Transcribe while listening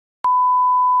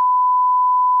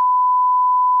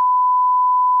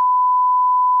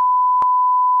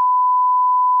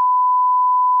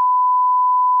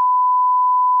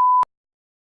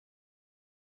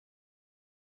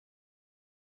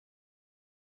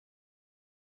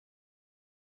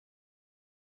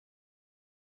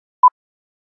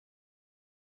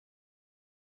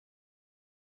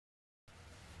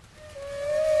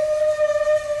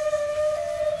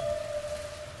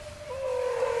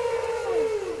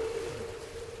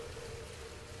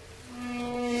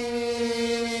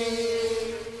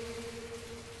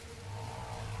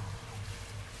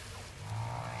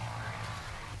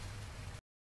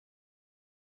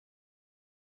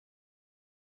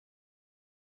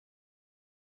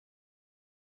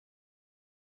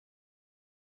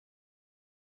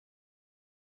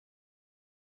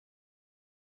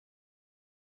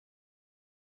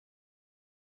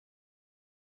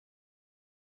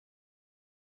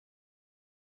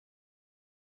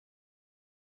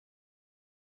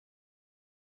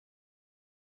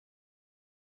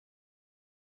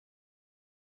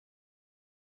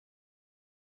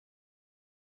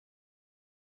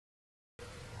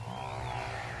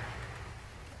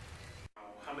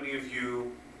many of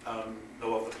you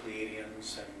know of the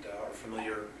Pleiadians and are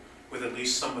familiar with at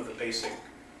least some of the basic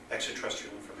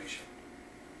extraterrestrial information?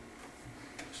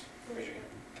 Raise your hand.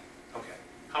 Okay.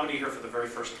 How many here for the very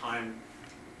first time,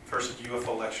 first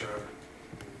UFO lecture ever?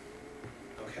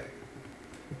 Okay.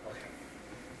 Okay.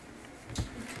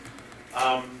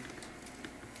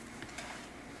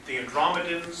 The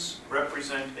Andromedans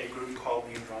represent a group called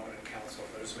the Andromedan Council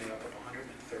that is made up of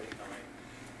 139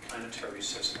 planetary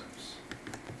systems.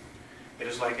 It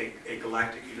is like a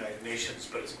galactic United Nations,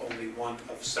 but it's only one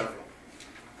of several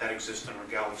that exist in our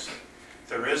galaxy.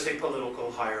 There is a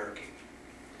political hierarchy.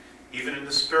 Even in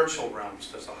the spiritual realms,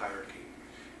 there's a hierarchy.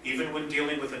 Even when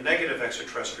dealing with the negative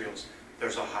extraterrestrials,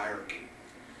 there's a hierarchy.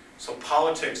 So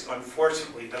politics,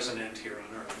 unfortunately, doesn't end here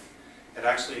on Earth. It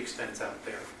actually extends out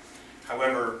there.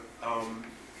 However,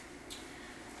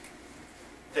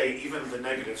 even the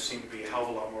negatives seem to be a hell of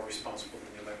a lot more responsible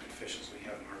than the elected officials we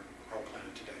have on our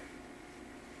planet today.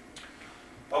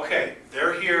 Okay,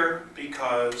 they're here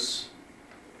because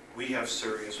we have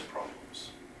serious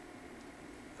problems.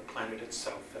 The planet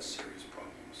itself has serious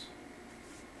problems.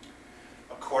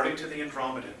 According to the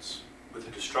Andromedans, with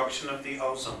the destruction of the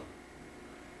ozone,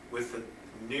 with the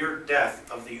near death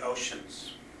of the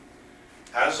oceans,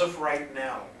 as of right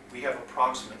now, we have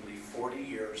approximately 40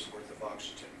 years worth of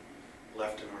oxygen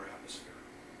left in our atmosphere.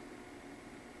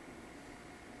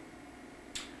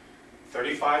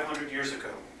 3,500 years ago,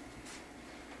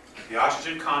 the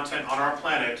oxygen content on our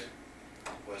planet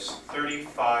was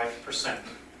 35%.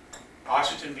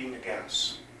 Oxygen being a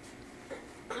gas.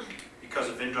 Because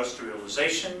of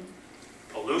industrialization,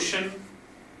 pollution,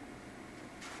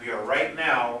 we are right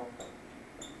now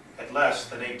at less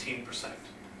than 18%.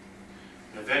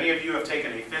 And if any of you have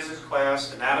taken a physics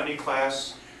class, anatomy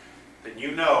class, then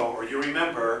you know, or you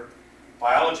remember,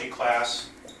 biology class,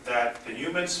 that the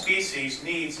human species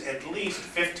needs at least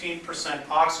 15%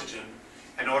 oxygen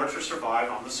in order to survive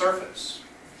on the surface.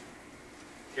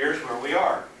 Here's where we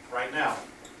are right now.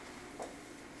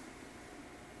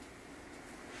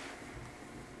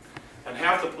 And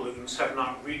half the pollutants have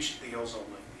not reached the ozone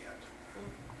level yet.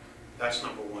 That's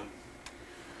number one.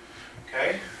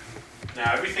 Okay?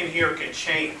 Now, everything here can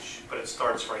change, but it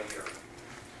starts right here.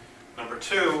 Number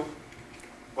two,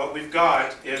 what we've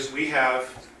got is we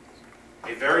have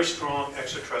a very strong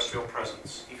extraterrestrial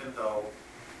presence, even though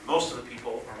most of the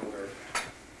people aren't aware of it.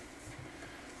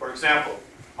 For example,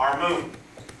 our moon.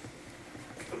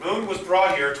 The moon was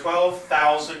brought here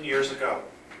 12,000 years ago.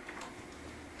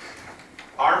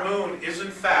 Our moon is,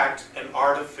 in fact, an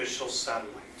artificial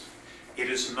satellite. It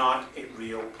is not a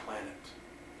real planet.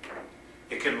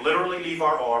 It can literally leave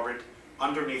our orbit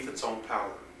underneath its own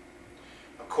power.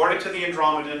 According to the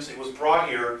Andromedans, it was brought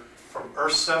here from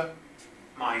Ursa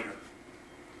Minor,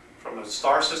 from a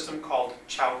star system called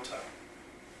Chauta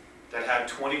that had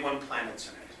 21 planets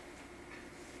in it.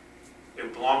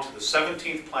 It belonged to the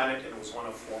 17th planet and it was one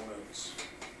of 4 moons.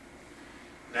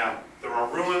 Now, there are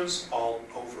ruins all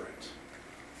over it.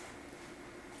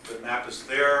 The map is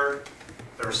there.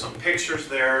 There are some pictures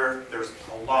there. There's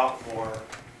a lot more,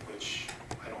 which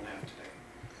I don't have today.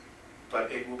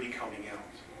 But it will be coming out.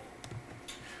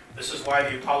 This is why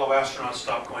the Apollo astronauts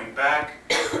stopped going back.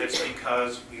 It's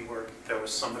because there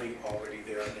was somebody already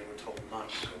there and they were told not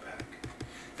to go back.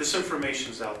 This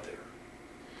information's out there.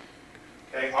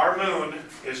 Okay, our moon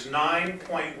is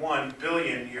 9.1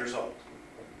 billion years old.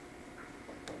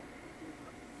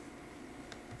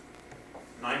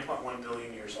 9.1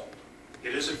 billion years old.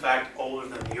 It is, in fact, older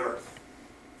than the Earth.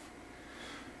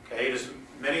 Okay, it is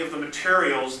many of the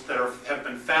materials that have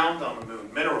been found on the moon,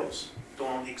 minerals,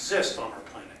 don't exist on our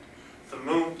planet. The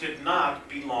moon did not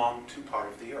belong to part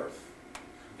of the Earth.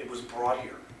 It was brought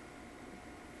here,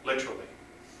 literally.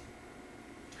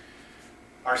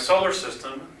 Our solar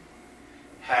system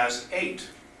has 8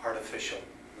 artificial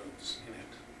moons in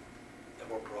it that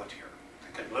were brought here.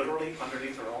 That can literally,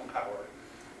 underneath their own power,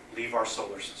 leave our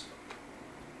solar system.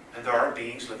 And there are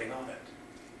beings living on it.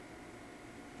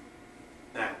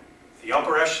 Now, the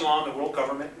upper echelon, the world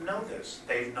government, know this.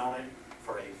 They've known it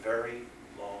for a very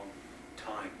long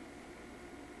time.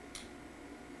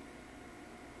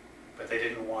 But they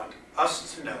didn't want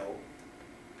us to know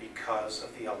because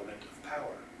of the element of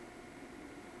power.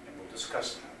 And we'll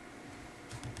discuss that.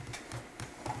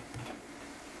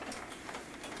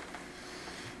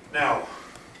 Now,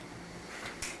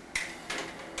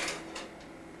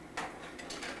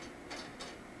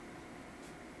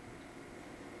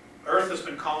 Earth has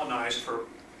been colonized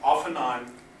off and on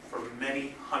for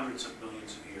many hundreds of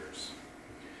millions of years.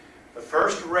 The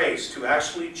first race to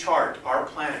actually chart our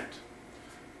planet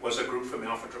was a group from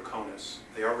Alpha Draconis.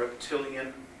 They are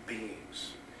reptilian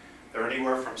beings. They're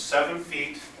anywhere from 7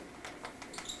 feet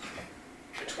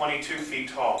to 22 feet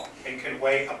tall and can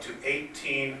weigh up to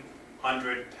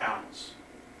 1,800 pounds.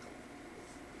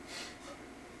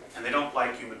 And they don't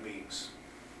like human beings.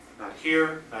 Not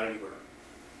here, not anywhere.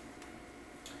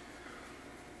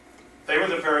 They were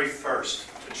the very first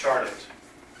to chart it.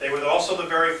 They were also the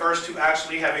very first to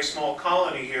actually have a small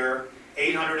colony here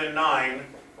 809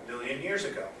 million years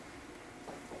ago.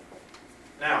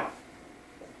 Now,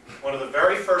 one of the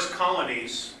very first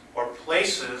colonies or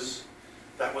places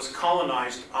that was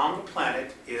colonized on the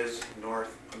planet is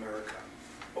North America,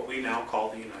 what we now call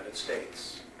the United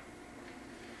States.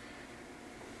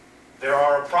 There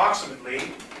are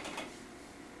approximately,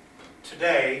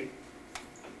 today,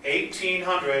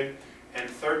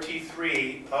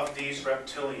 1,833 of these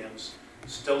reptilians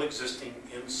still existing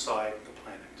inside the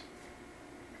planet.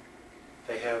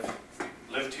 They have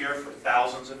lived here for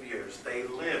thousands of years. They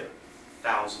live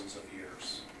thousands of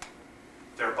years.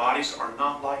 Their bodies are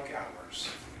not like ours.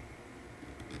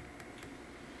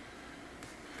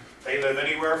 They live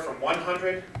anywhere from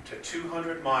 100 to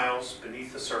 200 miles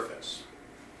beneath the surface.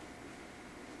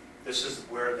 This is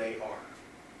where they are,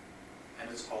 and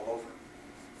it's all over.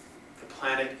 The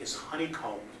planet is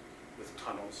honeycombed with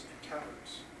tunnels and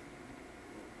caverns.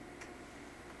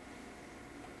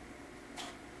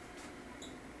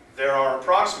 There are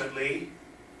approximately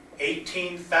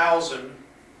 18,000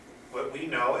 what we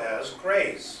know as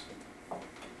grays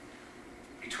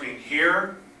between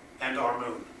here and our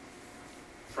moon,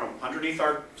 from underneath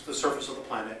the surface of the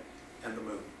planet and the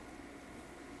moon.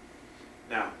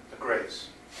 Now, the grays.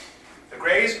 The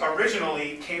grays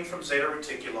originally came from Zeta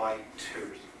Reticuli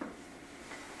 2.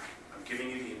 I'm giving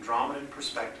you the Andromedan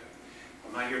perspective.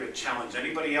 I'm not here to challenge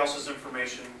anybody else's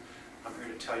information. I'm here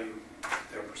to tell you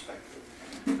their perspective.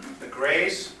 The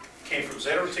grays came from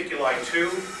Zeta Reticuli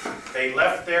 2. They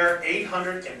left there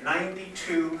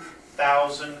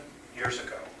 892,000 years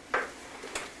ago.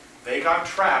 They got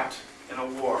trapped in a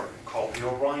war called the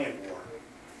Orion War,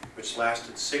 which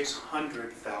lasted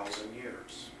 600,000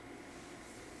 years.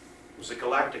 It was a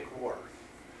galactic war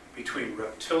between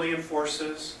reptilian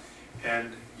forces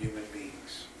and human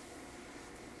beings.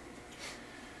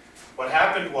 What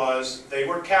happened was they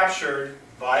were captured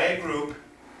by a group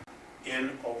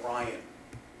in Orion,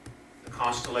 the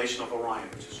constellation of Orion,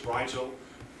 which is Rigel,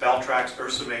 Beltrax,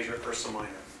 Ursa Major, Ursa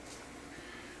Minor.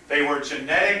 They were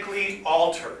genetically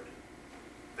altered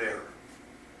there.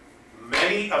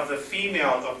 Many of the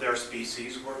females of their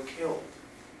species were killed,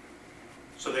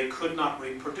 so they could not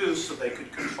reproduce, so they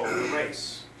could control the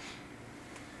race.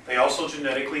 They also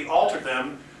genetically altered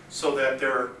them so that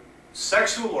their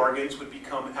sexual organs would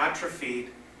become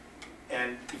atrophied,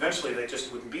 and eventually they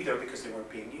just wouldn't be there because they weren't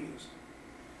being used.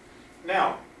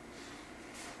 Now,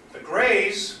 the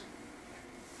grays,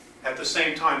 at the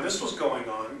same time this was going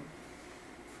on,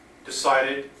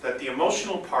 decided that the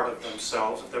emotional part of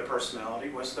themselves, of their personality,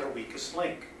 was their weakest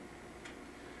link.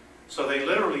 So they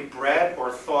literally bred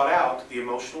or thought out the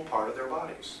emotional part of their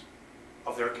bodies,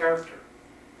 of their character.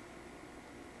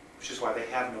 Which is why they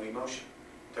have no emotion.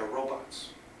 They're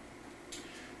robots.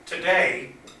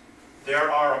 Today,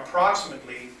 there are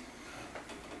approximately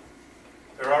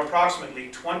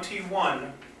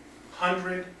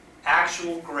 2,100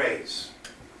 actual grays,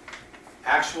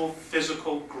 actual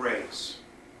physical grays,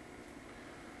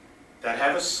 that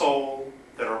have a soul,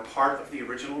 that are part of the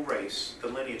original race, the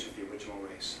lineage of the original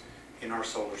race, in our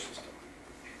solar system.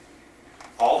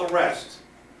 All the rest,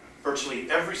 virtually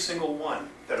every single one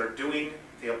that are doing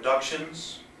the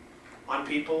abductions on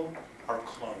people, are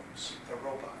clones. They're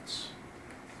robots.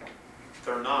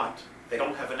 They're not, they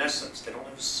don't have an essence, they don't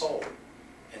have a soul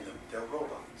in them. They're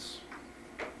robots.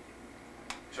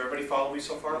 Does everybody follow me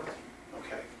so far?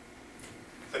 Okay.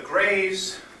 The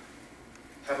grays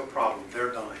have a problem.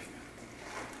 They're dying.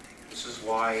 This is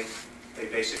why they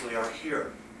basically are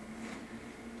here.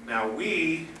 Now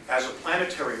we, as a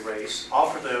planetary race,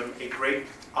 offer them a great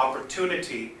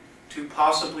opportunity to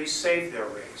possibly save their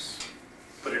race.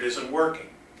 But it isn't working.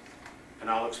 And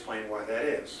I'll explain why that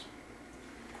is.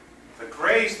 The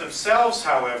grays themselves,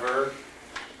 however,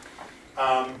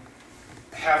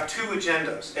 have two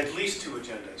agendas, at least two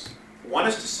agendas. One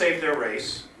is to save their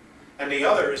race, and the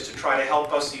other is to try to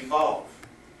help us evolve.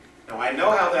 Now I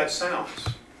know how that sounds,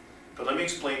 but let me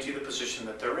explain to you the position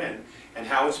that they're in and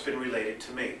how it's been related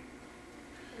to me.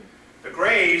 The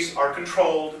grays are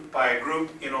controlled by a group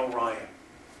in Orion.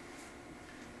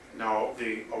 Now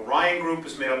the Orion group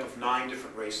is made up of 9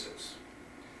 different races.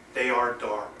 They are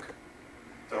dark.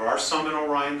 There are some in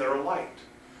Orion that are light,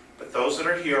 but those that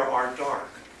are here are dark.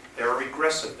 They're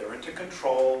regressive. They're into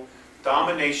control,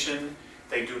 domination.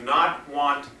 They do not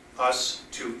want us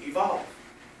to evolve.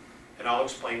 And I'll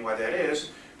explain why that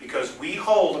is, because we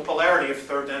hold a polarity of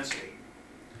third density.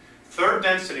 Third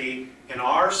density in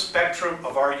our spectrum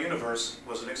of our universe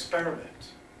was an experiment.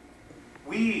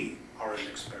 We are an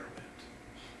experiment.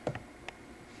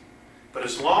 But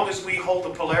as long as we hold the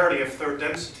polarity of third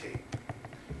density,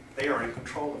 they are in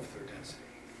control of third density.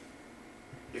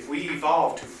 If we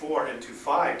evolve to 4 and to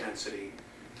 5 density,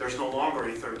 there's no longer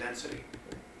a third density.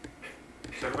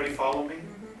 Does everybody follow me?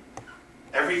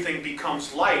 Everything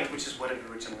becomes light, which is what it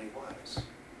originally was.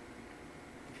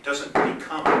 It doesn't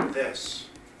become this.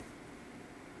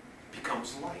 It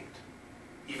becomes light.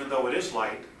 Even though it is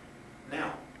light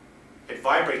now. It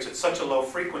vibrates at such a low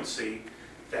frequency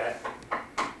that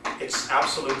it's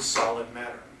absolute solid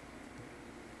matter.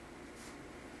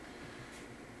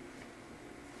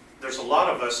 There's a lot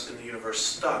of us in the universe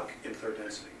stuck in third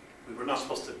density. We were not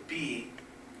supposed to be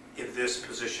in this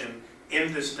position,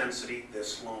 in this density,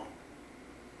 this long.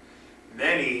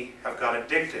 Many have got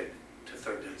addicted to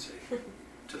third density,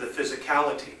 to the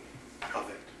physicality of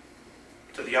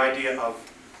it, to the idea of,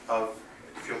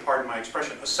 if you'll pardon my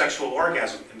expression, a sexual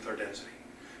orgasm in third density,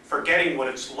 forgetting what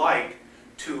it's like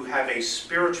to have a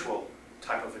spiritual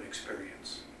type of an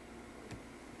experience,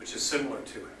 which is similar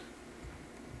to it.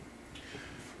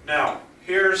 Now,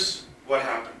 here's what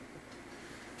happened.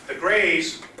 The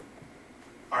Greys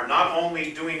are not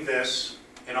only doing this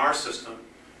in our system,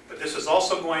 but this is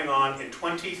also going on in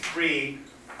 23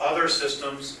 other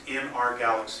systems in our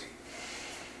galaxy.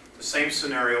 The same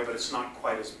scenario, but it's not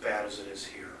quite as bad as it is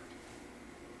here.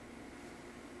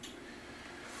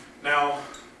 Now,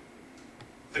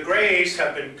 the Greys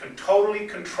have been totally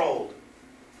controlled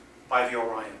by the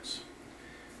Orions.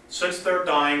 Since they're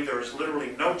dying, there is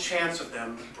literally no chance of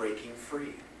them breaking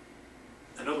free.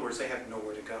 In other words, they have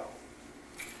nowhere to go.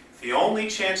 The only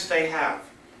chance they have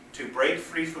to break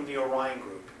free from the Orion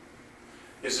group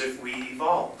is if we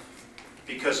evolve.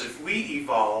 Because if we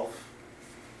evolve,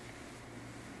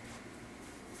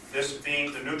 this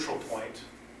being the neutral point,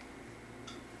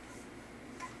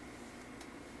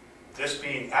 this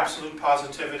being absolute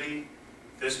positivity,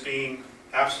 this being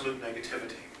absolute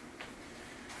negativity.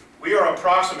 We are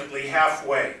approximately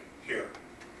halfway here.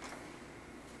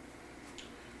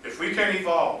 If we can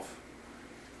evolve,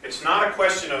 it's not a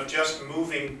question of just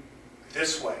moving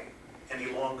this way any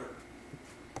longer.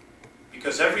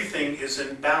 Because everything is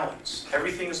in balance.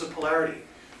 Everything is a polarity.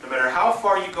 No matter how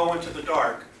far you go into the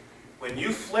dark, when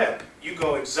you flip, you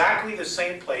go exactly the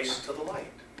same place to the light.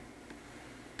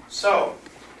 So,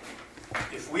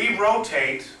 if we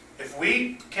rotate, if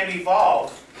we can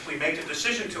evolve, if we make the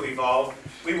decision to evolve,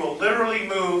 we will literally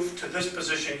move to this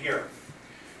position here.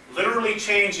 Literally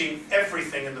changing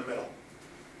everything in the middle.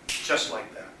 Just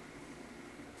like that.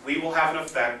 We will have an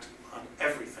effect on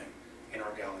everything in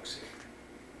our galaxy.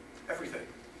 Everything.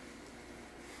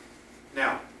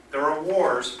 Now, there are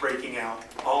wars breaking out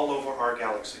all over our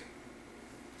galaxy.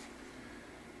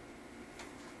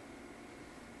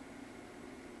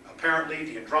 Apparently,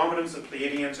 the Andromedans, the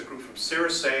Pleiadians, a group from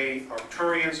Sirius A,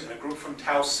 Arcturians, and a group from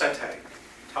Tau Ceti,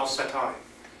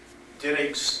 did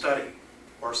a study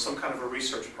or some kind of a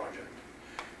research project.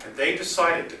 And they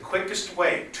decided the quickest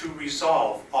way to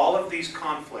resolve all of these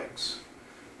conflicts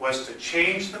was to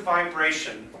change the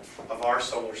vibration of our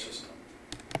solar system.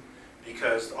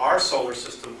 Because our solar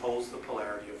system holds the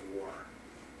polarity of war.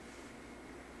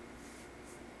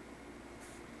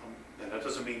 And that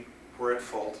doesn't mean we're at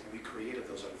fault and we created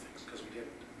those other things, because we didn't.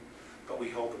 But we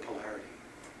hold the polarity.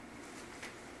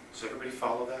 Does everybody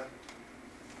follow that?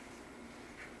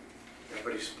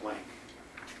 Everybody's blank.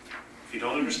 If you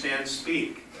don't understand,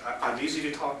 speak. I'm easy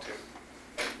to talk to.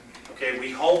 Okay, we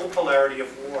hold the polarity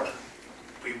of war.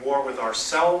 We war with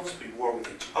ourselves, we war with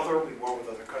each other, we war with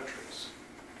other countries.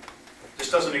 This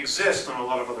doesn't exist on a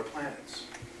lot of other planets.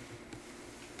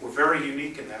 We're very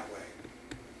unique in that way.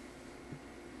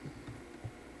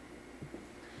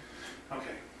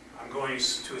 Okay, I'm going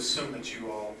to assume that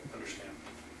you all understand.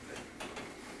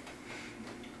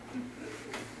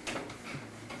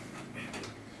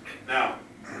 Now,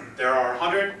 there are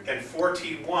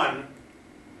 141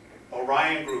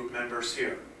 Orion group members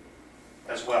here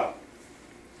as well.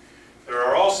 There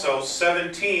are also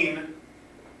 17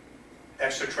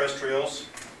 extraterrestrials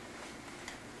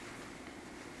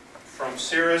from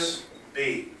Sirius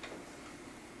B.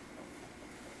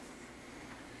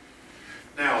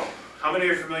 Now, how many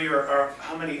of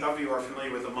you are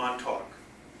familiar with the Montauk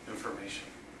information?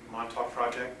 Montauk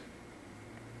project?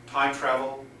 Time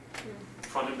travel?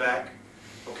 Front and back?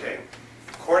 Okay.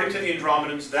 According to the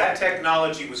Andromedans, that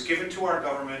technology was given to our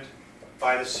government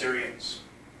by the Syrians.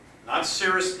 Not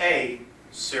Sirius A,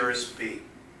 Sirius B.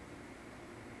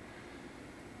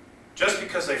 Just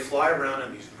because they fly around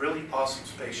in these really awesome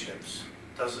spaceships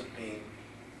doesn't mean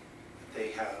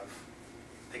that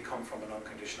they come from an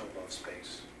unconditional love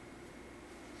space.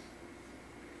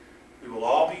 We will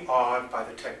all be awed by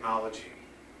the technology.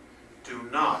 Do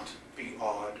not be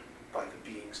awed by the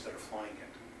beings that are flying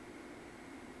it.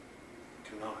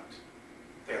 Do not.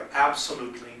 They are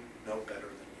absolutely no better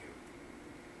than you.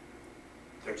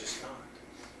 They're just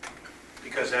not.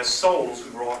 Because as souls, we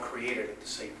were all created at the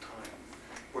same time.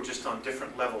 We're just on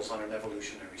different levels on an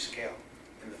evolutionary scale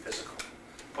in the physical.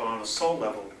 But on a soul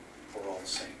level, we're all the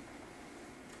same.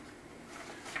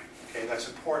 Okay, that's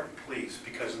important, please,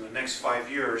 because in the next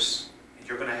 5 years,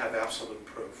 you're going to have absolute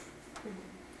proof.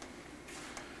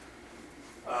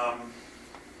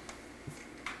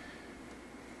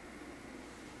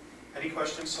 Any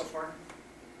questions so far?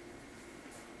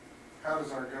 How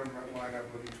does our government line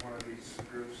up with each one of these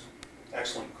groups?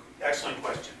 Excellent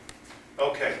question.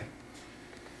 Okay.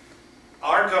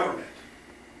 Our government,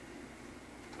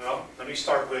 well, let me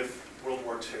start with World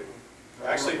War II.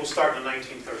 Actually, we'll start in the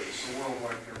 1930s. The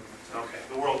worldwide government. Okay,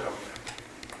 the world government.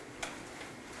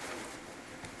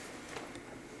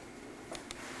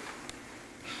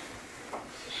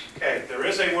 Okay, there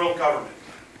is a world government.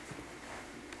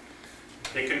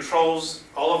 It controls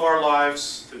all of our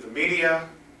lives through the media,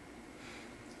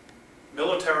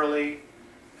 militarily,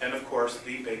 and of course,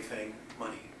 the big thing,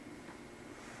 money.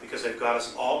 Because they've got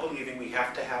us all believing we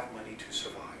have to have money to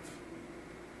survive.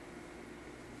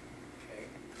 Okay?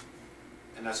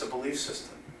 And that's a belief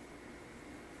system.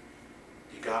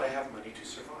 You gotta have money to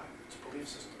survive. It's a belief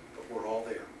system. But we're all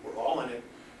there. We're all in it.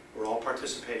 We're all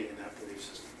participating in that belief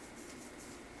system.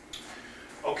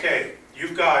 Okay,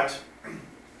 you've got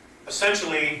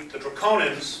essentially the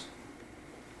Draconans,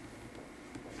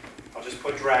 I'll just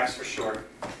put Drax for short,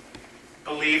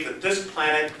 believe that this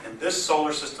planet and this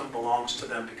solar system belongs to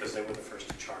them because they were the first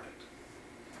to chart it.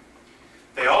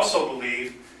 They also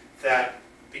believe that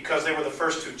because they were the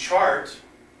first to chart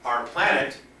our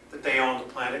planet, that they own the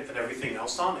planet and everything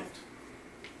else on it,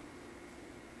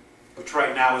 which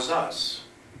right now is us.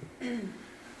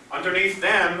 Underneath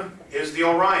them is the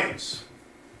Orions.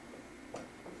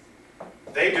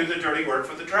 They do the dirty work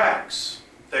for the Drax.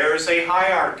 There is a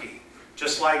hierarchy.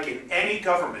 Just like in any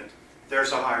government,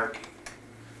 there's a hierarchy.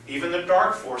 Even the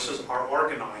dark forces are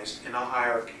organized in a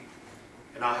hierarchy,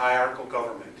 in a hierarchical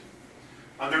government.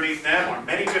 Underneath them are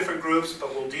many different groups,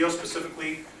 but we'll deal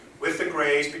specifically with the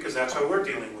Greys because that's what we're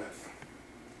dealing with.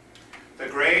 The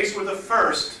Greys were the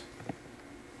first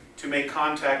to make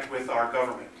contact with our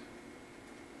government.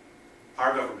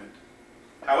 Our government.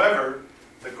 However,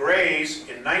 the Greys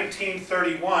in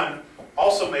 1931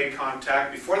 also made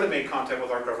contact, before they made contact with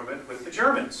our government, with the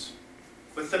Germans,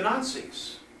 with the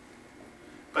Nazis.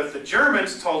 But the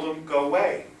Germans told them, go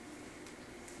away.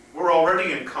 We're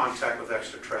already in contact with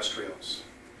extraterrestrials.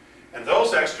 And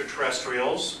those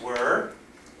extraterrestrials were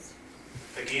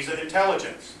the Giza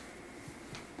intelligence.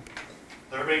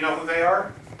 Does everybody know who they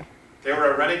are? They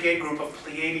were a renegade group of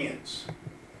Pleiadians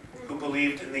who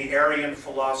believed in the Aryan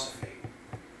philosophy,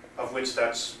 of which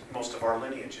that's most of our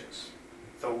lineage is.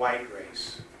 The white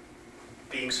race,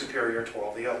 being superior to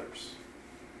all the others.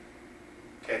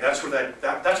 Okay, that's where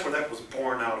that was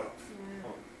born out of.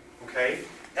 Okay,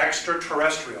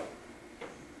 extraterrestrial.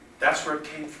 That's where it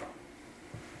came from.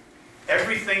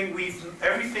 Everything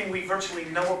we virtually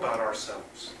know about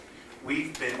ourselves,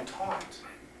 we've been taught.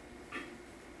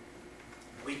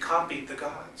 We copied the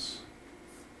gods.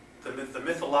 The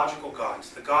mythological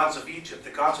gods, the gods of Egypt, the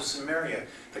gods of Sumeria,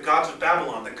 the gods of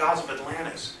Babylon, the gods of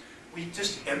Atlantis. We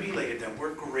just emulated them.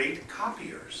 We're great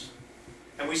copiers.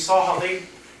 And we saw how they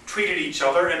treated each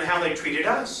other and how they treated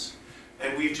us.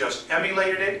 And we've just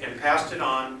emulated it and passed it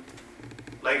on,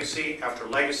 legacy after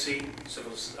legacy.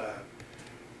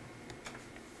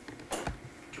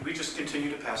 We just continue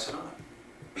to pass it on.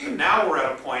 And now we're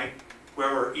at a point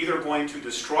where we're either going to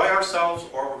destroy ourselves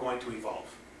or we're going to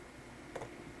evolve.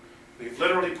 We've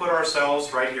literally put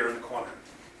ourselves right here in the corner.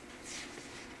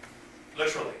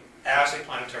 Literally, as a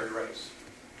planetary race.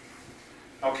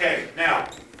 Okay, now,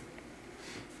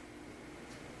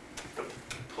 the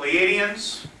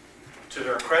Pleiadians, to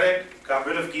their credit, got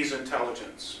rid of Giza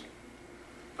intelligence.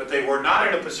 But they were not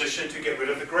in a position to get rid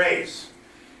of the Greys.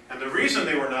 And the reason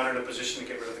they were not in a position to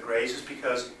get rid of the Greys is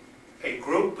because a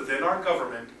group within our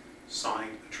government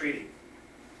signed a treaty.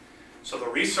 So the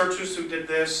researchers who did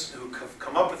this, who have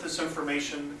come up with this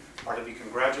information, are to be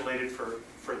congratulated for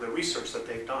the research that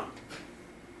they've done.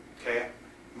 Okay?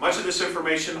 Much of this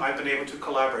information I've been able to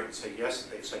collaborate and say, yes,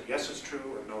 they've said, yes, it's true,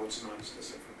 or no, it's not, it's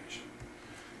this information.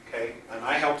 Okay? And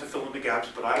I help to fill in the gaps,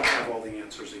 but I don't have all the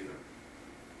answers either.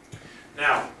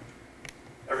 Now,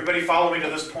 everybody Everybody follow me to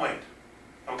this point?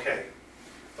 Okay.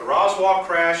 The Roswell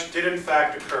crash did in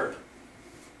fact occur.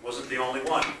 Wasn't the only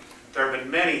one. There have been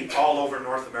many all over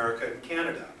North America and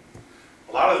Canada.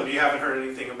 A lot of them you haven't heard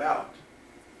anything about.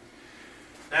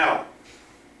 Now,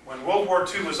 when World War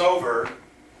II was over,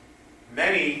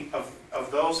 many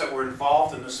of those that were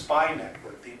involved in the spy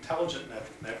network, the intelligence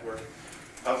network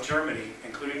of Germany,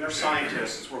 including their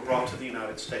scientists, were brought to the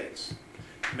United States.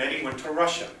 Many went to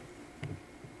Russia.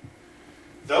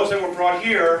 Those that were brought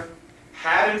here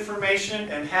had information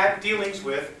and had dealings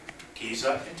with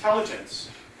Giza intelligence.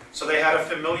 So they had a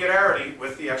familiarity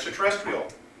with the extraterrestrial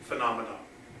phenomena.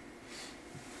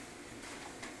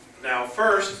 Now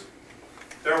first,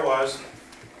 there was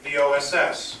the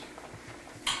OSS.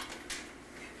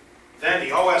 Then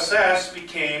the OSS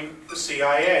became the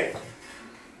CIA.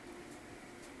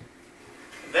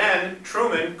 Then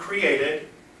Truman created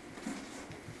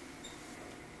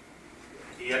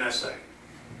the NSA,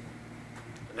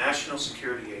 the National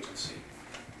Security Agency.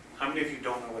 How many of you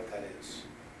don't know what that is?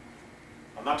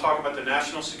 I'm not talking about the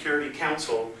National Security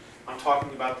Council, I'm talking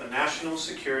about the National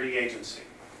Security Agency.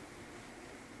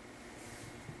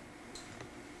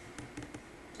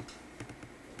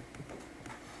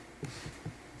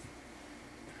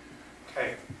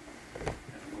 Okay,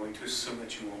 I'm going to assume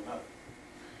that you will know.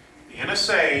 The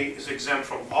NSA is exempt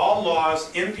from all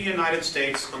laws in the United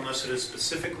States unless it is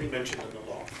specifically mentioned in the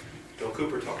law. Bill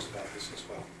Cooper talks about this as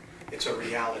well. It's a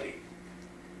reality.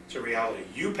 It's a reality.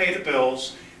 You pay the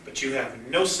bills, but you have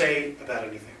no say about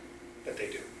anything that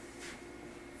they do.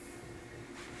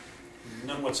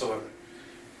 None whatsoever.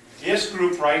 This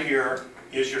group right here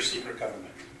is your secret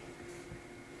government.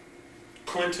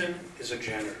 Clinton is a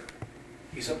janitor.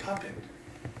 He's a puppet.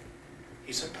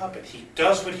 He's a puppet. He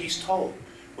does what he's told.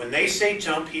 When they say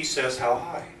jump, he says how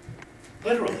high.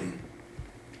 Literally.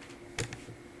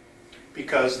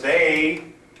 Because they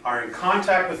are in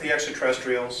contact with the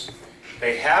extraterrestrials,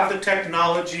 they have the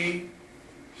technology,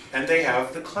 and they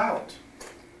have the clout.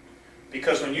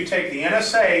 Because when you take the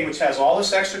NSA, which has all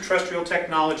this extraterrestrial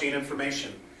technology and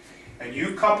information, and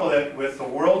you couple it with the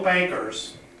world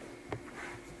bankers,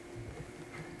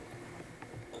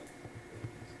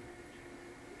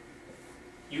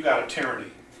 you got a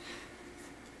tyranny.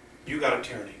 You got a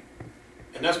tyranny.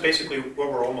 And that's basically where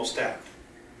we're almost at.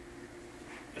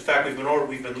 In fact, we've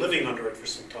been living under it for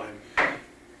some time.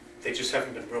 They just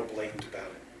haven't been real blatant about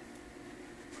it.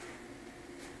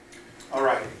 All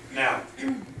right, now,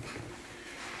 in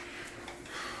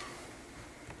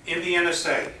the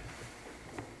NSA,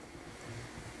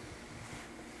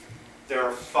 there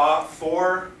are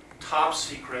four top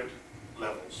secret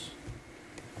levels.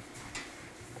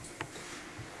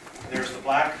 There's the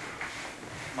black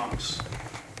monks.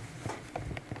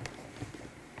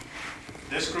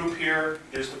 This group here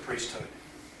is the priesthood.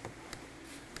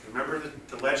 Remember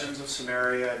the legends of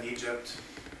Samaria and Egypt?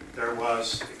 There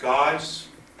was the gods,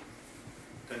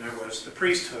 then there was the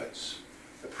priesthoods.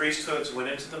 The priesthoods went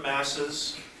into the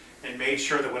masses and made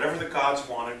sure that whatever the gods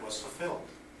wanted was fulfilled.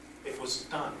 It was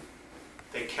done.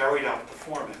 They carried out the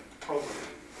format, the program,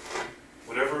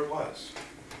 whatever it was.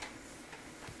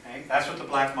 Okay? That's what the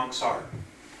black monks are.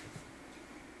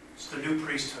 It's the new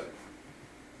priesthood.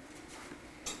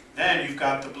 Then you've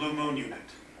got the Blue Moon Unit.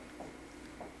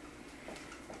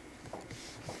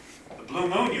 The Blue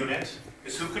Moon Unit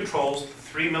is who controls the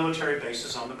 3 military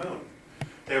bases on the moon.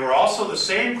 They were also the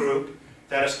same group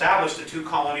that established the 2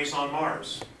 colonies on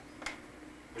Mars,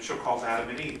 which are called Adam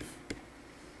and Eve.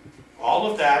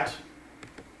 All of that's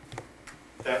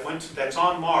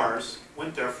on Mars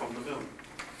went there from the moon.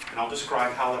 And I'll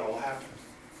describe how that all happened.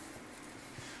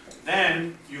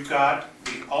 Then you've got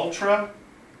the Ultra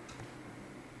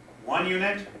 1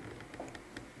 unit.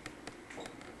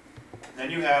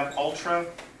 Then you have Ultra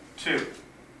 2.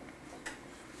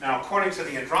 Now, according to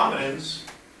the Andromedans,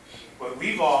 what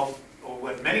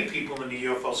many people in the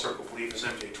UFO circle believe is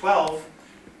MJ-12,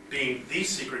 being the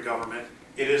secret government,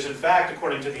 it is in fact,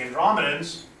 according to the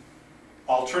Andromedans,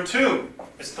 Ultra 2.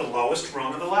 It's the lowest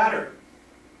rung of the ladder.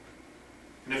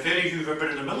 And if any of you have ever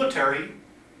been in the military,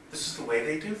 this is the way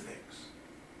they do things.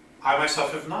 I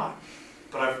myself have not,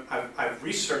 but I've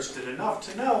researched it enough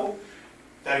to know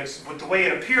that the way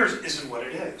it appears isn't what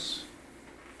it is.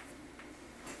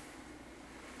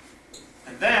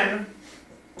 And then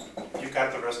you've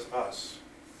got the rest of us,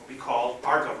 what we call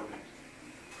our government.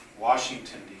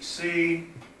 Washington, D.C.,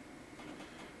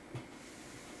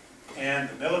 and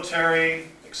the military,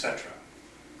 etc.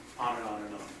 On and on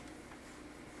and on.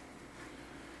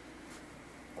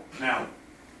 Now,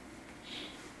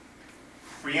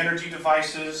 free energy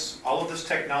devices, all of this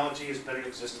technology has been in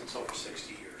existence over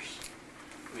 60 years.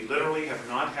 We literally have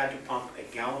not had to pump a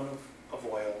gallon of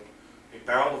oil, a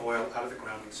barrel of oil out of the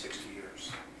ground in 60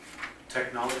 years.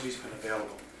 Technology's been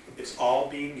available. It's all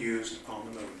being used on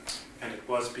the moon, and it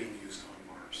was being used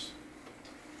on Mars.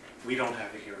 We don't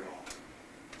have it here at all.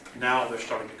 Now they're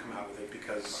starting to come out with it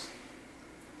because,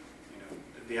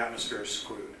 the atmosphere is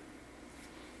screwed.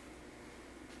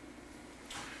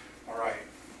 All right.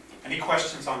 Any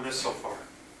questions on this so far?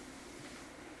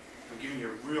 I'm giving you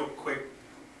a real quick,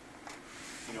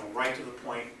 right to the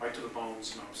point, right to the bone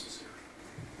synopsis here.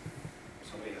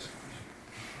 Somebody ask a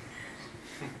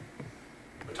question.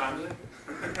 What time is it?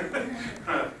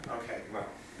 Okay. Well.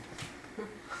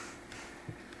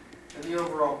 In the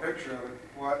overall picture of it,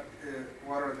 what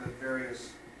are the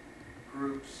various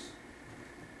groups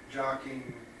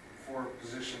jockeying for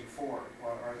position 4?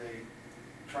 What are they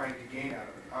trying to gain out of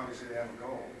it? Obviously they have a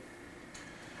goal.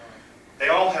 They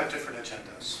all have different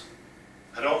agendas.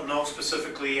 I don't know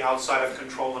specifically outside of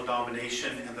control and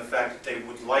domination and the fact that they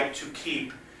would like to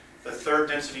keep the third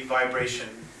density vibration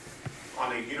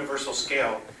on a universal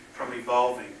scale from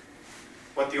evolving,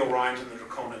 what the Orions and the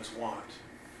Draconians want.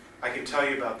 I can tell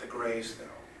you about the Greys though.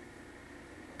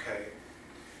 Okay.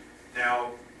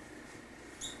 Now,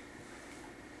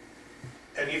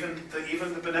 and even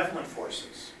the benevolent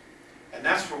forces. And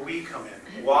that's where we come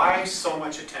in. Why so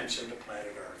much attention to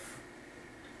planet Earth?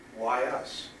 Why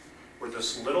us? We're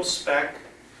this little speck,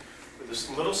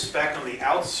 on the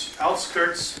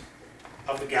outskirts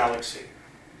of the galaxy.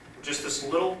 We're just this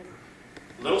little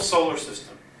solar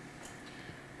system.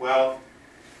 Well,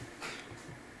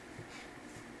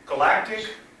 galactic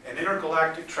and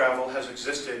intergalactic travel has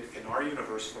existed in our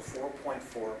universe for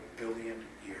 4.4 billion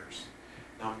years.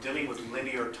 Now I'm dealing with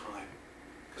linear time,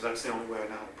 because that's the only way I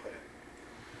know how to put it.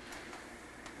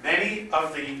 Many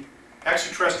of the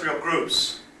extraterrestrial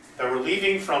groups that were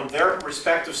leaving from their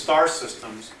respective star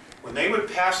systems, when they would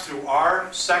pass through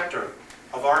our sector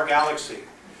of our galaxy,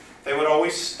 they would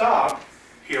always stop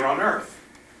here on Earth.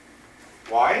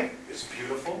 Why? It's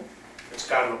beautiful. It's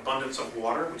got an abundance of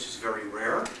water, which is very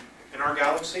rare in our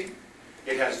galaxy.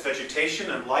 It has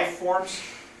vegetation and life forms,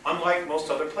 unlike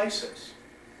most other places.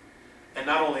 And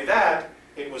not only that,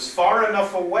 it was far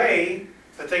enough away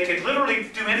that they could literally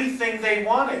do anything they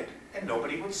wanted, and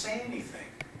nobody would say anything.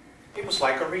 It was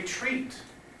like a retreat.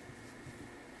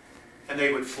 And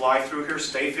they would fly through here,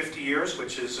 stay 50 years,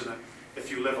 which is, if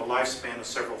you live a lifespan of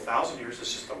several thousand years,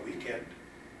 it's just a weekend.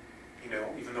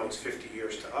 Even though it's 50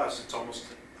 years to us, it's almost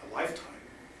a lifetime.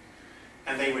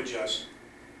 And they would just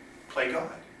play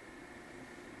God.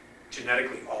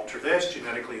 Genetically alter this,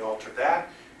 genetically alter that.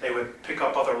 They would pick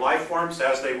up other life forms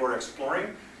as they were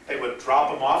exploring. They would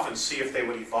drop them off and see if they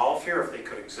would evolve here, if they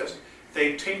could exist.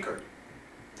 They tinkered.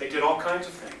 They did all kinds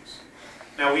of things.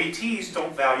 Now ETs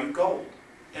don't value gold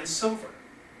and silver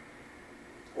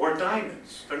or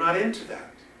diamonds. They're not into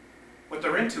that. What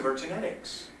they're into are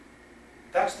genetics.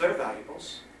 That's their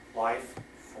valuables, life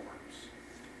forms.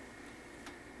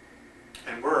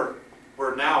 And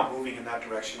we're now moving in that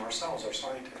direction ourselves, our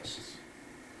scientists.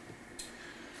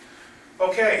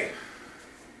 Okay.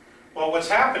 Well, what's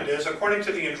happened is, according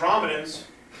to the Andromedans,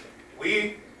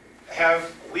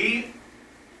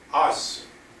 us,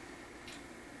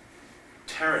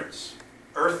 Terrans,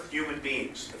 Earth human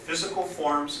beings, the physical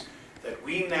forms that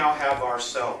we now have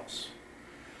ourselves,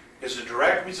 is a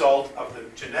direct result of the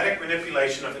genetic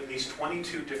manipulation of at least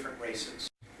 22 different races,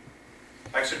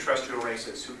 extraterrestrial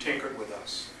races, who tinkered with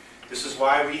us. This is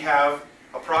why we have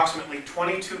approximately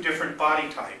 22 different body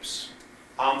types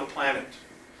on the planet.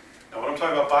 Now, when I'm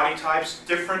talking about body types,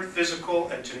 different physical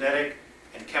and genetic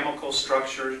and chemical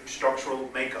structural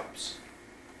makeups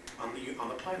on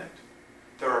the planet.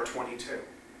 There are 22.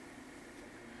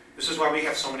 This is why we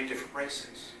have so many different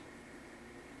races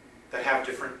that have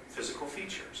different physical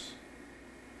features.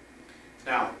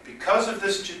 Now, because of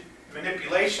this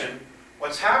manipulation,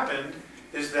 what's happened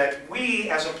is that we,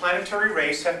 as a planetary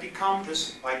race, have become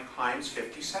this, like Heinz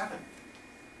 57.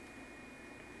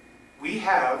 We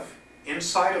have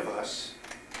inside of us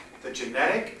the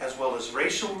genetic as well as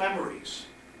racial memories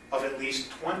of at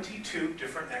least 22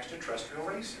 different extraterrestrial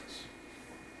races.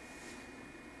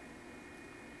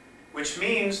 Which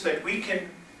means that we can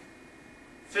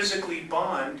physically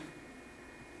bond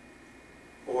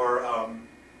or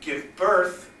give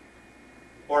birth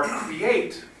or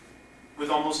create with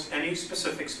almost any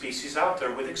specific species out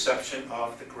there, with exception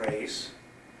of the Greys.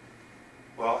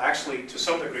 Well, actually, to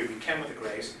some degree, we can with the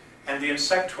Greys, and the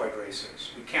insectoid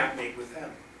races. We can't mate with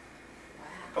them.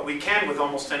 But we can with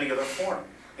almost any other form,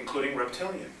 including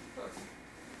reptilian.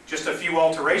 Just a few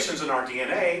alterations in our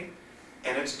DNA,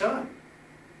 and it's done.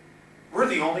 We're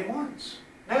the only ones.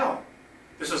 Now,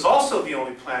 This is also the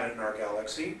only planet in our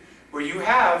galaxy where you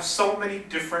have so many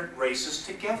different races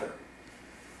together.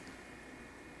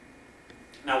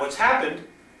 Now what's happened,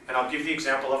 and I'll give the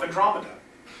example of Andromeda.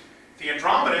 The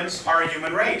Andromedans are a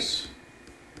human race,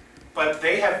 but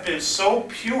they have been so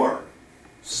pure,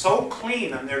 so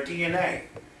clean in their DNA,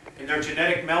 in their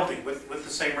genetic melding with the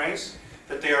same race,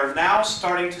 that they are now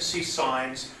starting to see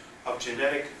signs of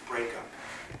genetic breakup.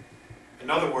 In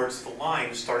other words, the line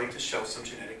is starting to show some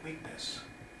genetic weakness.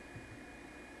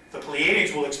 The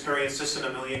Pleiadians will experience this in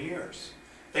 1,000,000 years.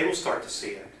 They will start to see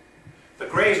it. The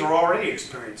Greys are already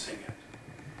experiencing it.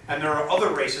 And there are other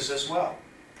races as well,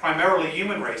 primarily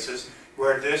human races,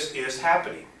 where this is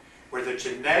happening, where the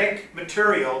genetic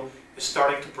material is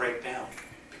starting to break down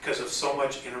because of so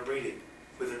much interbreeding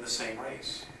within the same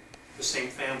race, the same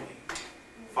family.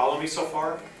 Follow me so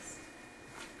far?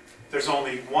 There's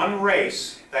only one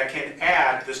race that can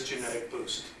add this genetic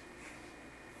boost,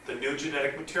 the new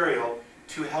genetic material,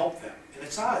 to help them, and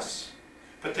it's us.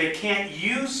 But they can't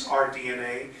use our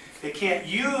DNA, they can't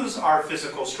use our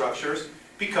physical structures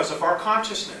because of our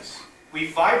consciousness. We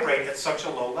vibrate at such a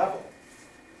low level.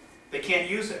 They can't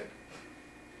use it.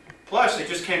 Plus, they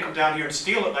just can't come down here and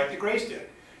steal it like the Greys did,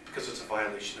 because it's a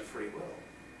violation of free will,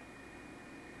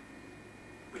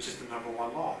 which is the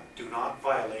 #1 law. Do not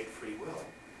violate free will.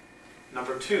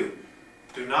 Number 2,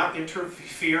 do not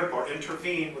interfere or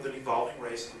intervene with an evolving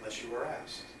race unless you are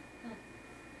asked.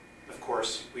 Of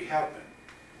course, we have been.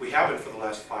 We have been for the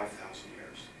last 5,000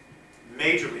 years.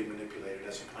 Majorly manipulated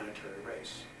as a planetary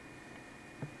race.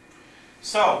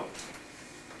 So,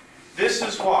 this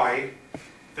is why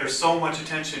there's so much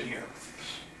attention here.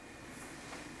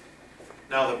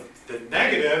 Now, the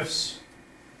negatives,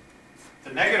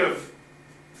 the negative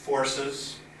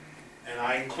forces, and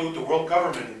I include the world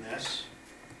government in this,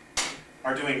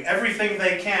 are doing everything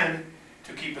they can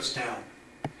to keep us down,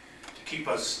 to keep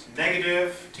us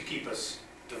negative, to keep us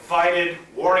divided,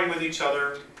 warring with each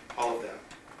other, all of that.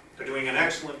 They're doing an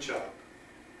excellent job.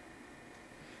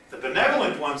 The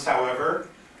benevolent ones, however,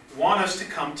 want us to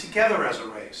come together as a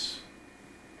race.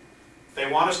 They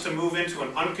want us to move into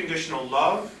an unconditional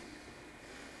love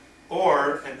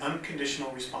or an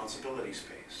unconditional responsibility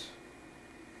space.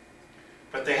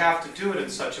 But they have to do it in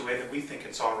such a way that we think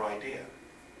it's our idea,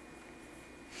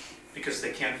 because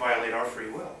they can't violate our free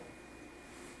will.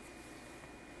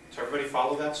 Does everybody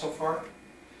follow that so far?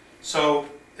 So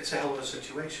it's a hell of a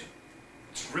situation.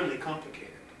 It's really complicated.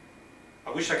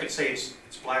 I wish I could say it's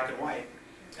black and white,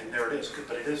 and there it is,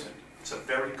 but it isn't. It's a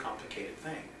very complicated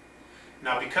thing.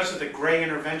 Now, because of the Grey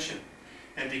intervention,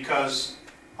 and because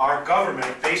our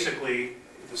government, basically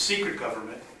the secret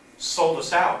government, sold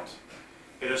us out,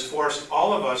 it has forced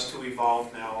all of us to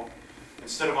evolve now,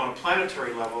 instead of on a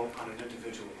planetary level, on an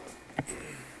individual level.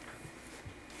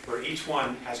 Where each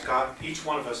one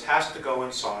of us has to go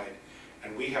inside,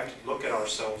 and we have to look at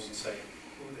ourselves and say,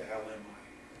 who the hell am I?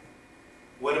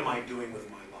 What am I doing with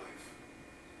my life?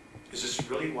 Is this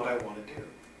really what I want to do?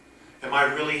 Am I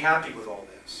really happy with all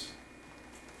this?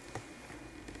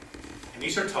 And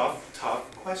these are tough, tough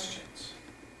questions.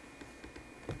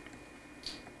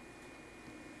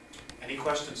 Any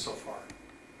questions so far?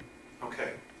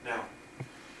 Okay, now,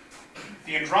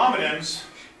 the Andromedans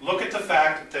look at the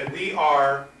fact that we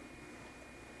are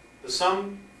the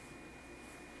sum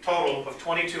total of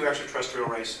 22 extraterrestrial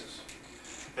races.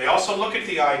 They also look at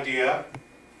the idea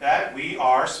that we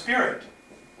are spirit,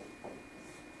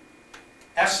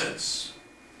 essence.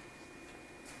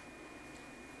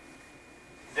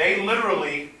 They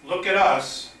literally look at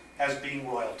us as being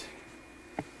royalty,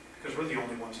 because we're the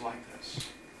only ones like this.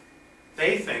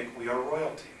 They think we are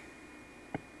royalty.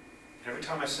 And every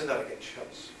time I say that, I get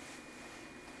chills.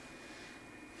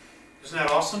 Isn't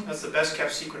that awesome? That's the best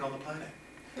kept secret on the planet.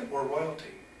 We're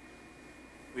royalty.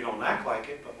 We don't act like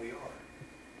it, but we are.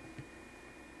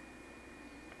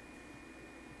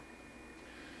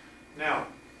 Now,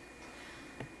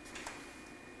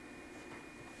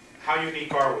 how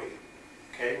unique are we?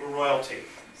 Okay, we're royalty.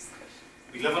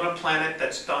 We live on a planet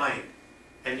that's dying,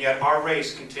 and yet our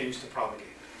race continues to propagate.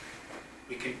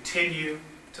 We continue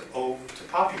to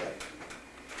populate.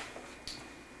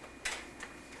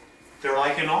 They're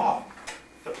like in awe.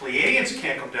 The Pleiadians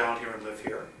can't come down here and live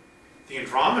here. The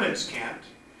Andromedans can't.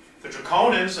 The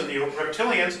Draconians and the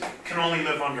Reptilians can only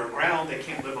live underground. They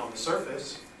can't live on the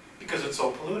surface because it's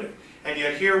so polluted. And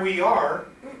yet here we are,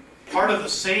 part of the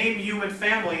same human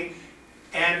family,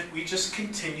 and we just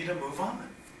continue to move on.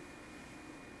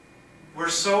 We're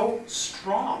so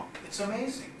strong. It's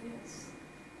amazing. Yes.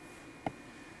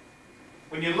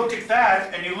 When you look at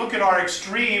that, and you look at our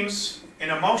extremes in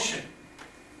emotion,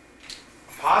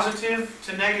 positive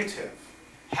to negative,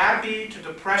 happy to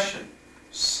depression,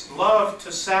 love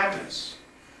to sadness.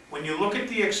 When you look at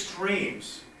the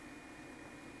extremes,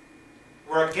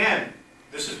 we're again,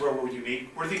 this is where we're unique,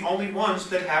 we're the only ones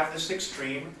that have this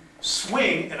extreme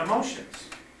swing in emotions.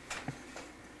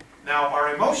 Now,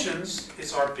 our emotions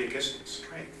is our biggest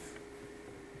strength.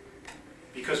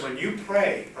 Because when you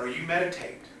pray or you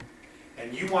meditate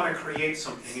and you want to create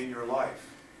something in your life,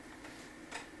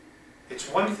 it's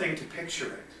one thing to picture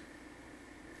it.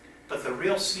 But the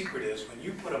real secret is when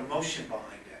you put emotion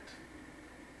behind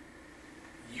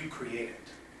it, you create it.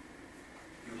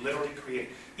 You literally create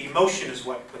it. Emotion is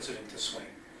what puts it into swing.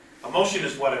 Emotion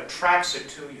is what attracts it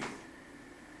to you.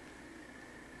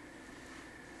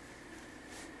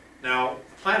 Now,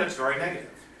 the planet's very negative.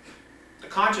 The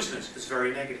consciousness is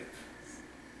very negative.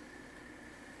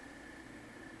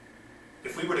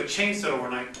 If we were to change that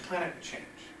overnight, the planet would change.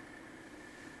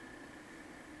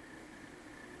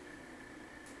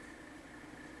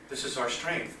 This is our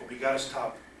strength, but we got to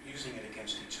stop using it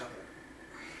against each other.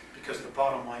 Because the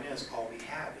bottom line is, all we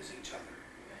have is each other.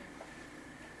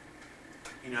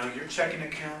 You know, your checking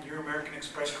account, your American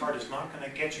Express card is not going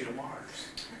to get you to Mars.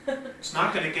 It's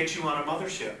not going to get you on a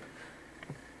mothership.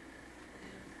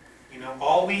 You know,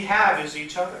 all we have is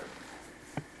each other.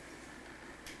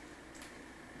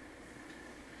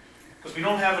 Because we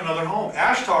don't have another home.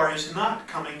 Ashtar is not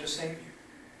coming to save you.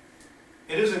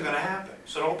 It isn't going to happen.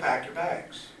 So don't pack your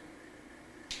bags.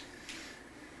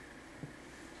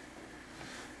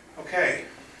 Okay.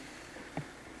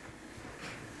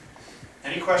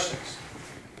 Any questions?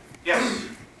 Yes?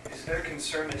 Is there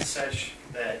concern as such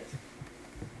that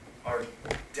our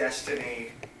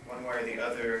destiny, one way or the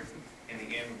other, in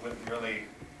the end, wouldn't really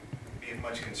be of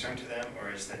much concern to them?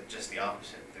 Or is that just the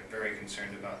opposite? They're very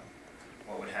concerned about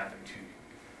what would happen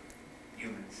to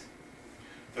humans.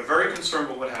 They're very concerned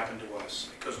about what happened to us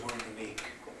because we're unique.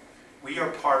 We are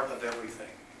part of everything.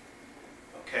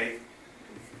 Okay?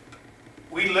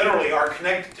 We literally are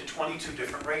connected to 22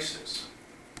 different races.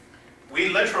 We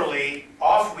literally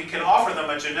we can offer them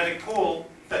a genetic pool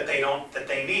that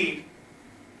they need,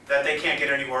 that they can't get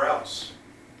anywhere else.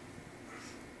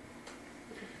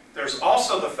 There's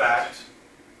also the fact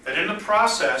that in the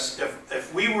process,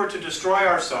 if we were to destroy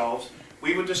ourselves,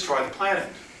 we would destroy the planet.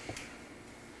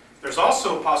 There's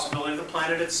also a possibility the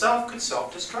planet itself could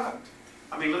self-destruct.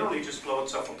 I mean, literally just blow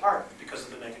itself apart because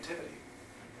of the negativity.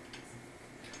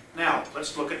 Now,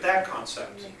 let's look at that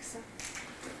concept.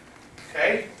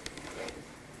 Okay?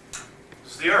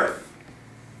 This is the Earth.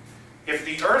 If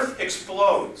the Earth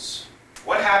explodes,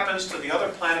 what happens to the other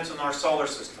planets in our solar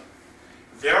system?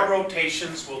 Their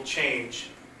rotations will change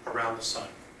around the sun.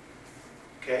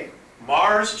 Okay?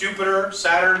 Mars, Jupiter,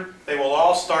 Saturn, they will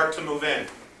all start to move in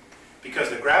because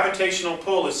the gravitational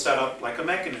pull is set up like a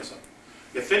mechanism.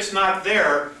 If it's not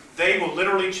there, they will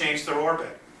literally change their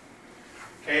orbit.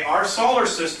 Okay, our solar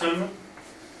system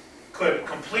could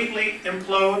completely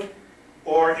implode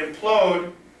or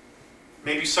implode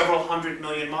maybe several 100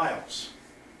 million miles.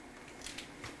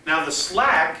 Now the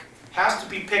slack has to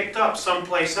be picked up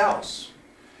someplace else.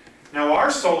 Now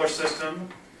our solar system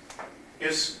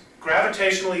is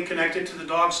gravitationally connected to the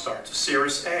dog star, to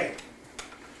Sirius A.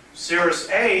 Sirius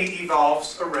A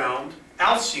evolves around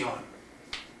Alcyon.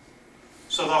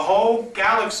 So the whole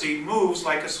galaxy moves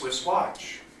like a Swiss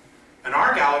watch. And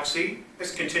our galaxy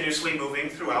is continuously moving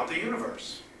throughout the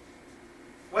universe.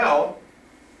 Well,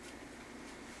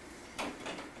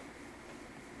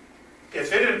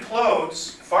 if it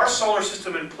implodes, if our solar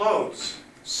system implodes,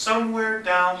 somewhere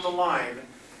down the line,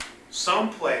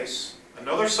 someplace,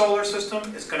 another solar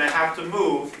system is going to have to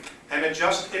move and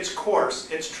adjust its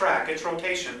course, its track, its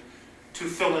rotation to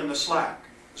fill in the slack.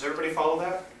 Does everybody follow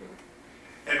that?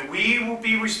 And we will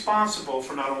be responsible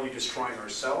for not only destroying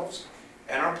ourselves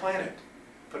and our planet,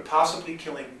 but possibly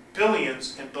killing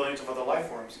billions and billions of other life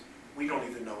forms we don't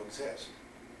even know exist.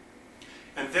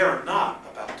 And they're not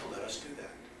about to let us do that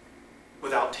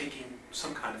without taking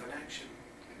some kind of an action.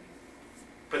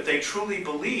 But they truly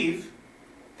believe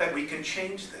that we can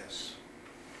change this.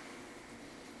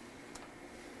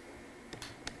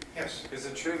 Yes? Is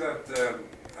it true that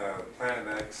Planet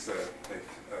X,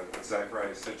 that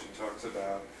Zachariah Sitchin talks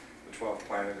about, the 12th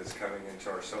planet is coming into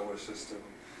our solar system?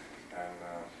 And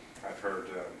I've heard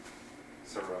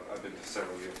I've been to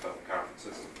several UFO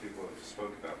conferences and people have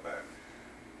spoke about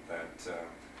that.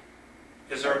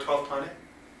 Is there a 12th planet?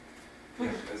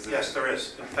 Yeah, Yes, there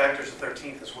is. In fact, there's a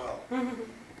 13th as well,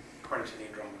 according to the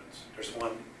Andromedans. There's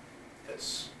one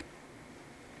that's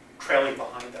trailing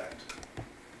behind that.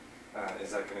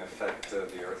 Is that going to affect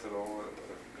the Earth at all?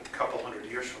 A couple hundred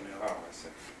years from now. Oh, I see.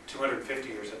 250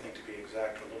 years, I think, to be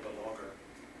exact, or a little bit longer.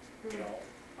 You know,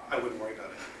 I wouldn't worry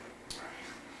about it.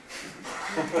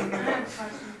 I have a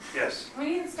question. Yes. When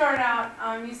you started out,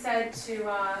 you said to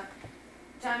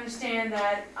understand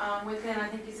that within, I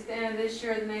think you said the end of this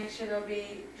year, or the next year, there'll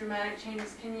be dramatic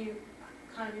changes. Can you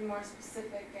kind of be more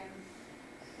specific in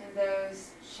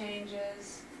those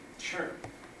changes? Sure.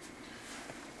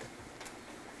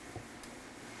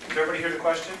 Did everybody hear the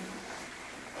question?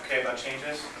 Okay, about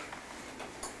changes?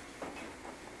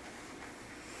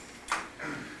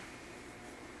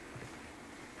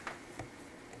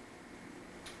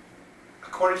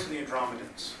 According to the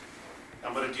Andromedans,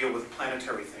 I'm going to deal with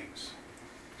planetary things.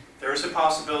 There is a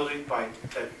possibility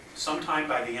that sometime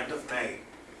by the end of May,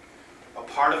 a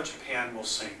part of Japan will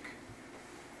sink.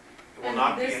 It will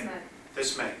not be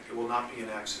this May. It will not be an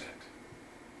accident.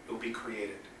 It will be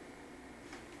created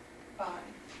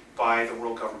by the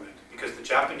world government, because the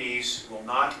Japanese will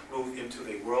not move into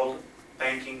a world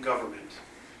banking government,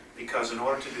 because in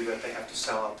order to do that they have to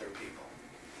sell out their people,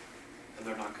 and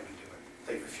they're not going to do it.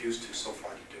 They refused to so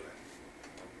far to do it.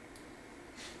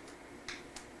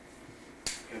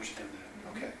 You understand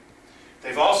that? Okay.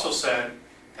 They've also said,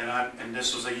 and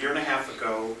this was a year and a half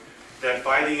ago, that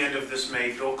by the end of this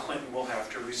May, Bill Clinton will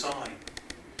have to resign.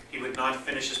 He would not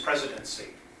finish his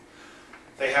presidency.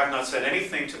 They have not said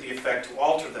anything to the effect to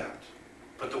alter that.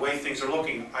 But the way things are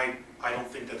looking, I don't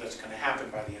think that that's going to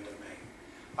happen by the end of May.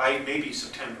 Maybe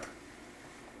September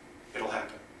it'll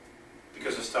happen,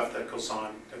 because of stuff that goes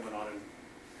on, that went on in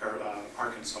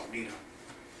Arkansas, Nina,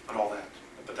 and all that.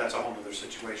 But that's a whole other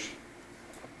situation.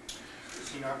 Is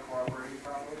he not cooperating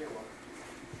probably, or what?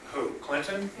 Who?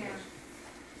 Clinton?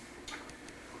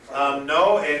 Yeah.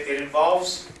 No, it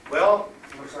involves, well,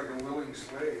 Looks like a willing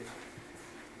slave.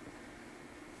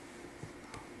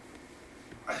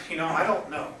 I don't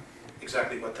know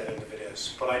exactly what that end of it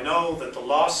is, but I know that the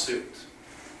lawsuit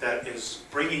that's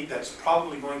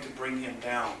probably going to bring him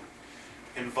down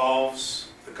involves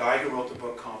the guy who wrote the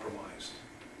book Compromised.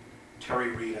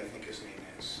 Terry Reid, I think his name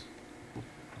is.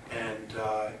 And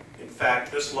in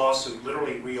fact, this lawsuit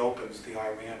literally reopens the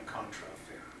Iran-Contra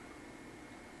affair,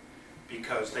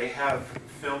 because they have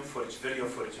film footage, video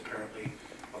footage apparently,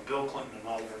 of Bill Clinton and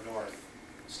Oliver North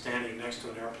standing next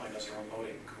to an airplane as they're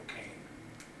unloading cocaine.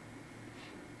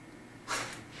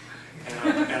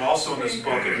 And also in this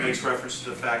book, it makes reference to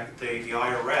the fact that the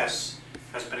IRS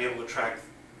has been able to track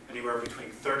anywhere between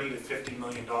 $30 to $50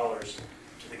 million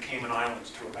to the Cayman Islands,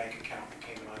 to a bank account in the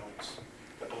Cayman Islands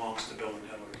that belongs to Bill and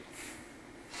Hillary.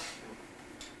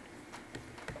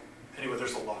 Anyway,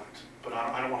 there's a lot, but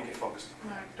I don't want to get focused on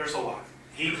that. There's a lot.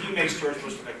 He makes George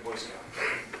Bush look like a Boy Scout,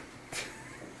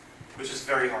 which is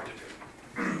very hard to do.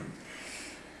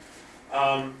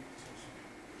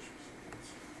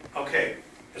 Okay,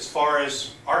 as far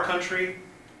as our country,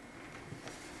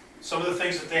 some of the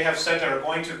things that they have said that are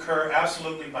going to occur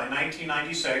absolutely by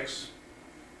 1996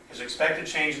 is expected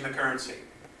change in the currency.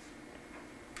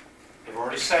 They've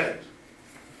already said it.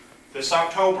 This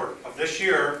October of this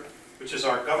year, which is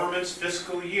our government's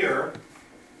fiscal year,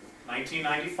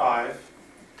 1995,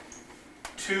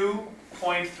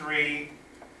 $2.3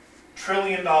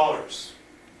 trillion of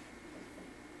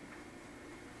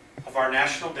our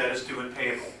national debt is due and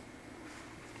payable.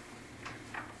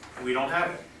 We don't have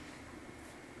it.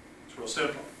 It's real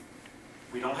simple.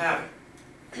 We don't have it.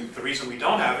 The reason we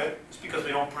don't have it is because we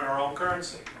don't print our own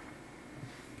currency.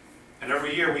 And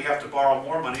every year we have to borrow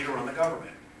more money to run the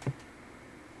government.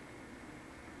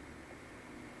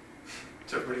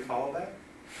 Does everybody follow that?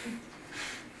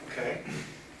 Okay.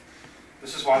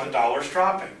 This is why the dollar's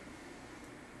dropping.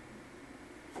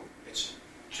 It's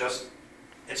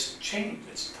change.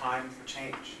 It's time for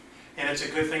change. And it's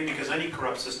a good thing, because any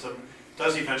corrupt system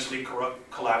does eventually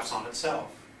collapse on itself.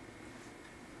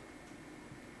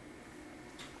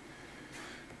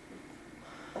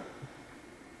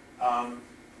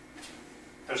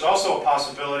 There's also a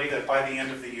possibility that by the end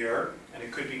of the year, and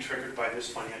it could be triggered by this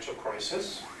financial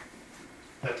crisis,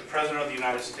 that the President of the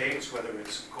United States, whether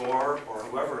it's Gore or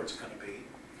whoever it's going to be,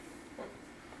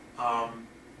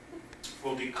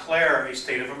 will declare a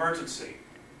state of emergency.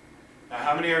 Now,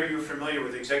 how many of you are familiar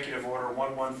with Executive Order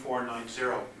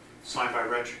 11490, signed by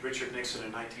Richard Nixon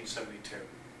in 1972?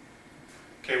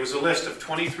 Okay, it was a list of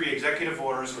 23 executive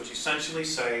orders which essentially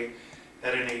say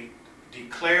that in a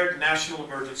declared national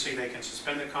emergency they can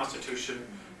suspend the Constitution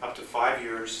up to 5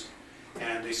 years,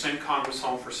 and they send Congress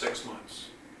home for 6 months.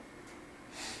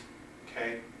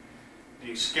 Okay?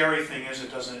 The scary thing is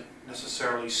it doesn't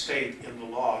necessarily state in the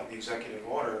law, the executive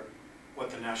order, what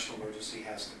the national emergency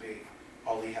has to be.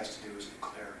 All he has to do is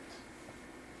declare it.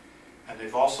 And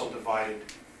they've also divided,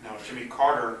 now Jimmy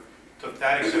Carter took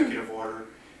that executive order,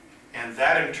 and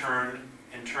that in turn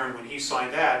in turn, when he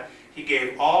signed that, he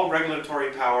gave all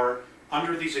regulatory power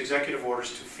under these executive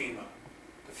orders to FEMA,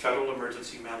 the Federal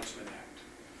Emergency Management Act.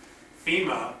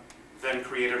 FEMA then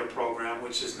created a program,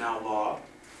 which is now law,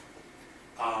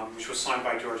 which was signed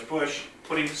by George Bush,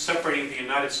 separating the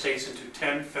United States into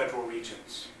 10 federal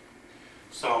regions.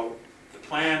 So the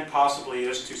plan possibly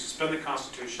is to suspend the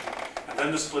Constitution and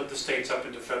then to split the states up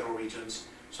into federal regions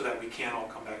so that we can all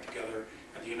come back together,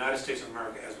 and the United States of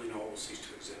America as we know it will cease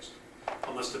to exist,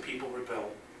 unless the people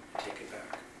rebel and take it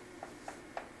back.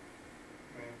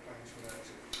 We have plans for that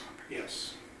too.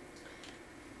 Yes.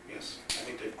 Yes, I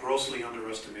think they've grossly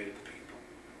underestimated the people.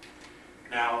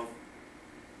 Now,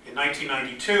 in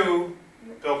 1992,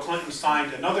 Bill Clinton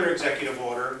signed another executive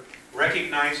order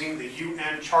recognizing the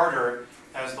UN Charter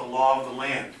as the law of the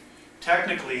land.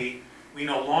 Technically, we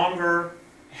no longer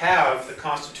have the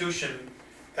Constitution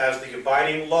as the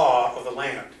abiding law of the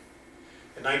land.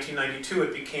 In 1992,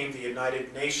 it became the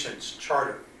United Nations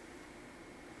Charter,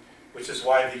 which is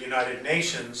why the United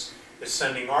Nations is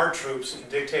sending our troops and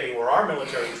dictating where our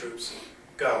military troops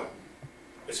go.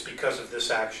 It's because of this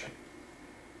action.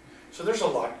 So there's a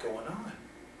lot going on.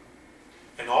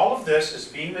 And all of this is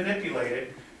being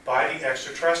manipulated by the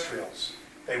extraterrestrials.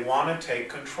 They want to take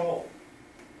control.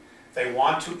 They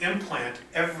want to implant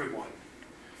everyone.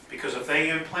 Because if they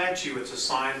implant you, it's a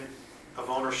sign of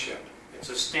ownership. It's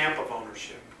a stamp of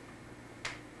ownership.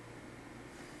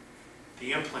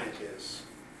 The implant is.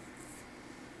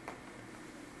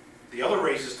 The other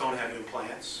races don't have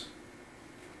implants.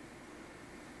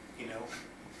 You know,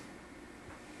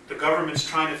 the government's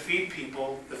trying to feed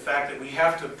people the fact that we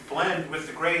have to blend with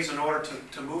the grays in order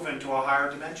to move into a higher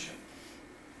dimension,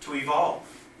 to evolve.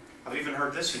 I've even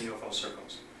heard this in UFO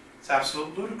circles. It's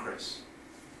absolutely ludicrous.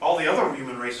 All the other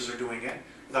human races are doing it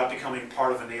without becoming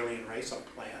part of an alien race, a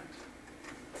plant.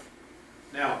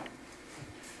 Now,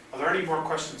 are there any more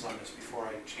questions on this before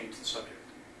I change the subject?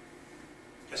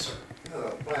 Yes, sir.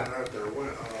 Planet Earth there, when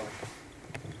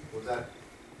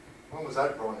was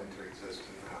that brought into existence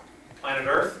now? Planet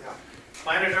Earth? Yeah.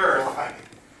 Planet Earth Why?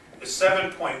 is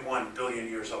 7.1 billion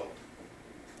years old,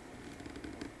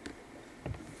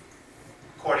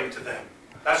 according to them.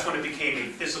 That's when it became a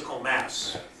physical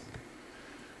mass.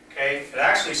 Okay, it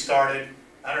actually started,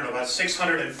 I don't know, about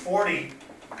 640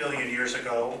 billion years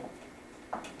ago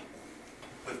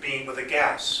with a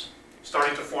gas,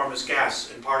 starting to form as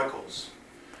gas in particles.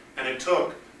 And it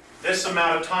took this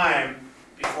amount of time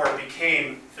before it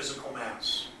became physical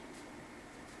mass.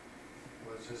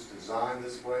 Was this designed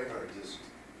this way, or just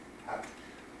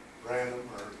random,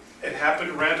 or? It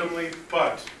happened randomly,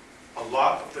 but a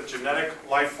lot of the genetic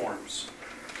life forms,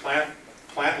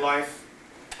 plant life,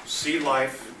 sea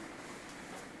life,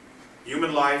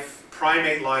 human life,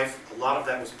 primate life, a lot of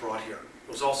that was brought here.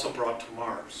 It was also brought to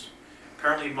Mars.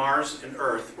 Apparently Mars and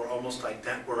Earth were almost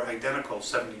identical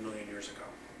 70 million years ago.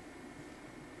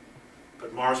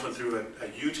 But Mars went through a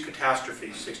huge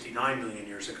catastrophe 69 million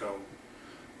years ago,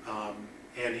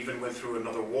 and even went through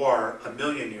another war 1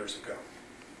 million years ago.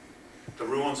 The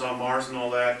ruins on Mars and all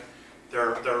that,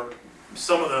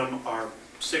 some of them are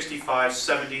 65,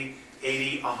 70,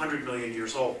 80, 100 million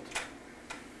years old.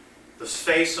 The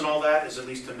space and all that is at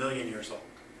least 1 million years old.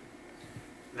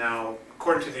 Now,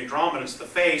 according to the Andromedans, the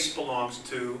face belongs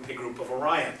to a group of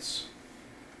Orions.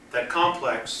 That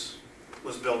complex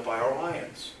was built by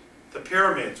Orions. The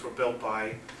pyramids were built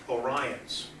by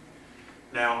Orions.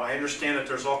 Now, I understand that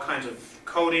there's all kinds of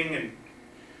coding and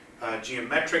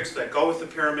geometrics that go with the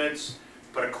pyramids,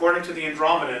 but according to the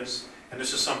Andromedans, and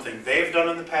this is something they've done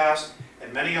in the past,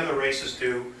 and many other races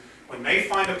do, when they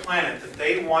find a planet that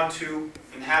they want to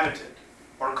inhabit it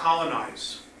or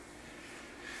colonize,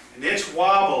 and its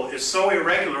wobble is so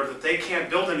irregular that they can't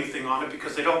build anything on it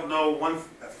because they don't know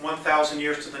 1,000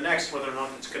 years to the next whether or not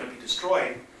it's going to be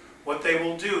destroyed, what they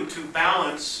will do to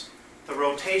balance the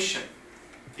rotation,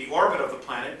 the orbit of the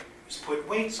planet, is put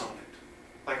weights on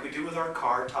it, like we do with our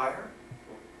car tire.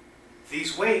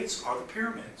 These weights are the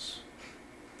pyramids.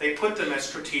 They put them at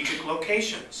strategic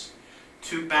locations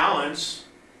to balance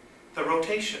the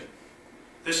rotation.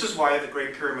 This is why the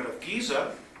Great Pyramid of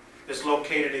Giza is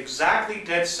located exactly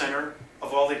dead center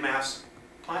of all the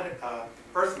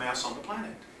Earth mass on the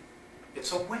planet.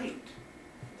 It's a weight.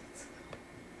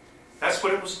 That's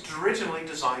what it was originally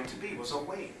designed to be, was a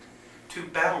weight, to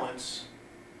balance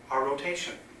our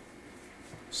rotation.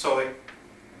 So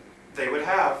they would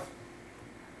have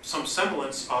some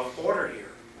semblance of order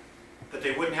here, that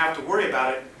they wouldn't have to worry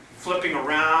about it flipping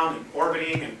around and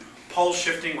orbiting and pole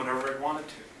shifting whenever it wanted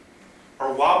to,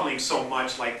 or wobbling so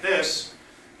much like this,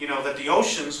 you know, that the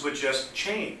oceans would just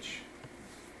change.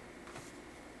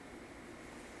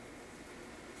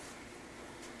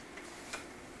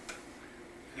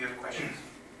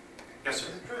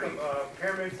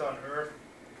 Earth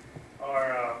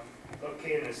are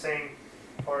located in the same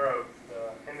part of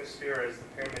the hemisphere as the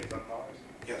pyramids on Mars?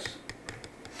 Yes.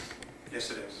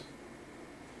 Yes, it is.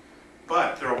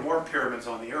 But there are more pyramids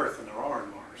on the Earth than there are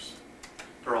on Mars.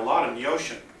 There are a lot in the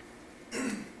ocean.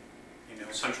 You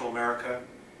know, Central America.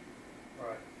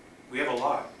 Right. We have a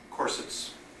lot. Of course,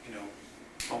 it's, you know,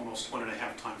 almost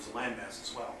 1.5 times the landmass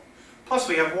as well. Plus,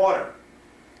 we have water,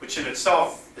 which in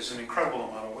itself is an incredible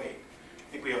amount of weight. I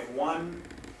think we have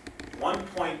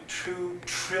 1.2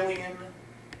 trillion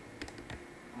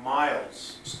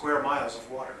miles, square miles of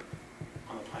water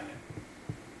on the planet,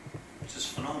 which is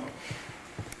phenomenal.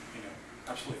 You know,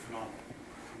 absolutely phenomenal.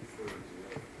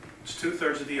 It's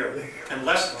 2/3 of the Earth, and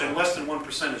less than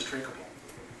 1% is drinkable.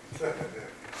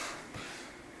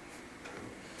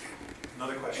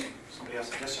 Another question. Somebody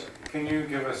else? Yes, sir. Can you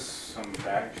give us some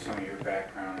of your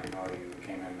background and how you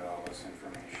came into all this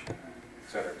information,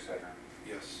 et cetera, et cetera?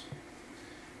 Yes.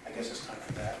 I guess it's time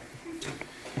for that.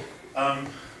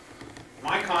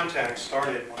 My contact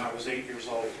started when I was 8 years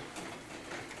old.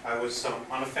 I was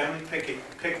on a family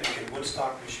picnic in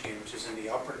Woodstock, Michigan, which is in the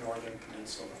upper northern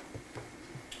peninsula.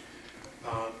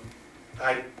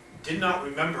 I did not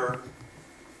remember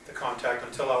the contact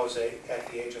until I was at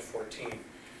the age of 14.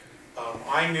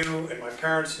 I knew, and my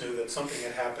parents knew, that something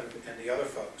had happened and the other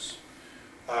folks.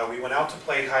 We went out to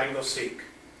play hide and go seek,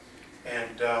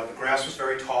 and the grass was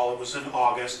very tall. It was in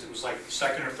August. It was like the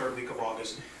 2nd or 3rd week of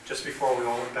August, just before we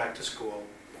all went back to school.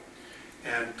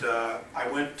 And I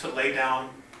went to lay down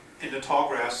in the tall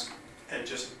grass and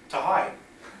just to hide,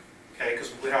 okay?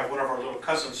 Because we have one of our little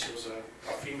cousins. She was a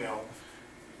female.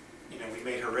 You know, we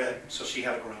made her in, so she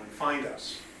had to go around and find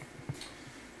us.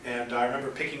 And I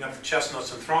remember picking up the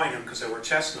chestnuts and throwing them because they were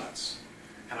chestnuts.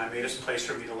 And I made a place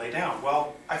for me to lay down.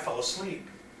 Well, I fell asleep.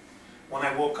 When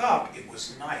I woke up, it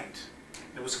was night.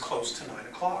 It was close to 9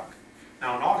 o'clock.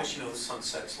 Now in August, you know, the sun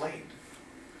sets late.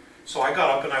 So I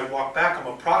got up and I walked back. I'm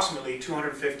approximately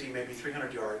 250, maybe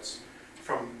 300 yards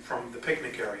from the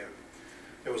picnic area.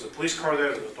 There was a police car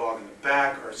there, there was a dog in the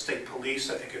back, or state police,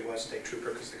 I think it was, state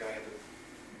trooper, because the guy had the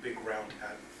big round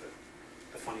hat with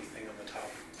the funny thing on the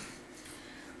top.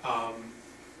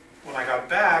 When I got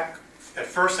back, at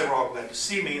first they were all glad to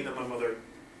see me, and then my mother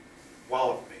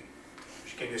walloped me.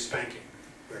 She gave me a spanking.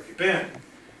 Where have you been?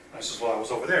 And I said, well, I was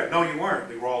over there. No, you weren't.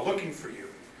 We were all looking for you.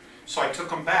 So I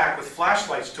took them back with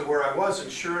flashlights to where I was,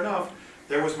 and sure enough,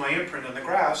 there was my imprint in the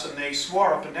grass, and they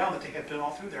swore up and down that they had been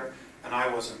all through there, and I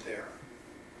wasn't there.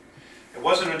 It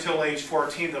wasn't until age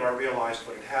 14 that I realized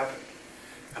what had happened.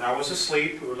 And I was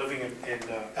asleep. We were living in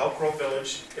Elk Grove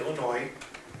Village, Illinois.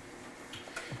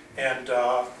 And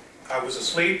I was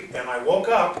asleep, and I woke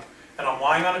up, and I'm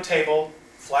lying on a table,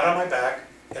 flat on my back,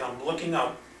 and I'm looking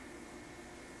up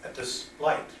at this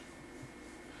light.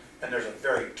 And there's a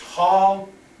very tall,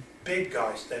 big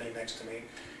guy standing next to me,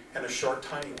 and a short,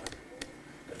 tiny one.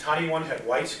 The tiny one had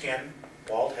white skin,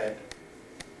 bald head,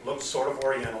 looked sort of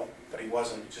oriental, but he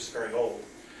wasn't, just very old.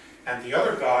 And the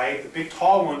other guy, the big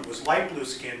tall one, was light blue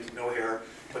skinned, no hair,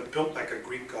 but built like a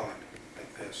Greek god,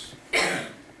 like this.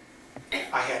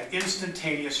 I had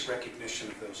instantaneous recognition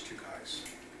of those two guys,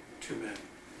 two men.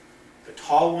 The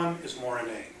tall one is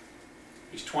Morine.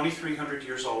 He's 2,300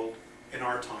 years old in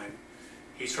our time.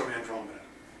 He's from Andromeda.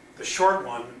 The short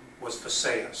one was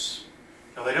Phaseus.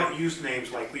 Now they don't use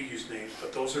names like we use names,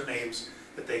 but those are names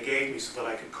that they gave me so that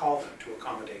I could call them to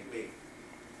accommodate me.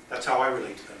 That's how I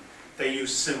relate to them. They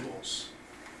use symbols.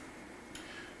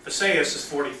 Phaseus is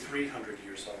 4,300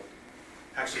 years old.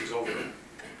 Actually, he's over there,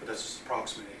 but that's his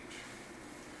approximate age.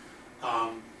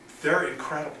 They're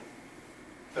incredible.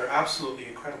 They're absolutely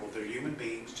incredible. They're human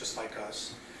beings just like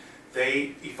us.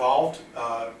 They evolved,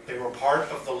 they were part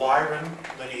of the Lyran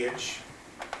lineage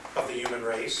of the human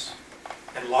race.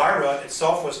 And Lyra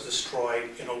itself was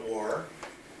destroyed in a war.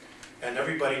 And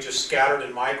everybody just scattered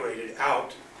and migrated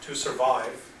out to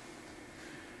survive.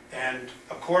 And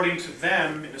according to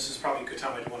them, and this is probably a good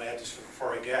time, I want to add this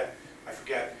before I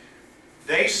forget,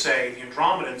 they say, the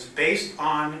Andromedans, based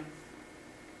on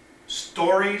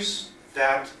stories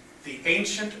that the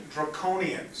ancient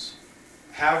Draconians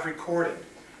have recorded,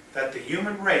 that the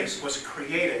human race was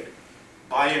created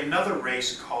by another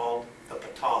race called the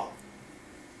Patal.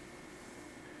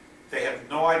 They have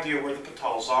no idea where the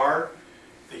Patals are.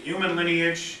 The human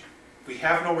lineage, we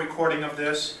have no recording of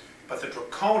this, but the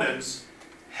Draconians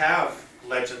have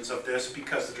legends of this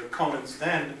because the Draconians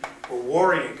then were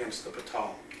warring against the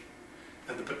Patal.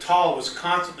 And the Patal was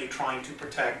constantly trying to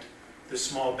protect this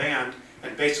small band,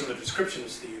 and based on the description,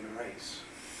 it's the human race.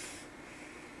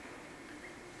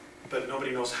 But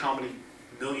nobody knows how many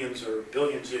millions or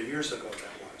billions of years ago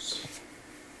that was.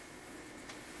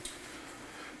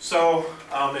 So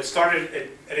it started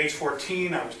at age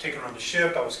 14. I was taken on the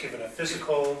ship. I was given a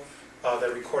physical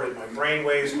that recorded my brain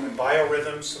waves, my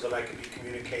biorhythms, so that I could be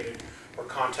communicated or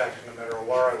contacted no matter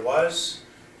where I was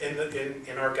in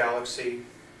our galaxy,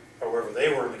 or wherever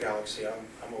they were in the galaxy.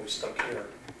 I'm always stuck here.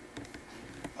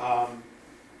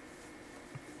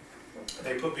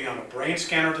 They put me on a brain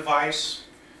scanner device.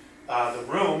 The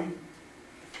room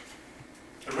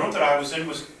that I was in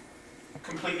was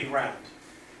completely round.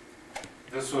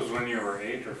 This was when you were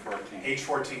 8 or 14? Age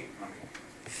 14. Okay.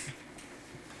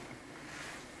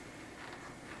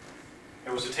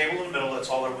 There was a table in the middle, that's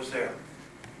all that was there.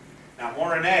 Now,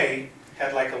 Morane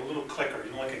had like a little clicker,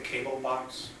 you know, like a cable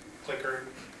box clicker,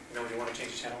 you know, when you want to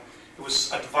change the channel. It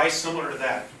was a device similar to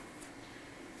that.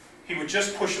 He would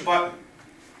just push a button,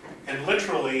 and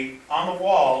literally on the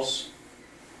walls,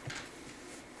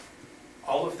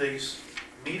 all of these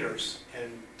meters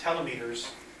and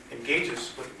telemeters and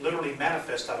gauges would literally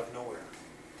manifest out of nowhere,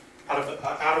 out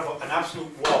of an absolute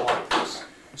wall like this.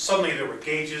 Suddenly there were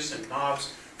gauges and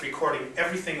knobs recording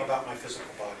everything about my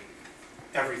physical body,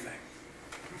 everything.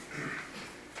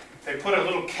 They put a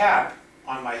little cap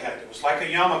on my head. It was like a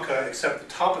yarmulke, except the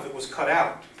top of it was cut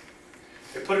out.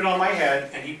 They put it on my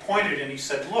head, and he pointed and he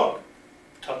said, "Look,"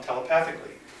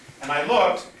 telepathically. And I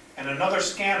looked, and another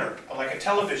scanner, like a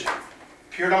television,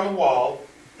 appeared on the wall,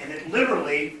 and it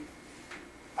literally,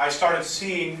 I started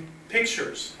seeing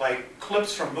pictures, like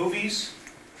clips from movies,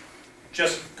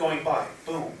 just going by.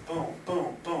 Boom, boom,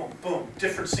 boom, boom, boom,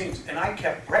 different scenes. And I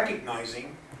kept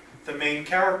recognizing the main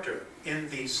character in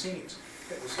these scenes.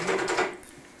 It was me.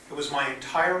 It was my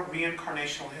entire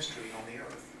reincarnational history on the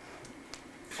earth,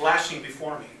 flashing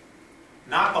before me.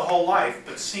 Not the whole life,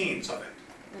 but scenes of it,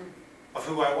 of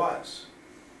who I was.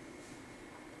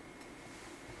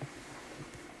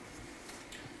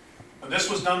 When this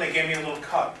was done, they gave me a little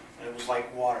cup, and it was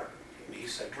like water. And he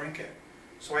said, "Drink it."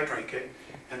 So I drank it,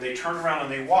 and they turned around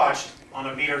and they watched. On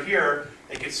a meter here,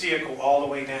 they could see it go all the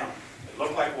way down. It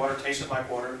looked like water, tasted like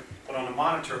water, but on a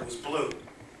monitor it was blue.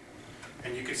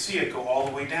 And you could see it go all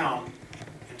the way down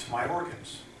into my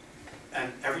organs.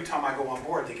 And every time I go on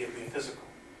board, they give me a physical.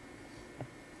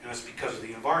 And it's because of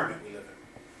the environment we live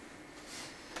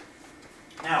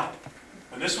in. Now,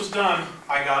 when this was done,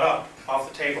 I got up off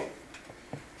the table.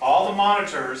 All the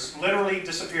monitors literally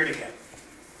disappeared again.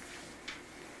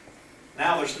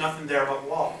 Now there's nothing there but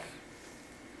wall.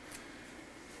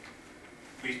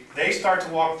 They start to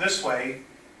walk this way.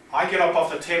 I get up off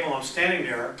the table, I'm standing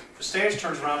there. The stage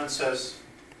turns around and says,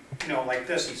 you know, like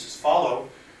this. He says, "Follow."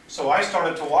 So I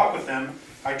started to walk with them.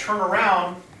 I turn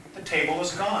around, the table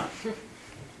is gone.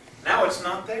 Now it's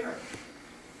not there.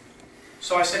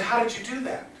 So I said, "How did you do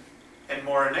that?" And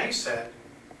Morane said,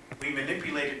 "We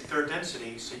manipulated third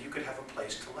density so you could have a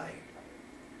place to lay."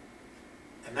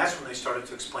 And that's when they started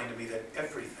to explain to me that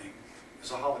everything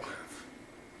is a holograph.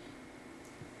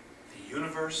 The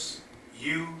universe,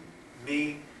 you,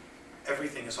 me,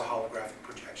 everything is a holographic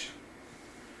projection.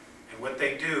 And what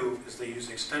they do is they use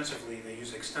extensively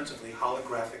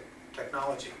holographic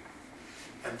technology.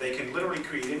 And they can literally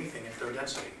create anything in third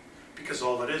density, because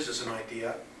all it is an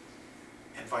idea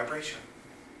and vibration.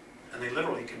 And they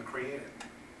literally can create it.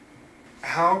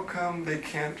 How come they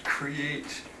can't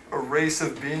create a race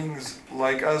of beings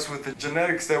like us with the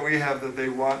genetics that we have that they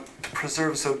want to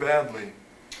preserve so badly?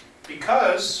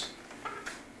 Because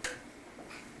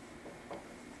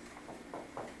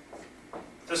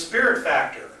the spirit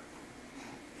factor,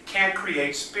 you can't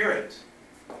create spirit.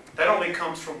 That only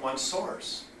comes from one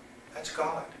source. That's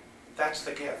God. That's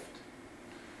the gift.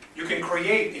 You can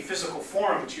create a physical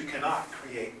form, but you cannot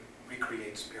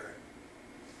recreate spirit.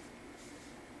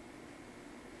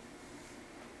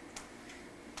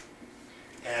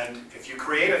 And if you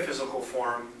create a physical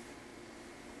form,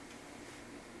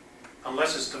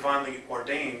 unless it's divinely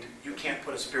ordained, you can't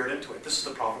put a spirit into it. This is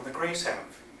the problem the Greys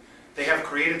have. They have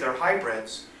created their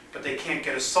hybrids, but they can't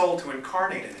get a soul to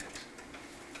incarnate in it.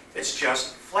 It's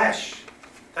just flesh.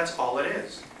 That's all it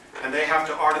is. And they have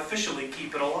to artificially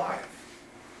keep it alive,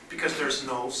 because there's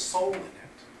no soul in it.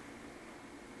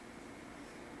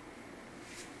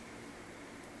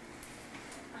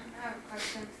 I have a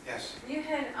question. Yes. You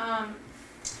had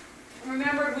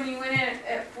remembered when you went in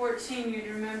at 14, you'd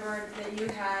remembered that you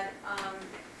had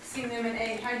seen them at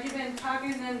 8. Had you been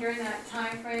talking to them during that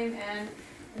time frame, and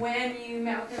when you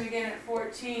met with them again at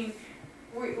 14,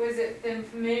 was it been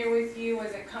familiar with you?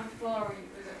 Was it comfortable, or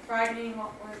was it frightening?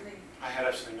 What was the... I had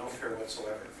absolutely no fear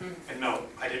whatsoever. And no,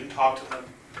 I didn't talk to them.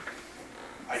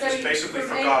 I So just you- basically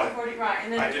from forgot 8 it. to 40, right,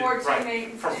 and then I at did- 14 right. they...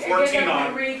 From I 14 guess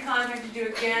on- they recontacted you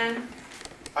again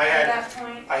I at had that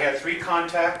point? I had 3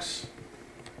 contacts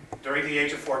during the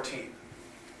age of 14.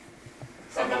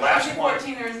 last At one,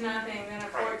 14 there's nothing, then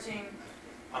at Right. 14,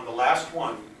 on the last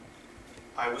one,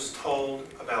 I was told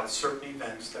about certain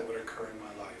events that would occur in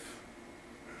my life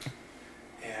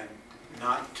and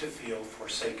not to feel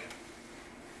forsaken.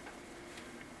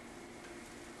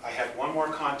 I had one more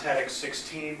contact at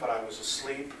 16, but I was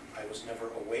asleep. I was never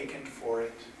awakened for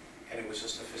it, and it was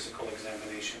just a physical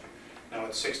examination. Now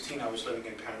at 16, I was living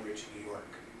in Pound Ridge, New York,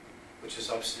 which is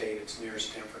upstate. It's near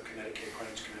Stamford, Connecticut,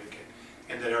 Greenwich, Connecticut,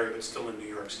 in that area, but still in New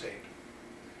York State.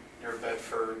 Near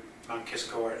Bedford, Mount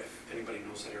Kisco, if anybody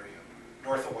knows that area.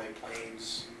 North of White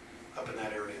Plains, up in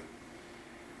that area.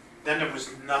 Then there was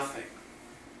nothing.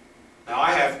 Now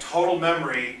I have total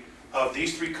memory of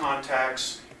these 3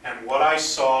 contacts and what I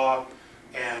saw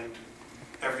and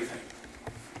everything.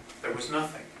 There was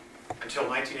nothing until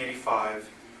 1985.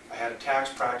 I had a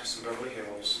tax practice in Beverly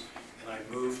Hills, and I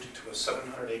moved to a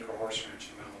 700-acre horse ranch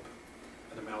in Malibu,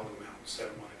 in the Malibu Mountains,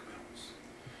 Santa Monica Mountains.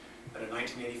 And in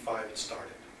 1985 it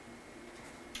started.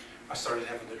 I started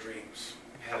having the dreams.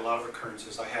 I had a lot of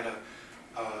recurrences. I had a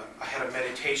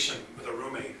meditation with a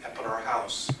roommate up at our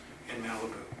house in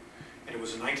Malibu. And it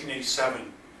was in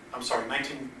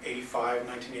 1985,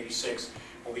 1986,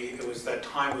 it was that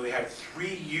time where we had 3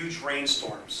 huge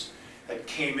rainstorms that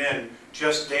came in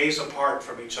just days apart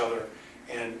from each other,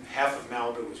 and half of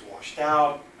Malibu was washed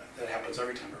out. That happens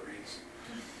every time it rains.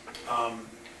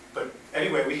 But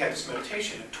anyway, we had this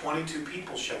meditation, and 22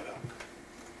 people showed up.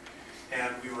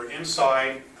 And we were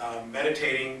inside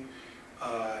meditating.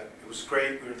 It was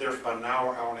great. We were there for about an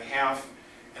hour, hour and a half,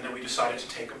 and then we decided to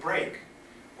take a break.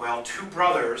 Well, 2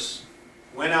 brothers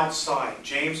went outside,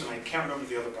 James and I can't remember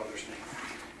the other brother's name.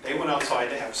 They went outside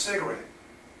to have a cigarette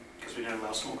because we didn't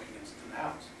allow smoking in the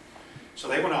house. So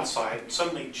they went outside, and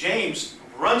suddenly James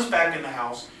runs back in the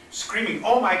house screaming,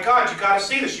 "Oh my God, you got to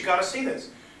see this, you got to see this."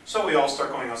 So we all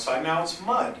start going outside. Now it's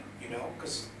mud, you know,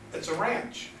 because it's a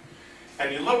ranch.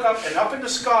 And you look up, and up in the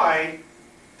sky,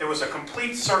 there was a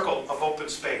complete circle of open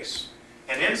space.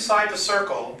 And inside the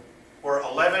circle were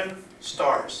 11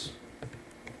 stars,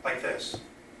 like this.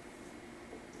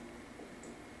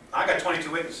 I got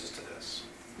 22 witnesses to this.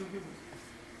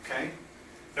 Okay?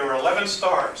 There were 11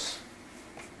 stars.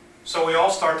 So we all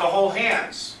start to hold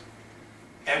hands.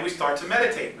 And we start to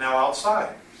meditate now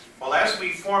outside. Well, as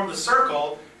we formed the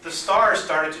circle, the stars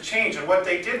started to change. And what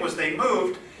they did was they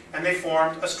moved and they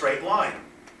formed a straight line.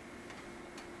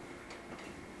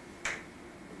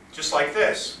 Just like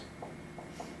this.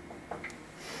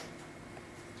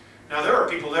 Now there are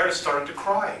people there that started to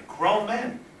cry, grown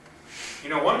men. You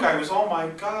know, one guy was, "Oh my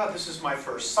God, this is my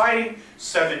first sighting.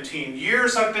 17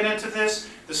 years I've been into this.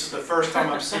 This is the first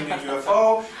time I'm seeing a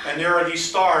UFO. And there are these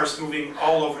stars moving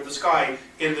all over the sky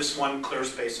in this one clear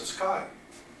space of sky."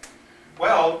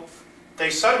 Well, they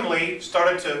suddenly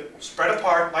started to spread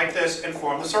apart like this and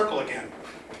form the circle again.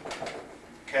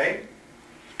 Okay?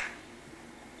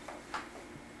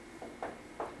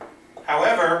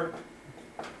 However,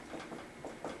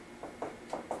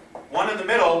 one in the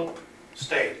middle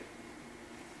stayed.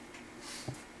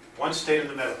 One stayed in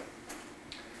the middle.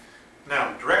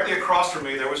 Now, directly across from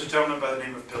me, there was a gentleman by the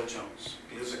name of Bill Jones.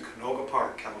 He lives in Canoga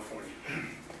Park, California.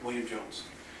 William Jones.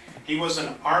 He was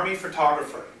an Army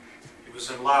photographer. He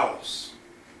was in Laos.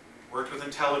 Worked with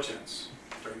intelligence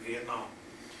during Vietnam.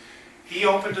 He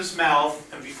opened his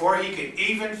mouth, and before he could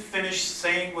even finish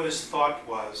saying what his thought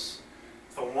was,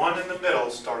 the one in the middle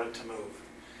started to move.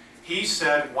 He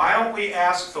said, "Why don't we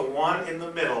ask the one in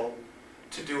the middle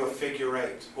to do a figure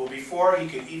 8? Well, before he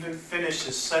could even finish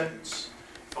his sentence,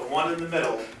 the one in the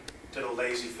middle did a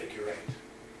lazy figure 8.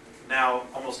 Now,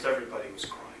 almost everybody was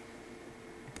crying.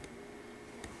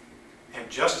 And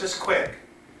just as quick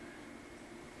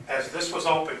as this was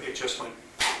open, it just went,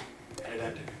 and it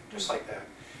ended, just like that.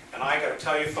 And I got to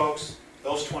tell you, folks,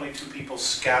 those 22 people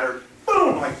scattered,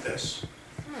 boom, like this.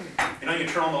 You know, you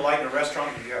turn on the light in a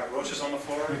restaurant and you got roaches on the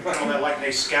floor, you turn on that light and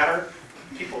they scatter.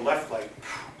 People left like,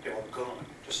 they were gone,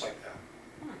 just like that.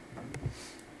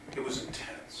 It was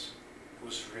intense. It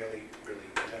was really, really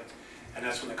intense. And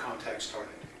that's when the contact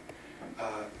started.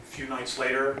 A few nights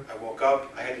later, I woke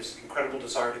up. I had this incredible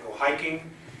desire to go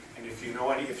hiking. And if you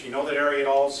know that area at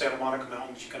all, Santa Monica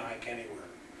Mountains, you can hike anywhere.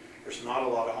 There's not a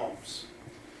lot of homes.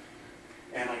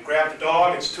 And I grabbed the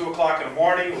dog. It's 2 o'clock in the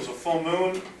morning. It was a full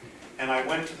moon. And I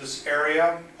went to this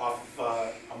area off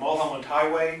a Mulholland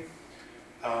Highway.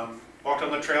 Walked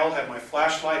on the trail, had my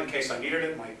flashlight in case I needed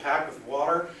it, my pack with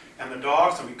water, and the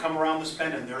dogs. And we come around this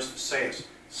bend, and there's Visayas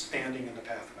standing in the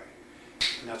pathway.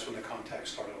 And that's when the contact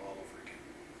started all over again.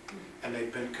 And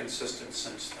they've been consistent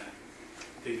since then.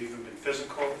 They've even been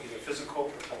physical, either physical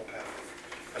or telepathic.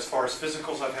 As far as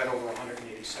physicals, I've had over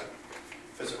 187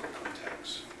 physical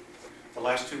contacts. The The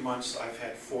last 2 months, I've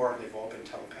had 4, they've all been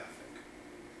telepathic.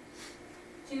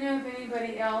 Do you know if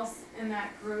anybody else in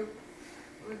that group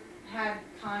has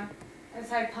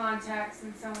had contacts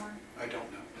and so on? I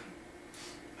don't know.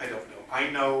 I don't know.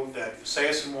 I know that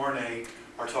Visayas and Mornay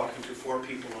are talking to 4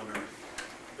 people on Earth.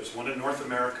 There's one in North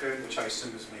America, which I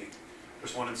assume is me.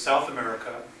 There's one in South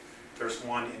America. There's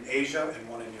one in Asia and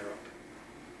one in Europe.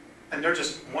 And they're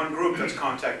just one group that's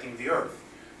contacting the Earth.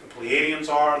 The Pleiadians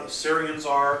are, the Syrians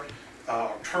are,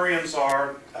 Arcturians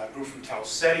are, a group from Tau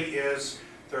Ceti is.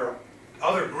 There are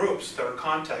other groups that are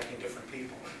contacting different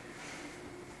people.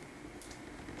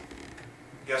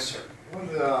 Yes, sir. You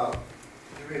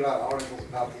read a lot of articles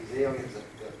about these aliens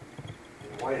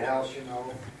in the White House, you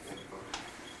know?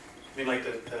 I mean, like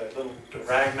the little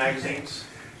rag magazines?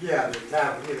 Yeah, the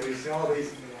time, you know, you see all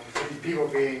these people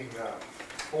being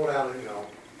pulled out of, you know,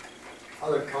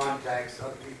 other contacts,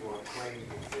 other people are claiming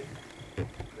that they've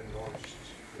been launched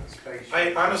in space.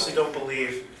 I honestly don't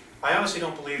believe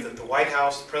that the White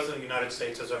House, the President of the United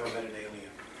States, has ever met an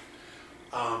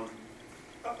alien.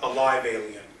 A live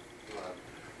alien.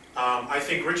 I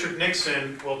think Richard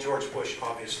Nixon, well, George Bush,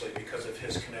 obviously, because of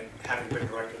his having been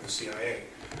director of the CIA.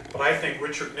 But I think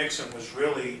Richard Nixon was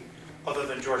really, other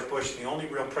than George Bush, the only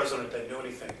real president that knew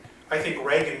anything. I think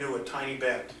Reagan knew a tiny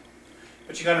bit.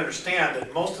 But you got to understand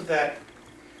that most of that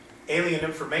alien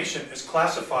information is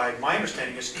classified, my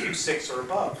understanding is Q6 or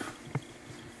above.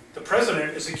 The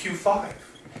president is a Q5.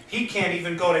 He can't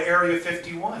even go to Area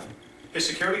 51. His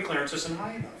security clearance isn't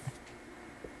high enough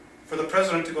for the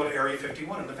president to go to Area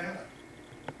 51 in Nevada.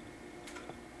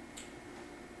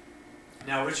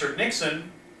 Now, Richard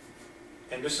Nixon,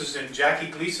 and this is in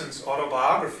Jackie Gleason's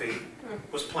autobiography,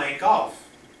 was playing golf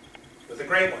with a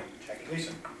great one, Jackie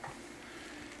Gleason.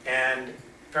 And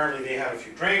apparently they had a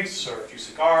few drinks or a few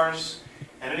cigars.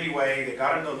 And anyway, they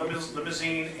got in the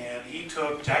limousine and he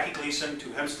took Jackie Gleason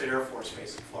to Hempstead Air Force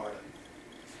Base in Florida.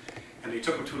 And they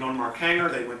took him to an unmarked hangar.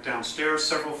 They went downstairs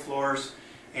several floors.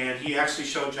 And he actually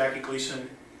showed Jackie Gleason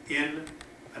in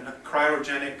a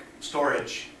cryogenic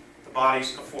storage the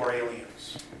bodies of 4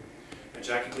 aliens. And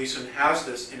Jackie Gleason has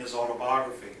this in his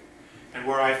autobiography. And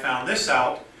where I found this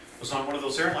out was on one of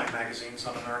those airline magazines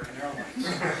on American Airlines.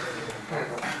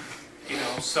 You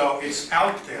know, so it's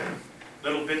out there,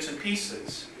 little bits and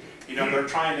pieces. You know, they're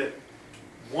trying to,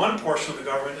 one portion of the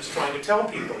government is trying to tell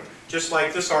people, just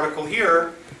like this article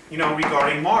here, you know,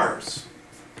 regarding Mars.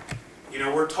 You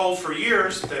know, we're told for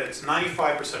years that it's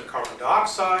 95% carbon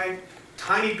dioxide,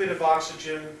 tiny bit of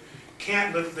oxygen,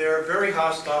 can't live there, very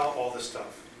hostile, all this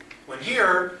stuff. When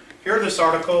here this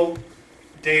article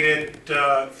dated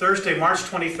Thursday, March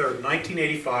 23rd,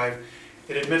 1985,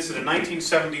 it admits that in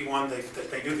 1971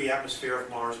 that they knew the atmosphere of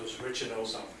Mars was rich in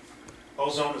ozone.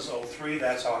 Ozone is O3,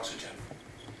 that's oxygen.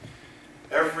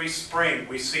 Every spring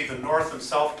we see the north and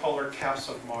south polar caps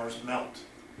of Mars melt.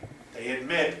 They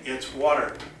admit it's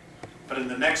water. But in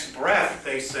the next breath,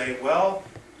 they say, well,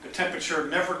 the temperature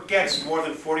never gets more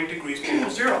than 40 degrees below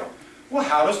zero. Well,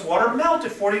 how does water melt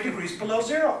at 40 degrees below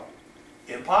zero?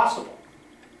 Impossible.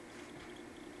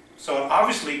 So it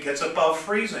obviously gets above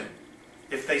freezing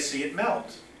if they see it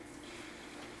melt.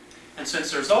 And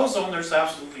since there's ozone, there's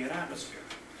absolutely an atmosphere.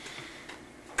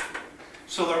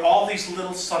 So there are all these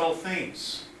little subtle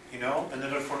things, you know, and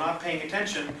that if we're not paying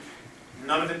attention,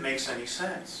 none of it makes any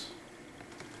sense.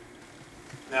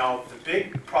 Now, the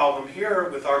big problem here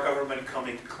with our government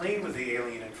coming clean with the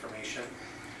alien information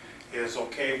is,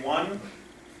 okay, one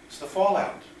is the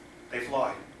fallout. They've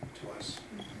lied to us.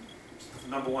 It's the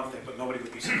number one thing, but nobody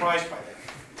would be surprised by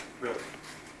that, really.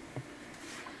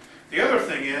 The other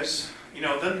thing is, you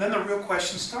know, then the real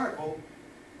questions start. Well,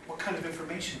 what kind of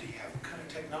information do you have? What kind of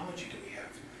technology do we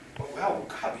have? Well,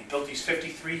 God, we built these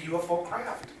 53 UFO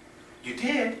craft. You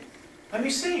did? Let me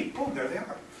see. Boom, there they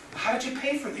are. How did you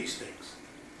pay for these things?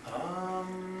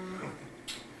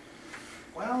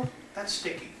 Well, that's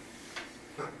sticky.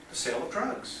 The sale of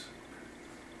drugs.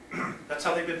 That's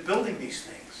how they've been building these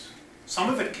things. Some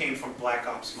of it came from black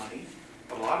ops money,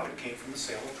 but a lot of it came from the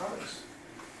sale of drugs.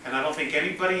 And I don't think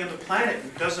anybody on the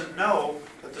planet doesn't know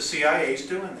that the CIA is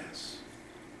doing this.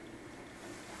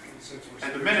 And since we're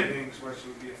And the spiritual minute- beings, why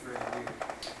should we be afraid of you?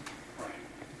 Right.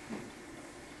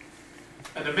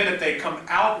 And the minute they come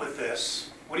out with this,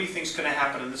 what do you think is going to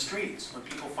happen in the streets when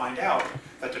people find out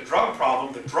that the drug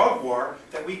problem, the drug war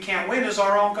that we can't win is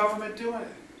our own government doing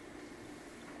it?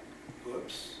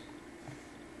 Whoops.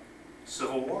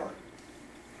 Civil war.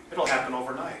 It'll happen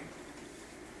overnight.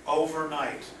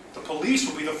 Overnight. The police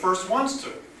will be the first ones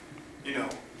to, you know,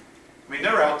 I mean,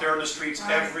 they're out there in the streets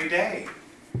every day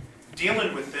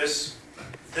dealing with this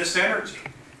energy,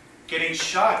 getting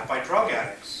shot by drug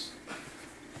addicts.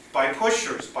 by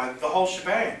pushers, by the whole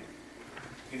shebang,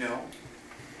 you know.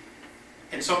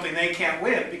 And something they can't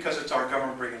win because it's our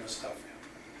government bringing the stuff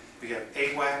in. We have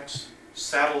AWACS,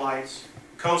 satellites,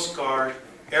 Coast Guard,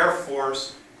 Air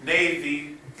Force,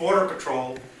 Navy, Border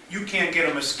Patrol. You can't get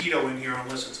a mosquito in here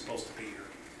unless it's supposed to be here.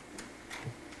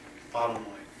 Bottom line.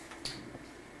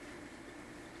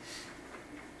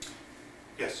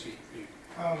 Yes, you.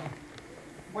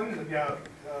 Wouldn't the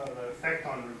effect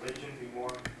on religion be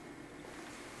more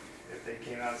if they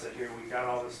came out and said, here, we got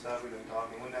all this stuff we've been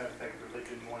talking, wouldn't that affect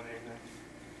religion more than anything?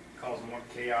 Cause more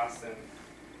chaos than,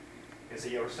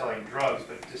 you were selling drugs,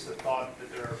 but just the thought that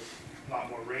there are a lot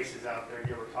more races out there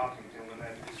you were talking to, wouldn't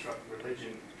that disrupt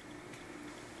religion?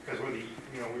 Because we're the,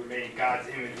 we're made in God's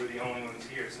image, we're the only ones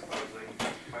here supposedly,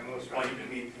 by most Well,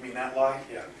 religions. you mean that lie?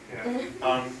 Yeah.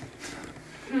 Yeah.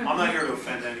 I'm not here to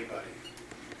offend anybody.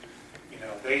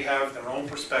 They have their own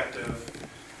perspective.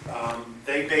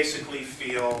 They basically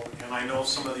feel, and I know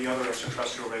some of the other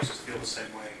extraterrestrial races feel the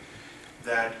same way,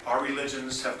 that our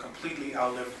religions have completely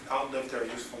outlived their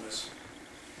usefulness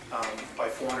by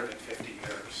 450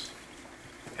 years.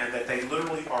 And that they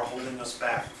literally are holding us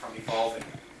back from evolving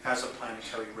as a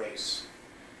planetary race.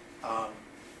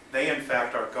 They, in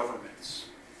fact, are governments.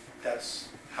 That's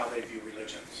how they view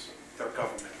religions. They're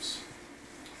governments.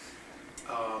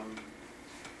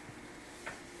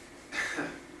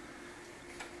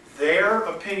 Their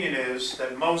opinion is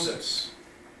that Moses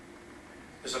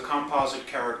is a composite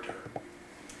character.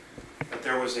 That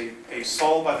there was a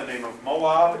soul by the name of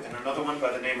Moab and another one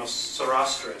by the name of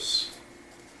Zoroastris,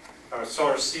 or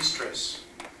Zoroastris.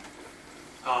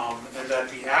 And that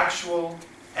the actual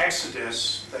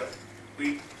Exodus that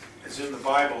is in the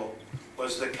Bible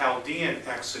was the Chaldean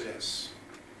Exodus.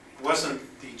 It wasn't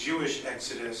the Jewish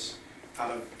Exodus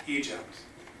out of Egypt.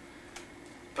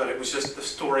 But it was just the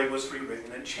story was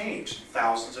rewritten and changed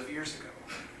thousands of years ago.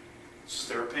 This is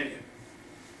their opinion.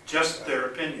 Just their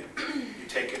opinion. You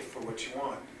take it for what you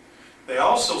want. They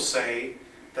also say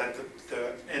that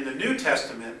in the New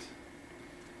Testament,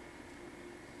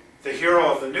 the hero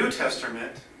of the New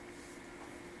Testament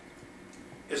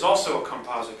is also a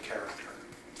composite character.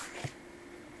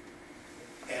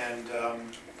 And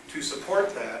to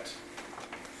support that,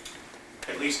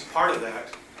 at least part of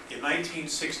that, in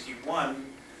 1961,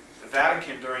 the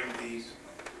Vatican, during the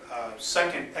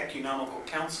Second Ecumenical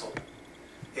Council,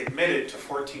 admitted to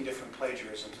 14 different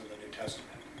plagiarisms in the New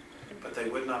Testament, but they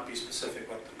would not be specific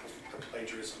what the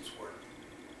plagiarisms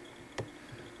were.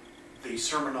 The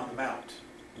Sermon on the Mount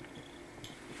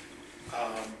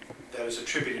that is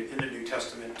attributed in the New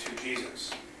Testament to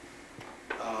Jesus.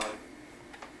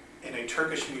 In a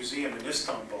Turkish museum in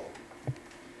Istanbul,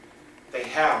 they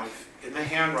have, in the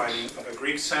handwriting of a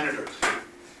Greek senator,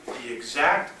 the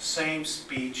exact same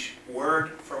speech,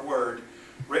 word for word,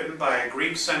 written by a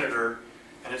Greek senator,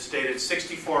 and it's dated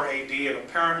 64 AD, and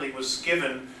apparently was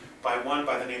given by one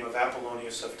by the name of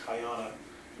Apollonius of Tyana,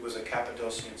 who was a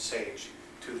Cappadocian sage,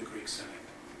 to the Greek Senate.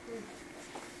 And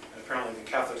apparently the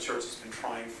Catholic Church has been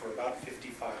trying for about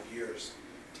 55 years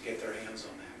to get their hands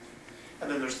on that.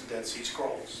 And then there's the Dead Sea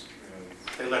Scrolls.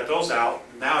 They let those out,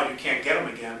 and now you can't get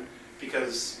them again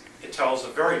because it tells a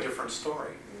very different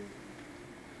story.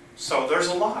 So there's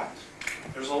a lot.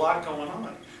 There's a lot going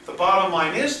on. The bottom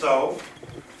line is, though,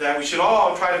 that we should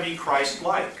all try to be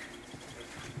Christ-like.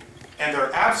 And there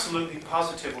absolutely,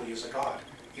 positively is a God.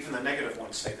 Even the negative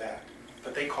ones say that.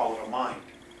 But they call it a mind.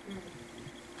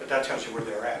 But that tells you where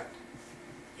they're at.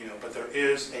 But there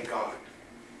is a God.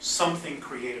 Something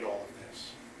created all of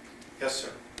this. Yes,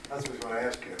 sir? That's what I was going to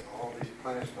ask you. All these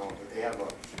planets and all, do they have a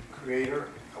creator,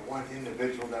 one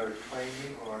individual that are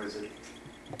claiming, or is it,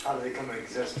 how do they come into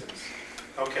existence?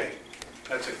 Okay,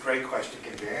 that's a great question.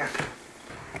 Can you answer?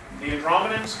 The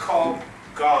Andromedans call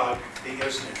God the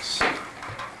Isness.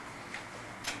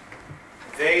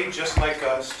 They, just like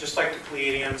us, just like the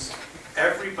Pleiadians,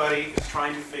 everybody is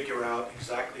trying to figure out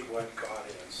exactly what God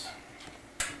is.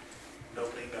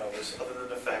 Nobody knows, other than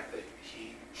the fact that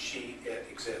he, she, it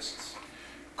exists.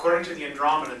 According to the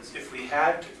Andromedans, if we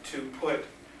had to put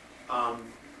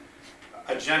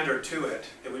a gender to it,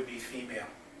 it would be female.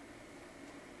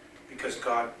 Because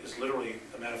God is literally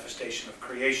the manifestation of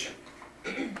creation.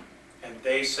 And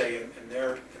they say in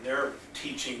their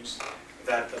teachings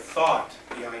that the thought,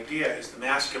 the idea, is the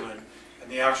masculine,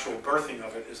 and the actual birthing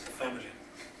of it is the feminine.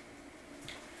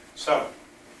 So,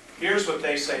 here's what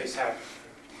they say has happened,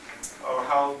 or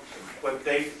what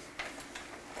they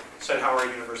said how our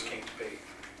universe came to be.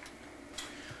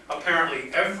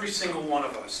 Apparently, every single one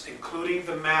of us, including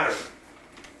the matter,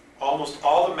 almost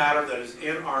all the matter that is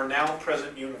in our now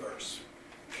present universe,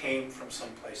 came from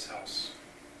someplace else.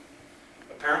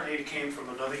 Apparently it came from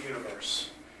another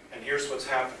universe. And here's what's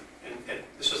happened. And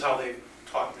this is how they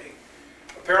taught me.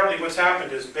 Apparently what's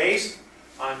happened is based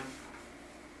on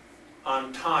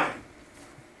time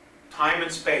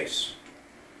and space.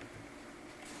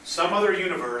 Some other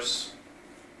universe,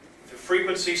 the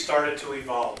frequency started to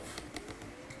evolve.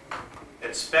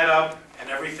 It sped up and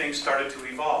everything started to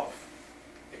evolve,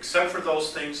 except for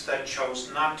those things that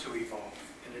chose not to evolve.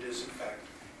 And it is, in fact,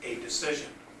 a decision.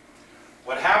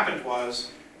 What happened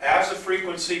was, as the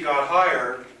frequency got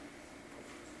higher,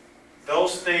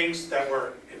 those things that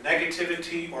were in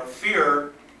negativity or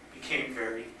fear became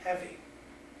very heavy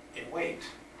in weight,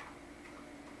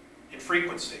 in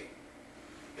frequency.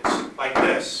 It's like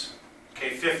this. Okay,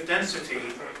 fifth density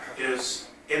is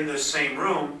in this same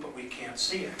room, but we can't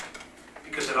see it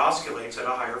because it oscillates at a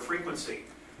higher frequency.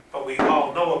 But we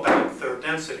all know about third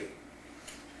density.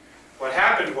 What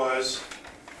happened was,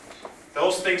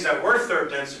 those things that were third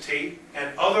density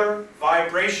and other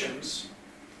vibrations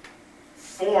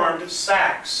formed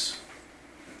sacs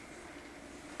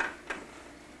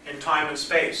in time and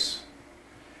space.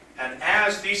 And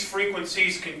as these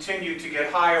frequencies continued to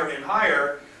get higher and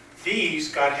higher, these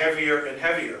got heavier and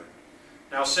heavier.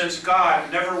 Now, since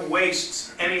God never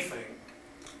wastes anything,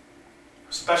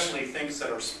 especially things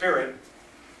that are spirit,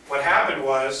 what happened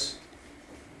was,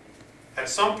 at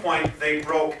some point, they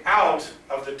broke out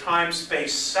of the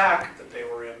time-space sac that they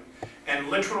were in and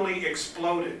literally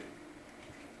exploded.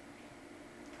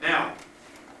 Now,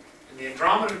 in the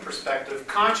Andromedan perspective,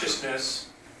 consciousness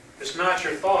is not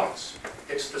your thoughts.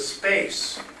 It's the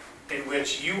space in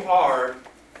which you are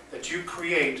that you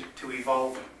create to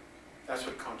evolve in. That's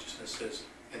what consciousness is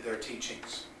in their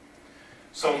teachings.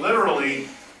 So literally,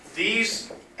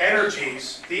 these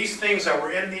energies, these things that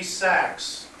were in these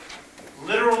sacs,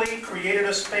 literally created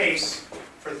a space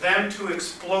for them to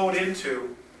explode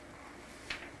into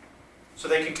so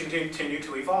they can continue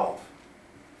to evolve.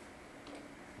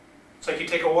 It's like you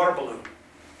take a water balloon,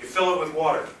 you fill it with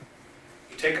water.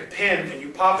 You take a pin and you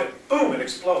pop it, boom, it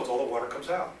explodes, all the water comes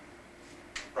out.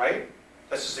 Right?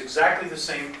 That's just exactly the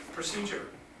same procedure.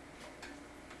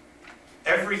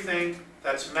 Everything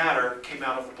that's matter came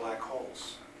out of the black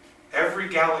holes. Every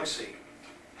galaxy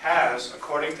has,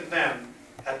 according to them,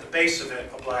 at the base of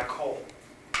it, a black hole.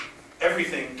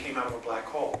 Everything came out of a black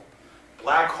hole.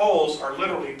 Black holes are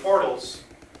literally portals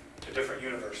to different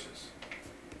universes,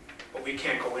 but we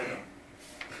can't go in them.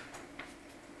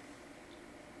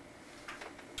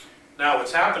 Now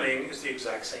what's happening is the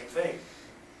exact same thing.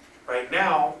 Right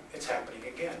now, it's happening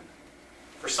again.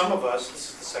 For some of us, this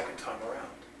is the second time around.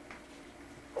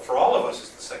 But for all of us,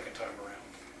 it's the second time around.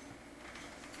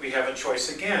 We have a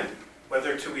choice again,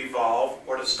 whether to evolve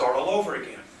or to start all over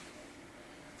again.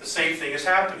 The same thing is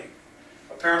happening.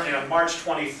 Apparently on March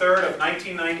 23rd of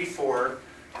 1994,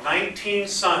 19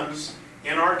 suns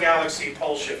in our galaxy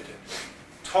pole shifted,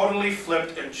 totally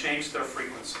flipped and changed their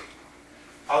frequency.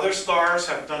 Other stars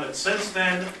have done it since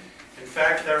then. In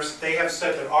fact, they have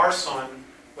said that our sun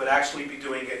would actually be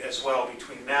doing it as well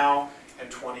between now and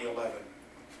 2011.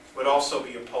 Would also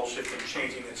be a pole shift and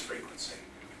changing its frequency.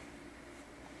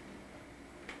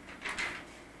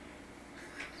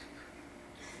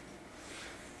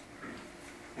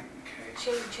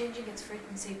 Changing its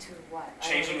frequency to what?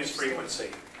 Changing its frequency.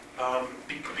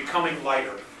 Becoming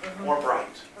lighter, more bright.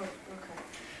 Oh,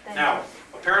 okay. Now,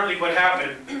 apparently what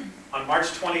happened on March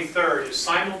 23rd is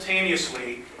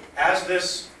simultaneously, as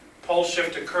this pole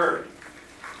shift occurred,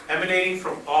 emanating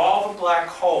from all the black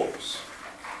holes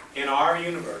in our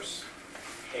universe,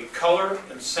 a color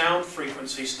and sound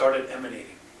frequency started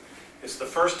emanating. It's the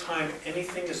first time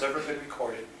anything has ever been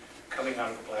recorded coming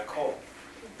out of a black hole.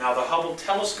 Now the Hubble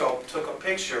telescope took a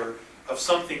picture of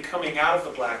something coming out of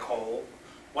the black hole,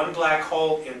 one black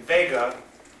hole in Vega,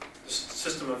 the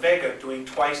system of Vega, doing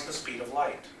twice the speed of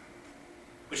light,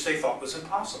 which they thought was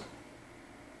impossible,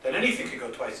 that anything could go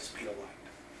twice the speed of light.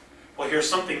 Well, here's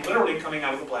something literally coming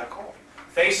out of the black hole.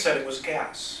 They said it was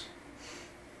gas.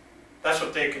 That's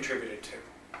what they contributed to.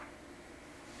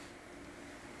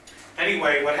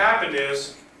 Anyway, what happened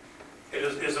is, it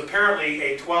is apparently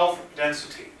a 12th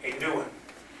density, a new one.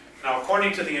 Now,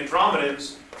 according to the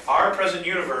Andromedans, our present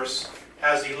universe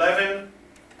has 11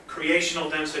 creational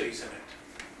densities in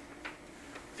it.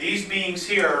 These beings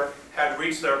here had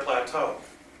reached their plateau.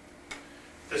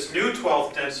 This new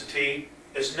 12th density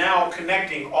is now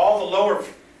connecting all the lower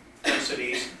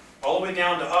densities all the way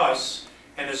down to us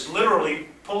and is literally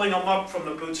pulling them up from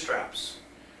the bootstraps.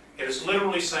 It is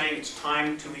literally saying it's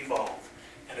time to evolve,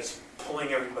 and it's pulling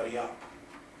everybody up.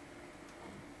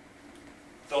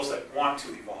 Those that want to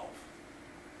evolve.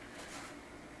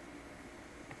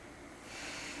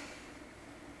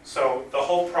 So the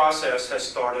whole process has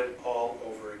started all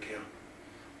over again.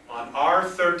 On our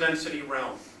third density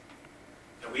realm,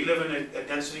 and we live in a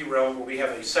density realm where we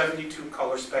have a 72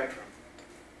 color spectrum.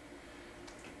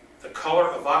 The color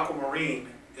of aquamarine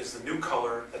is the new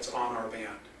color that's on our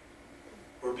band.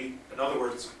 In other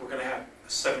words, we're going to have a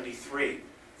 73.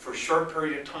 For a short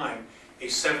period of time, a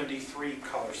 73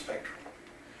 color spectrum.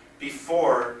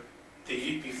 Before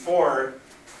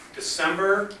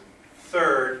December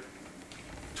 3rd,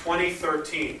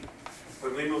 2013,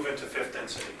 when we move into fifth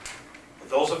density. For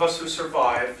those of us who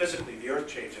survive, physically, the Earth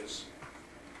changes.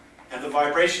 And the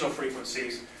vibrational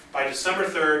frequencies, by December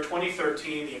 3rd,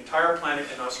 2013, the entire planet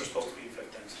and us are supposed to be in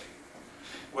fifth density.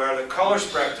 Where the color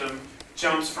spectrum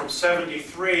jumps from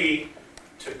 73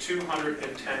 to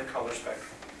 210 color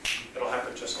spectrum. It'll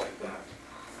happen just like that.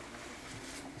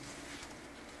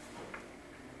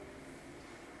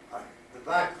 The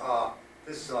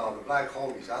black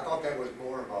holes, I thought that was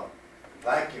more of a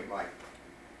vacuum like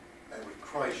that would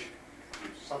crush.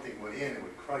 If something went in, it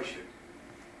would crush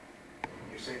it.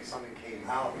 You're saying something came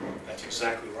out. That's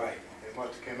exactly right. It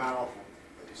must have come out awful,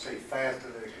 but you say faster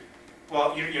than it.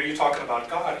 Well, you're talking about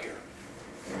God here.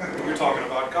 You're talking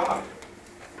about God.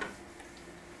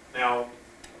 Now,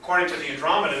 according to the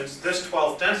Andromedans, this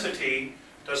 12th density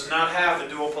does not have the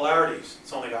dual polarities.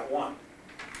 It's only got one.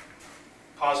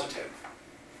 Positive.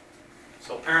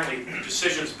 So apparently the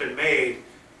decision's been made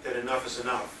that enough is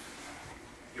enough.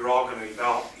 You're all going to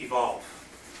evolve.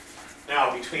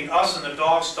 Now, between us and the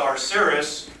dog star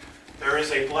Sirius, there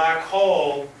is a black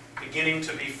hole beginning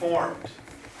to be formed.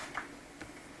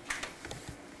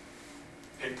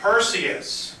 In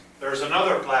Perseus, there's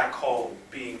another black hole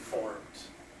being formed.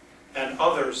 And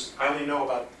others, I only know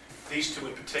about these two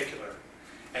in particular.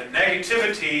 And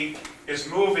negativity is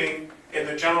moving in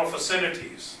the general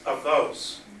vicinities of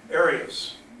those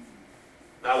areas.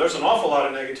 Now, there's an awful lot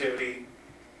of negativity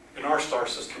in our star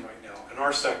system right now, in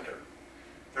our sector.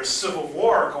 There's civil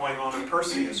war going on in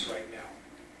Perseus right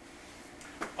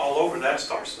now, all over that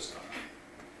star system.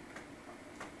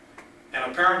 And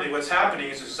apparently what's happening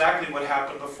is exactly what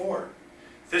happened before.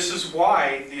 This is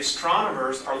why the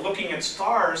astronomers are looking at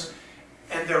stars,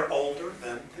 and they're older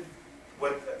than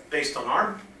based on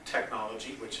our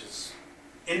technology, which is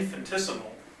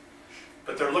infinitesimal,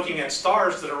 but they're looking at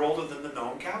stars that are older than the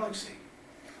known galaxy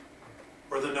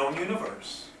or the known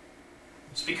universe.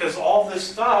 It's because all this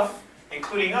stuff,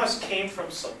 including us, came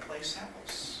from someplace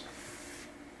else.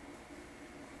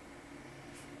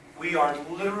 We are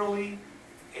literally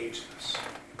ageless.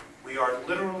 We are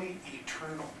literally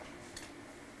eternal.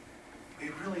 We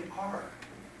really are.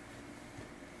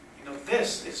 You know,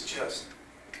 this is just,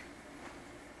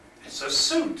 it's a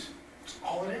suit. It's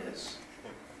all it is.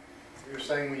 You're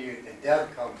saying when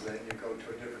death comes in, you go to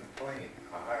a different plane,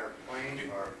 a higher plane,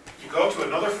 or? You go to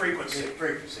another frequency.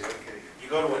 Frequency, okay. You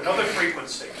go to another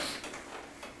frequency.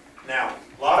 Now,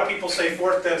 a lot of people say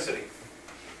fourth density.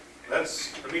 Let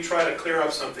me try to clear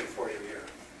up something for you here.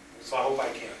 So I hope I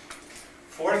can.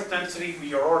 Fourth density,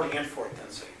 we are already in fourth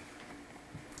density.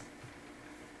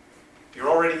 You're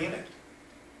already in it.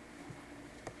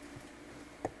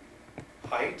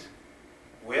 Height,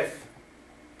 width,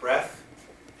 breadth,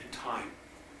 and time.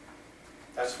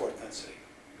 That's fourth density.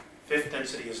 Fifth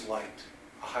density is light,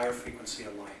 a higher frequency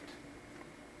of light.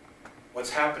 What's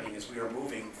happening is we are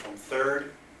moving from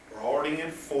third, we're already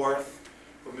in fourth,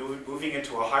 we're moving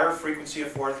into a higher frequency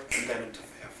of fourth, and then into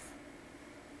fifth.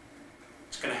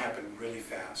 It's going to happen really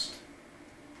fast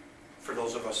for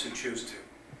those of us who choose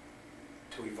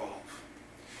to evolve.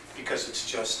 Because it's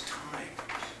just time.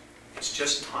 It's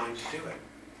just time to do it.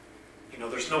 You know,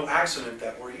 there's no accident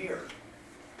that we're here.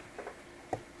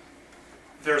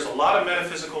 There's a lot of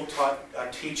metaphysical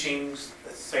teachings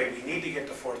that say we need to get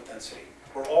to fourth density.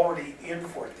 We're already in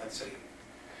fourth density.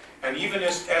 And even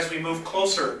as we move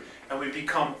closer and we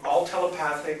become all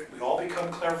telepathic, we all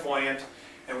become clairvoyant,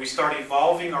 and we start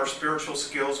evolving our spiritual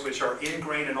skills, which are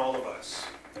ingrained in all of us.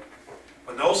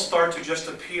 When those start to just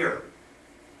appear,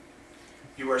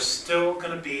 you are still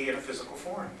going to be in a physical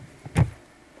form.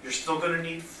 You're still going to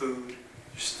need food.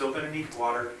 You're still going to need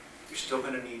water. You're still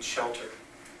going to need shelter.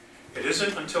 It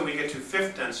isn't until we get to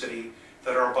fifth density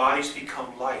that our bodies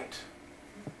become light.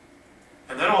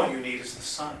 And then all you need is the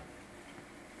sun,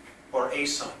 or a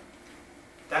sun.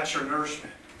 That's your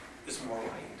nourishment, is more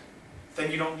light.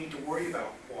 Then you don't need to worry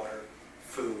about water,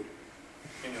 food,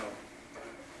 you know,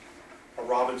 a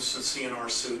Robinson CNR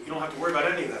suit. You don't have to worry about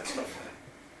any of that stuff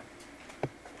then.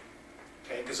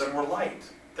 Okay, because then we're light.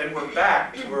 Then we're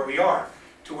back to where we are,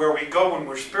 to where we go when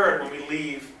we're spirit, when we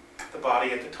leave the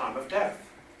body at the time of death.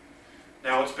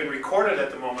 Now, it's been recorded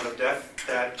at the moment of death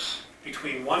that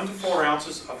between 1 to 4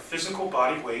 ounces of physical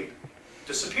body weight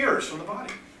disappears from the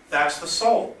body. That's the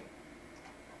soul.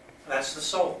 That's the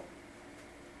soul.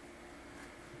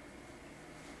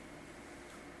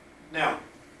 Now,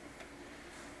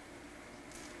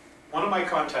 one of my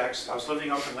contacts, I was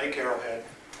living up in Lake Arrowhead.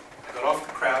 I got off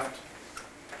the craft.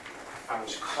 I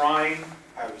was crying.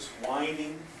 I was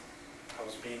whining. I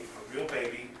was being a real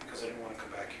baby because I didn't want to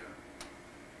come back here.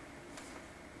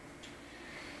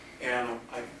 And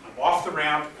I'm off the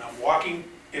ramp, and I'm walking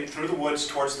in through the woods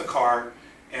towards the car,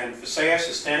 and Visayas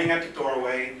is standing at the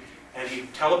doorway, and he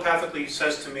telepathically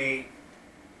says to me,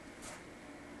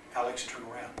 Alex, turn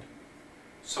around.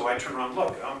 So I turn around,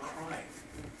 look, I'm crying.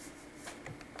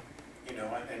 You know,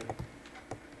 and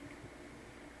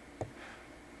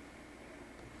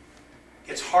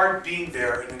it's hard being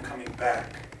there and then coming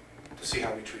back to see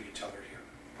how we treat each other here.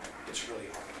 It's really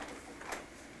hard.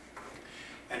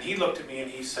 And he looked at me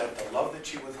and he said, the love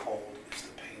that you withhold is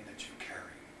the pain that you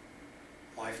carry,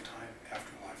 lifetime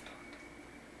after lifetime.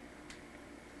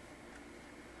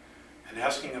 And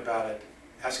ask him about it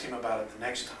the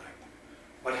next time.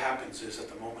 What happens is at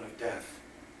the moment of death,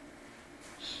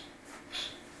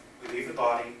 we leave the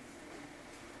body,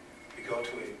 we go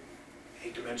to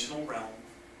a dimensional realm,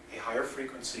 a higher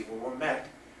frequency where we're met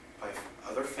by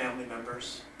other family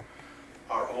members,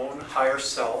 our own higher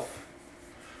self,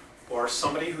 or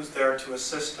somebody who's there to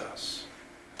assist us.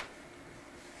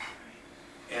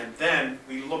 And then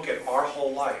we look at our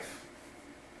whole life.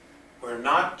 We're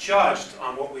not judged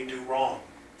on what we do wrong.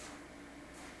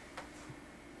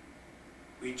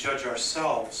 We judge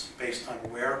ourselves based on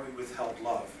where we withheld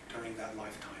love during that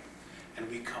lifetime. And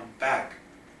we come back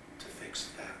to fix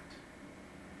that,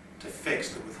 to fix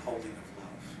the withholding of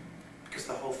love. Because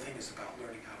the whole thing is about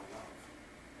learning how to love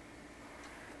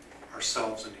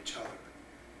ourselves and each other.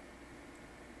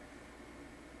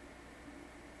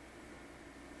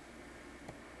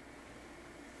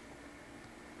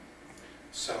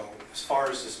 So, as far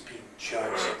as this being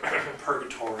judged,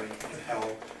 purgatory and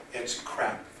hell, it's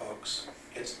crap, folks.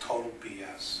 It's total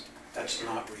BS. That's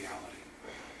not reality.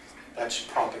 That's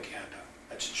propaganda.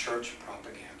 That's church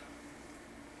propaganda.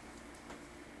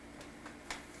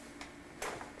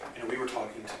 You know, we were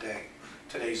talking today.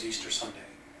 Today's Easter Sunday.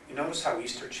 You notice how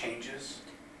Easter changes?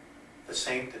 The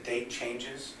date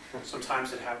changes.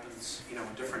 Sometimes it happens, you know,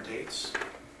 on different dates.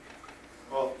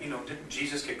 Well, you know, didn't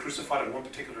Jesus get crucified on one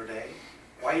particular day?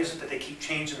 Why is it that they keep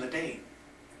changing the date?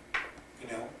 You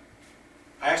know?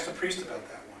 I asked a priest about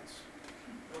that once.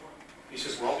 He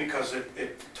says, well, because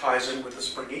it ties in with the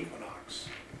spring equinox.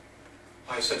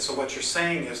 I said, so what you're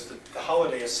saying is that the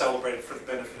holiday is celebrated for the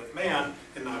benefit of man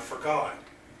and not for God.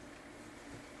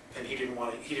 And he didn't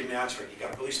answer it. He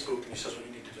got really spooked and he says, well,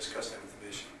 you need to discuss that with the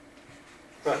bishop.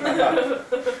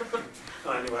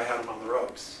 I knew I had him on the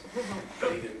ropes,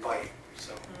 but he didn't bite,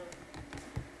 so,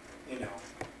 you know.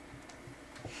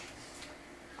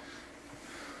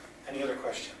 Any other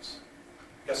questions?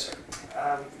 Yes, sir.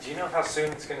 Do you know how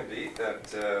soon it's going to be that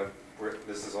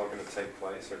this is all going to take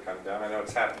place or come down? I know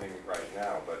it's happening right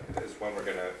now, but is when we're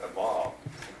going to evolve?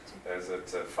 Is it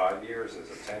 5 years? Is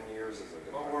it 10 years? Is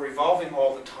it? Well, we're evolving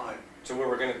all the time. So where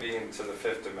we're going to be into the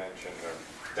 5th dimension or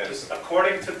density?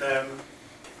 According to them,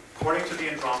 according to the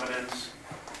Andromedans,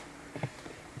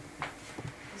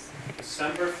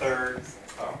 December 3rd,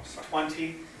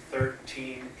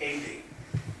 2013 AD,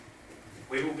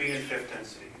 we will be in 5th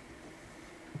density.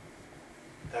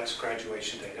 That's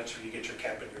graduation day. That's where you get your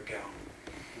cap and your gown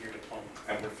and your diploma.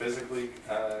 And we're physically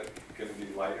going to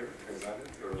be lighter, is that it?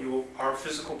 Or Our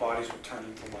physical bodies will turn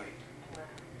into light.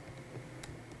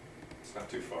 it's not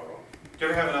too far off. Do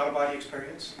you ever have an out-of-body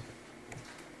experience?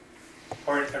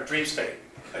 Or a dream state?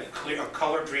 A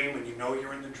color dream when you know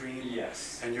you're in the dream?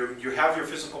 Yes. And you have your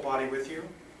physical body with you?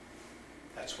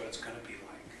 That's what it's going to be like.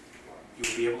 You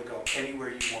will be able to go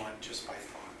anywhere you want just by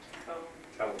thought.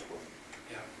 Teleport.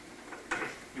 Yeah.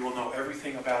 You will know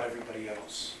everything about everybody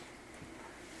else.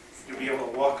 You'll be able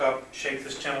to walk up, shake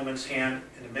this gentleman's hand,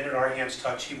 and the minute our hands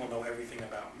touch, he will know everything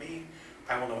about me.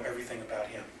 I will know everything about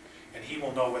him. And he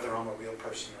will know whether I'm a real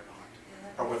person or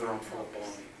not, or whether I'm full of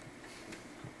baloney.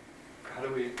 How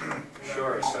do we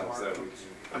assure ourselves that we can...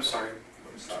 I'm sorry.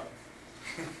 I'm sorry.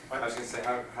 I was going to say,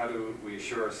 how do we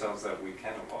assure ourselves that we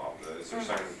can evolve? Is there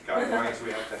certain guidelines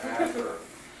we have to have? Or,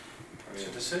 It's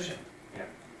a decision. Yeah.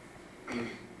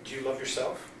 Do you love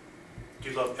yourself? Do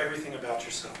you love everything about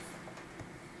yourself?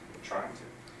 I'm trying to.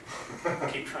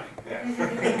 Keep trying.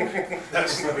 Yeah.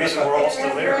 That's the reason we're all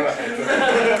still here.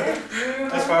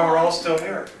 That's why we're all still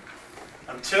here.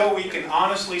 Until we can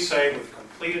honestly say with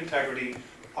complete integrity,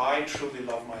 I truly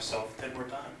love myself, then we're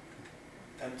done.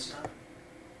 Then it's done.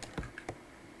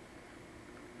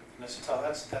 And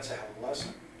that's a hell of a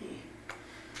lesson.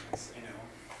 You know,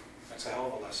 that's a hell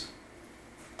of a lesson.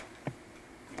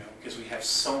 You know, because we have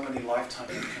so many lifetimes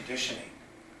of conditioning.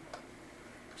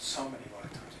 So many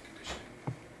lifetimes of conditioning.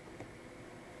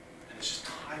 And it's just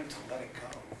time to let it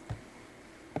go.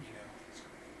 You know,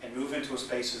 and move into a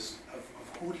space of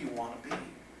who do you want to be?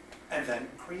 And then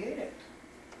create it.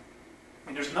 I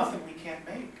mean, there's nothing we can't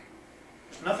make.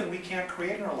 There's nothing we can't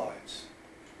create in our lives.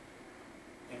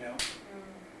 You know?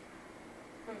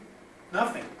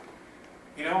 Nothing.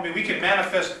 You know, I mean, we can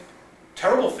manifest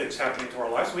terrible things happening to our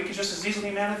lives. We can just as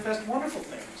easily manifest wonderful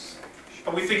things.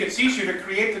 But we think it's easier to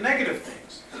create the negative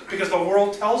things because the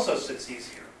world tells us it's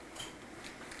easier.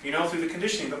 You know, through the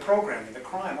conditioning, the programming, the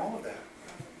crime, all of that.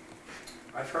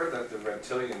 I've heard that the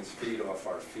reptilians feed off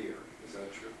our fear. Is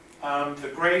that true?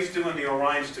 The Greys do and the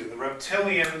Orions do. The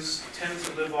reptilians tend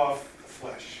to live off the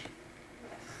flesh.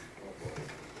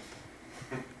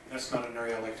 That's not an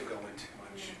area I like to go into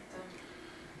much.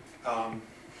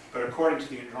 But according to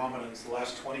the Andromedans, the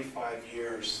last 25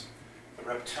 years, the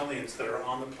reptilians that are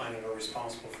on the planet are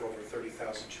responsible for over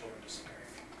 30,000 children disappearing.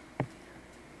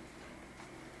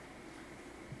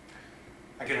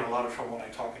 I get in a lot of trouble when I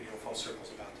talk in UFO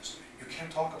circles about this. You can't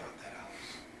talk about that,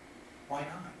 Alice. Why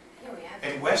not? Yeah, we have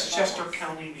In to. Westchester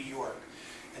County, New York,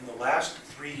 in the last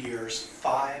 3 years,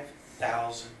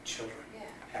 5,000 children Yeah,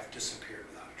 have disappeared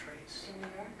without a trace. in New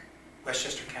York.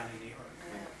 Westchester County, New York.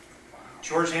 Yeah.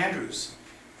 George Andrews,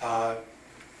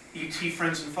 E.T.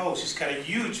 Friends and Foes, he's got a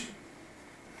huge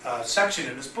section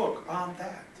in his book on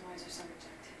that. Why is there so much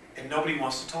activity? And nobody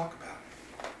wants to talk about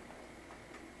it.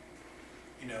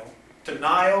 You know,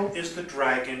 denial is the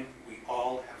dragon we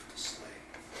all have to slay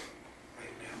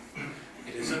right now.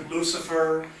 It isn't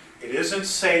Lucifer, it isn't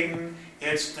Satan,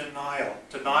 it's denial.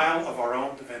 Denial of our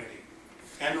own divinity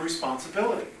and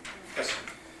responsibility. Yes, sir.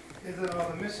 Is it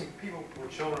the missing people or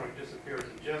children who disappear, is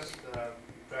it just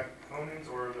Draconians,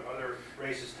 or are there other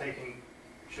races taking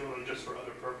children just for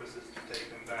other purposes to take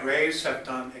them back? Greys have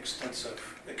done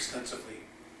extensively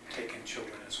taken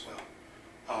children as well.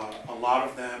 A lot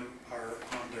of them are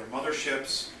on their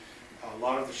motherships. A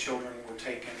lot of the children were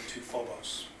taken to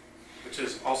Phobos, which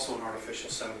is also an artificial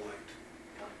satellite.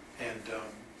 And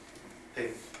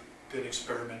they've been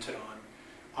experimented on.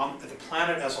 On the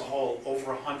planet as a whole,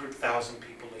 over 100,000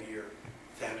 people a year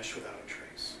vanish without a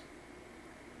trace.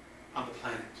 On the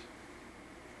planet.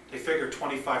 They figure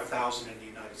 25,000 in the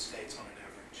United States on an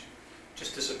average.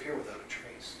 Just disappear without a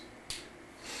trace.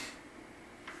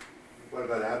 What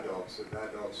about adults? If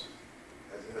adults,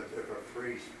 if they're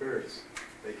free spirits,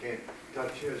 they can't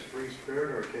touch you as free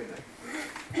spirit, or can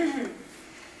they?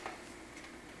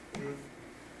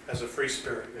 As a free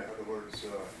spirit. Yeah, in other words, the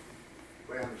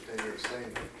way I understand you're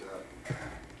saying that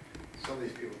some of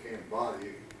these people can't bother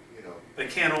you, you know. They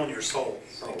can't own your soul.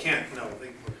 Soul. They can't, no.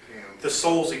 Can't. The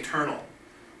soul's eternal.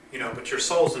 You know, but your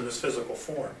soul's in this physical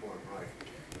form. Right.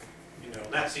 You know,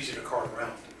 and that's easy to cart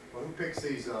around. Well, who picks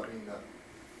these, I mean, not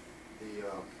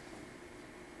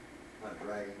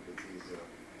dragons, but these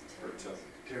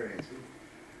Tyrians?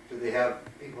 Do they have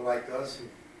people like us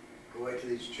who go after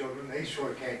these children? They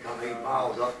sure can't come 8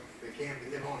 miles up. They can't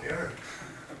get them on the earth.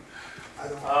 I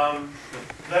don't know.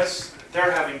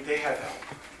 They have help.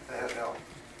 They have help.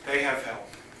 They have help.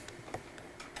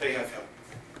 They have help.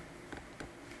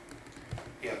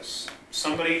 Yes.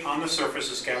 Somebody on the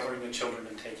surface is gathering the children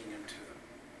and taking them to them.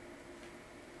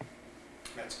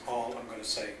 That's all I'm going to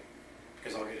say,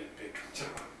 because I'll get in big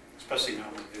trouble, especially now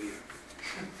on video.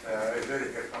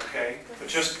 Okay? But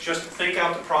just think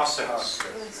out the process.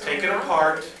 Take it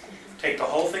apart, take the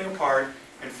whole thing apart,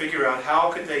 and figure out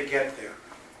how could they get there.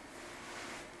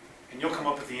 And you'll come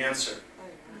up with the answer.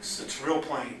 It's real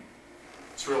plain.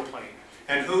 It's real plain.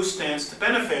 And who stands to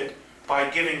benefit by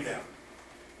giving them?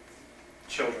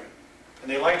 Children. And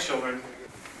they like children.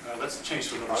 Let's change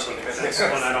to another subject. That's the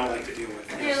one I don't like to deal with.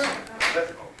 Okay,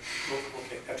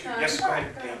 got you. Yes, go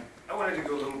ahead, Dan. I wanted to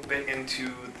go a little bit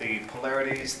into the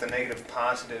polarities, the negative,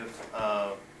 positive.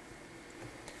 I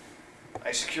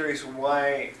was curious,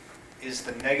 why is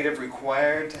the negative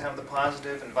required to have the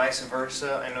positive and vice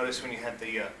versa? I noticed when you had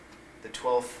the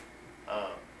 12th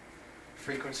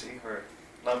frequency or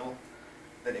level,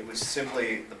 that it was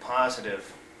simply the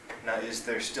positive. Now, is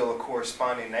there still a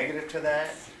corresponding negative to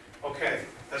that? Okay,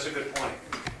 that's a good point.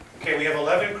 Okay, we have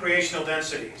 11 creational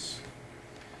densities.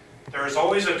 There is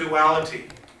always a duality.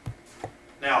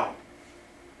 Now,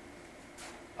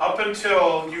 up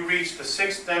until you reach the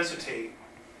 6th density,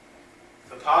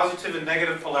 the positive and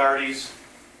negative polarities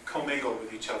commingle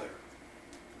with each other.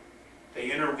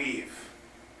 They interweave,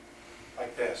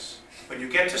 like this. When you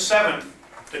get to 7th,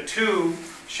 the two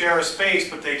share a space,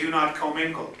 but they do not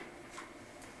commingle.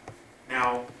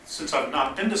 Now, since I've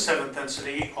not been to seventh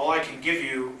density, all I can give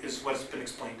you is what's been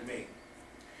explained to me.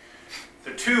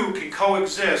 The two can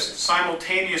coexist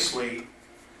simultaneously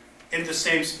in the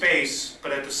same space,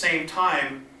 but at the same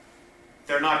time,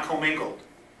 they're not commingled.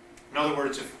 In other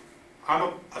words, if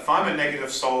I'm a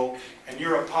negative soul and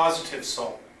you're a positive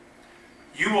soul,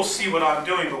 you will see what I'm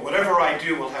doing, but whatever I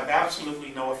do will have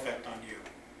absolutely no effect on you.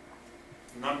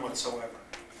 None whatsoever,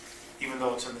 even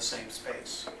though it's in the same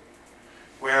space.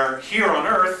 Where here on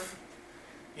Earth,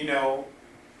 you know,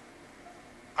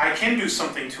 I can do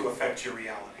something to affect your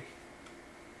reality.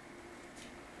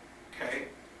 Okay?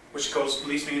 Which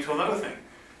leads me into another thing.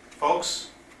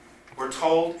 Folks, we're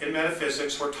told in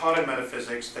metaphysics, we're taught in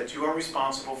metaphysics, that you are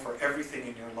responsible for everything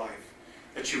in your life.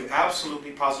 That you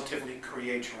absolutely, positively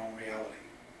create your own reality.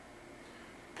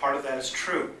 Part of that is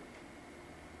true.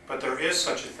 But there is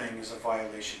such a thing as a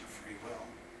violation of free will.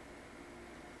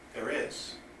 There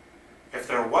is. If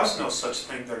there was no such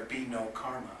thing, there'd be no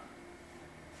karma.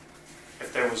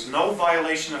 If there was no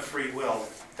violation of free will,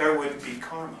 there would be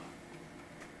karma.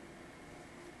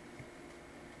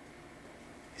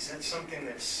 Is that something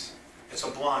that's, It's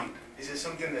a blind. is it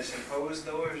something that's imposed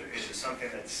though, or is it something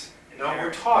that's No, we're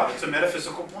inherent? taught. It's a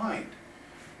metaphysical blind.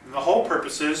 And the whole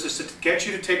purpose is to get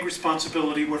you to take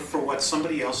responsibility for what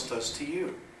somebody else does to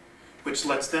you, which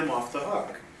lets them off the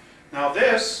hook. Now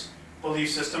this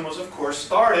belief system was, of course,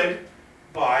 started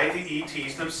by the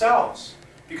ETs themselves,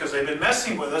 because they've been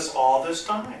messing with us all this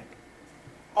time.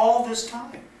 All this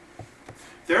time.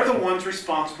 They're the ones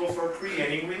responsible for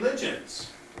creating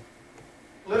religions.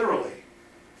 Literally.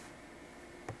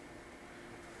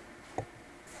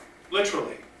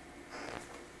 Literally.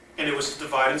 And it was to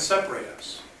divide and separate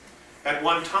us. At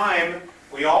one time,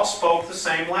 we all spoke the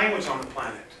same language on the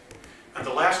planet. And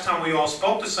the last time we all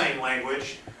spoke the same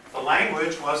language, the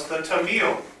language was the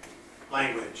Tamil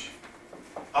language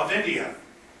of India.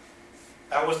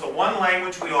 That was the one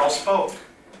language we all spoke.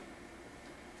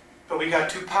 But we got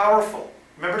too powerful.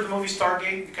 Remember the movie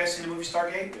Stargate? You guys seen the movie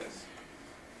Stargate? Yes.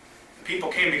 The people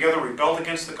came together, rebelled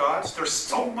against the gods. There's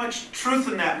so much truth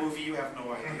in that movie, you have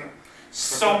no idea.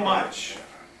 So much.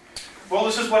 Well,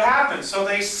 this is what happened. So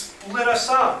they split us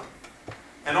up.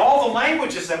 And all the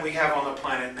languages that we have on the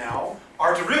planet now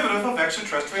are derivative of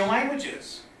extraterrestrial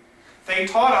languages. They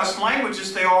taught us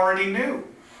languages they already knew,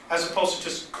 as opposed to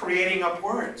just creating up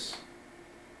words.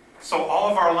 So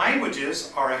all of our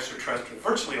languages are extraterrestrial,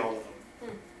 virtually all of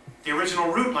them. The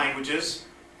original root languages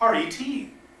are ET.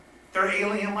 They're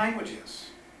alien languages.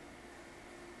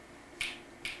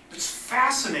 It's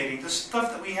fascinating, the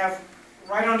stuff that we have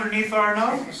right underneath our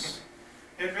nose.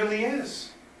 It really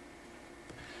is.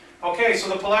 Okay, so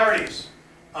the polarities.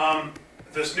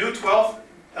 This new 12th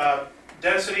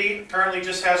density apparently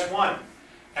just has one.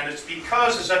 And it's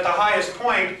because it's at the highest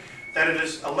point that it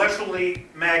is electrically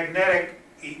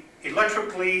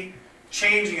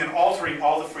changing and altering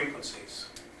all the frequencies.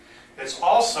 It's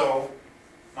also,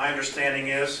 my understanding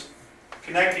is,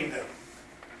 connecting them.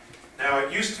 Now,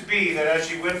 it used to be that as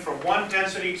you went from one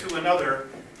density to another,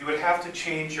 you would have to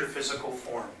change your physical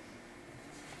form.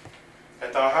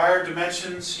 At the higher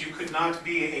dimensions, you could not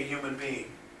be a human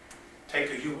being.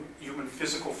 Take a human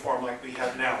physical form like we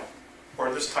have now,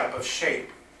 or this type of shape.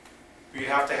 You'd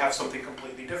have to have something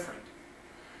completely different.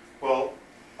 Well,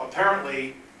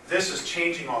 apparently, this is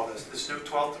changing all this. This new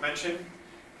 12th dimension,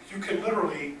 you can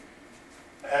literally,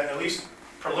 at least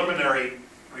preliminary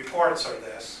reports are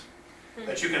this,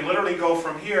 that you can literally go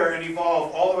from here and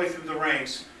evolve all the way through the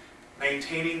ranks,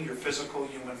 maintaining your physical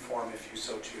human form if you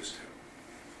so choose to.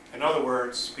 In other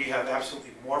words, we have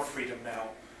absolutely more freedom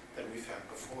now than we've had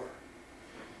before.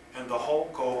 And the whole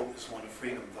goal is one of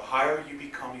freedom. The higher you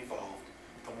become evolved,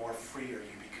 the more freer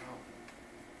you become.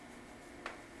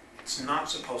 It's not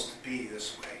supposed to be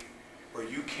this way, where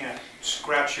you can't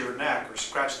scratch your neck or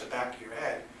scratch the back of your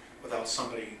head without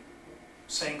somebody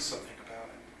saying something about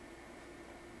it.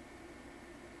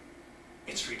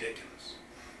 It's ridiculous.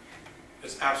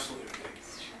 It's absolutely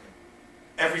ridiculous.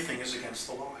 Everything is against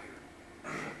the law here.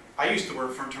 I used to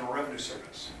work for Internal Revenue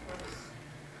Service.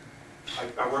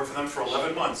 I worked for them for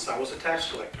 11 months. I was a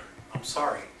tax collector. I'm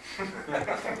sorry.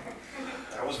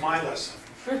 That was my lesson.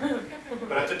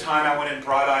 But at the time I went in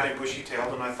broad-eyed and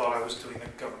bushy-tailed and I thought I was doing the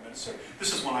government service.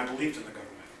 This is when I believed in the government.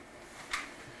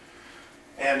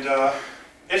 And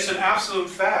it's an absolute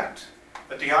fact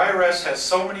that the IRS has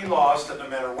so many laws that no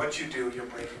matter what you do, you're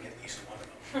breaking at least one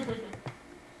of them.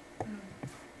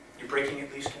 You're breaking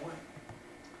at least one.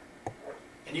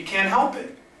 And you can't help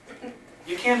it.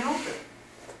 You can't help it.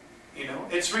 You know,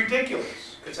 it's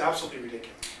ridiculous. It's absolutely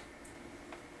ridiculous.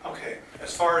 Okay,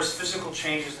 as far as physical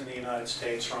changes in the United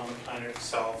States or on the planet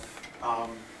itself,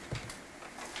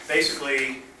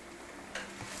 basically,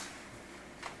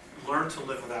 learn to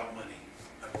live without money,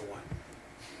 number one.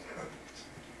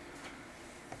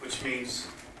 Which means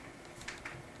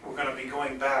we're going to be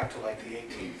going back to like the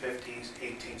 1850s,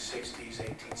 1860s,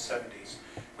 1870s,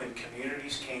 when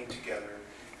communities came together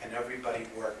and everybody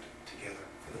worked together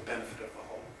for the benefit of the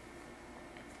whole.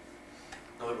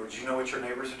 In other words, you know what your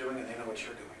neighbors are doing and they know what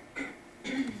you're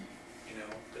doing. You know,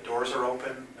 the doors are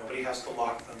open, nobody has to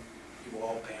lock them, you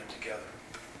all band together.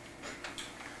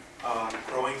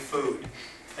 Growing food,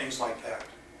 things like that.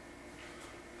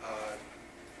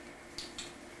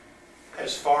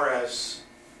 As far as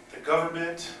the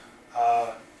government,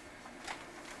 go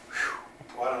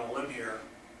out on a limb here.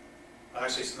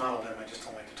 Actually, it's not a limb, I just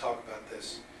don't like to talk about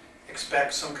this.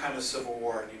 Expect some kind of civil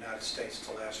war in the United States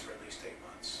to last for at least 8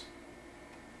 months.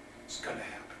 It's going to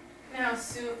happen. Now,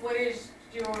 Sue, what is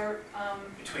your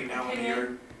Between now and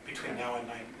opinion? between now and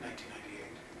 1998.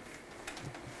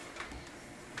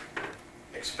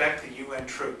 Expect the UN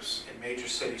troops in major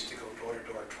cities to go door to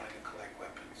door trying to collect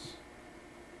weapons.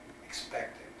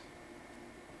 Expect it.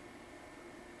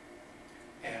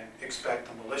 And expect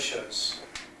the militias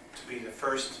to be the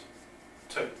first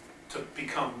to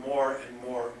become more and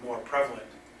more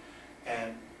prevalent,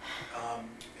 and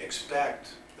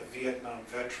expect the Vietnam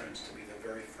veterans to be the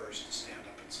very first to stand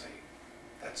up and say,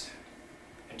 that's it,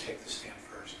 and take the stand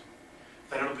first.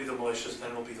 Then it'll be the militias,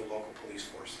 then it'll be the local police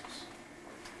forces.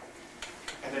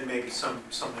 And then maybe some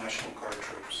National Guard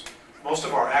troops. Most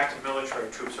of our active military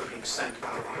troops are being sent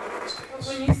out of the United States.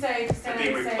 When you say They're stand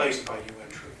being up and say, replaced by UN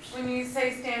troops. when you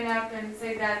say stand up and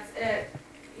say that's it,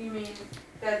 you mean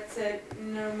that's it,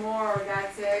 no more, or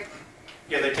that's it?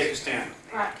 Yeah, they take a stand.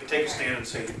 Right. They take a stand and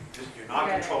say, you're not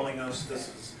controlling us, this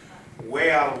is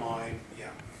way out of line, yeah.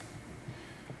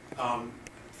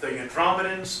 The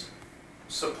Andromedans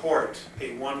support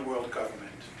a one world government,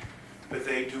 but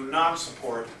they do not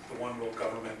support the one world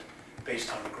government based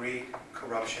on greed,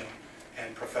 corruption,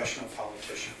 and professional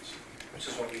politicians, which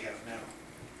is what we have now.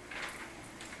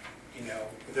 You know,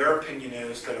 their opinion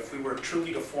is that if we were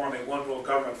truly to form a one world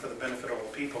government for the benefit of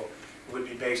all people, it would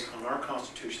be based on our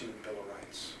Constitution and Bill of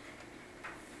Rights.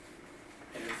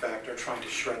 And in fact, they're trying to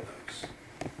shred those.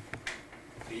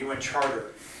 The UN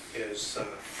Charter is,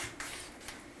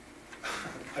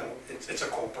 well, it's a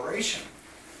corporation.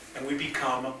 And we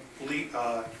become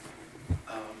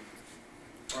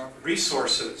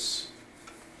resources,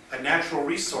 a natural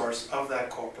resource of that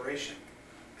corporation.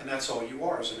 And that's all you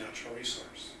are, is a natural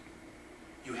resource.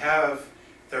 You have,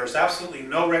 there is absolutely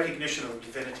no recognition of the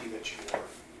divinity that you are.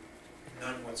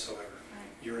 None whatsoever.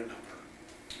 You're a number.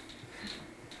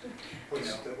 What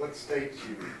is the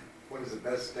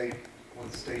best state,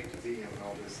 one state to be in when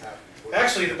all this happens?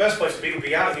 Actually, the best place to be would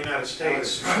be out of the United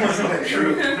States.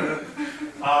 True.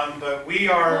 But we're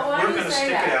going to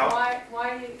stick it out.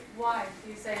 Why do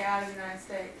you say out of the United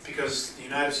States? Because the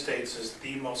United States is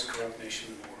the most corrupt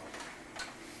nation in the world.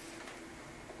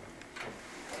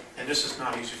 And this is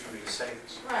not easy for me to say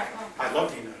this. Right. Well, I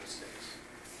love the United States.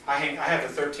 I have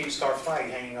a 13-star flag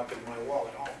hanging up in my wall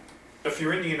at home. If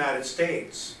you're in the United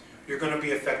States, you're going to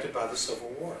be affected by the Civil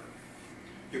War.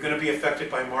 You're going to be affected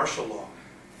by martial law.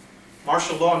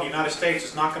 Martial law in the United States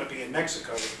is not going to be in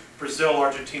Mexico, Brazil,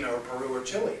 Argentina, or Peru, or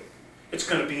Chile. It's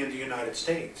going to be in the United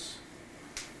States.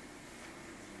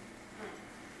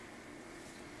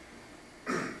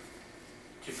 Do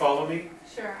you follow me?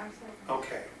 sure, absolutely.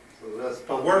 Okay. So that's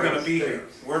But we're going to be States. here.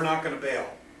 We're not going to bail.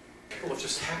 People have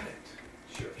just had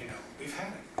it. Sure. You know, we've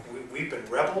had it. We've been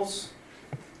rebels.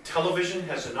 Television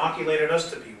has inoculated us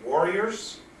to be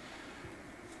warriors.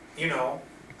 You know,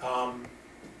 and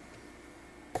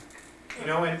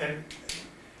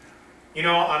you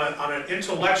know, on an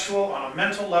intellectual, on a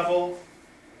mental level,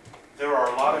 there are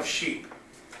a lot of sheep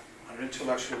on an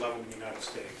intellectual level in the United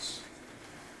States.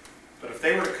 But if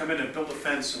they were to come in and build a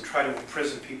fence and try to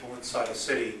imprison people inside a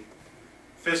city,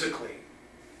 physically,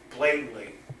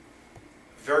 blatantly,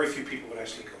 very few people would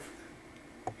actually go for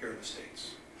that here in the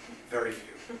States. Very few.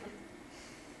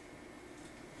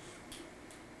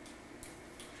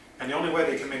 And the only way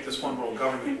they can make this one world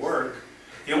government work,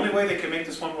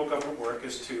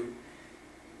 is to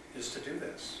do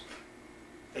this.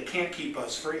 They can't keep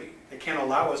us free. They can't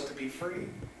allow us to be free.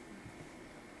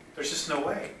 There's just no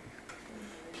way.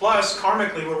 Plus,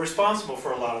 karmically, we're responsible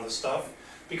for a lot of the stuff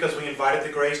because we invited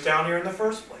the Greys down here in the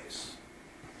first place.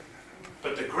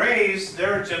 But the Greys,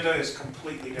 their agenda is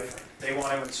completely different. They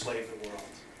want to enslave the world.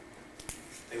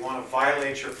 They want to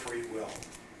violate your free will.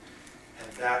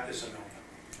 And that is a no-no.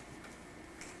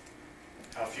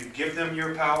 Now, if you give them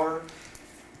your power,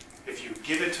 if you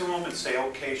give it to them and say,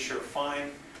 okay, sure,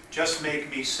 fine, just make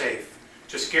me safe.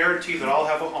 Just guarantee that I'll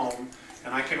have a home,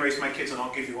 and I can raise my kids, and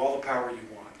I'll give you all the power you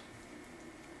want.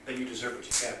 Then you deserve what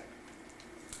you get.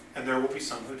 And there will be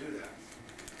some who do that.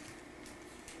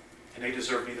 And they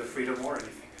deserve neither freedom or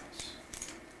anything else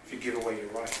if you give away your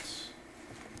rights.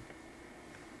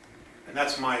 And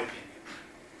that's my opinion.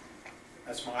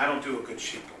 I don't do a good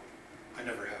sheeple. I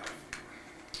never have.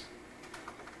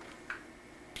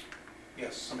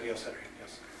 Yes, somebody else had a hand,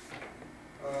 yes.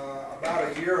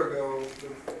 About a year ago, the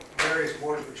various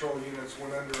Border Patrol units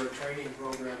went under a training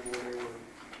program where they were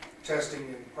testing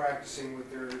and practicing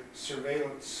with their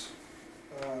surveillance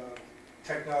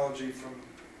technology from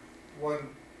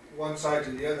one side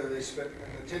to the other. They spent,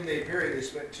 in a 10-day period, they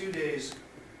spent 2 days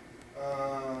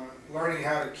learning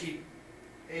how to keep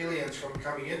aliens from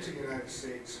coming into the United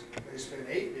States. They spent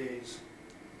 8 days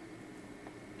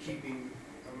keeping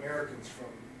Americans from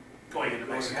Going into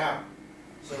Mexico. out.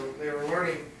 So they were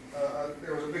learning,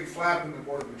 there was a big flap in the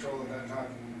Border Patrol at that time.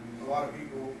 A lot of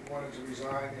people wanted to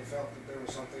resign. They felt that there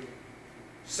was something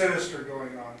sinister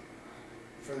going on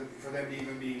for them to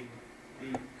even be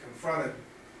confronted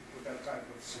with that type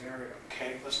of scenario.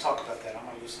 Okay, let's talk about that. I'm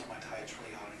going to loosen up my tie. It's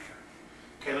really hot in here.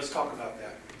 Okay, let's talk about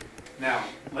that. Now,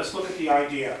 let's look at the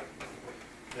idea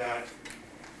that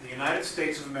the United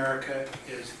States of America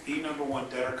is the #1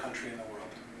 debtor country in the world.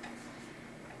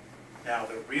 Now,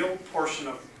 the real portion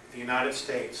of the United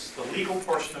States, the legal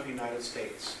portion of the United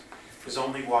States, is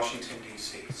only Washington,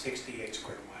 D.C., 68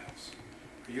 square miles.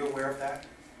 Are you aware of that?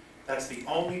 That's the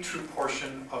only true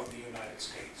portion of the United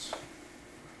States,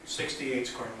 68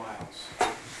 square miles.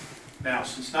 Now,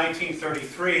 since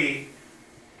 1933,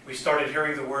 we started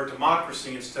hearing the word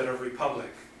democracy instead of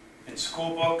republic. In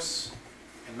school books,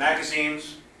 in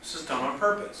magazines, this is done on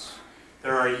purpose.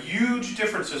 There are huge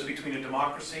differences between a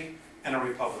democracy and a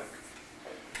republic.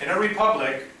 In a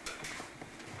republic,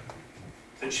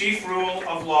 the chief rule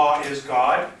of law is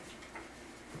God,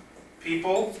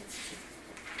 people,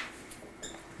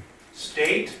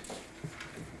 state,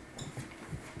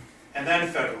 and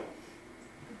then federal.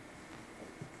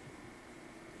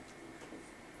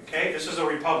 Okay, this is a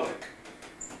republic.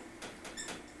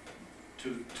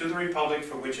 To the republic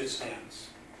for which it stands.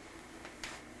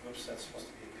 Whoops, that's supposed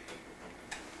to be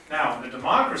a P. Now, in a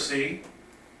democracy,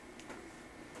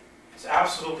 it's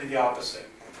absolutely the opposite.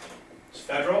 It's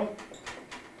federal,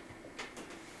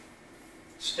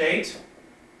 state,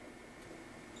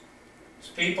 it's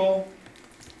people,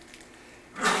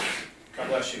 God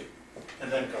bless you,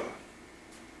 and then God.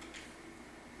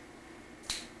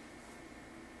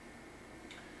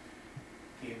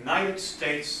 The United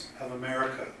States of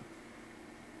America,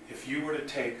 if you were to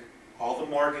take all the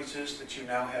mortgages that you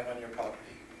now have on your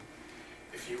property,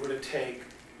 if you were to take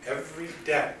every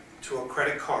debt to a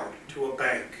credit card, to a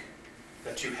bank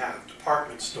that you have,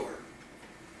 department store,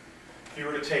 if you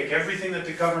were to take everything that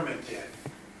the government did,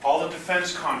 all the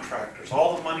defense contractors,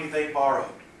 all the money they borrowed,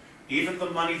 even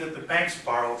the money that the banks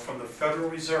borrowed from the Federal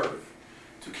Reserve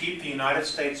to keep the United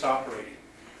States operating,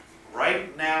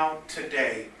 right now,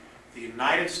 today, the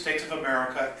United States of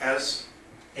America as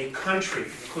a country,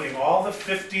 including all the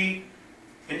 50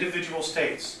 individual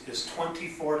states, is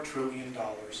 $24 trillion in debt.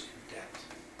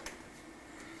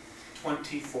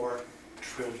 24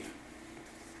 trillion.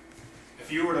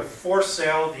 If you were to force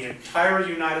sale the entire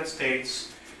United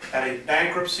States at a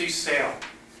bankruptcy sale,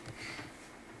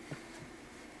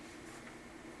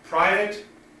 private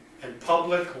and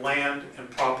public land and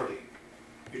property,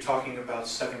 you're talking about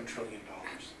 $7 trillion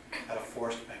at a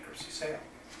forced bankruptcy sale.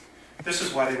 This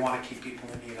is why they want to keep people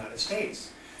in the United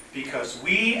States. Because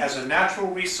we, as a natural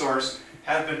resource,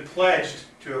 have been pledged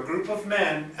to a group of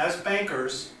men as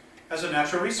bankers as a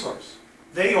natural resource.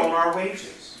 They own our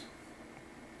wages.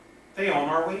 They own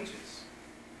our wages.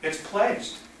 It's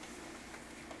pledged.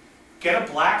 Get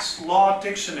a Black's Law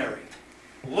dictionary.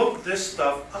 Look this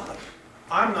stuff up.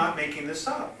 I'm not making this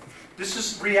up. This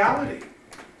is reality.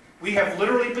 We have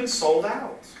literally been sold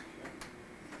out.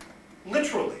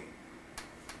 Literally.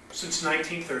 Since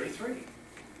 1933.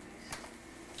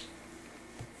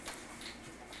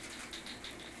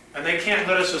 And they can't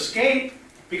let us escape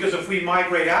because if we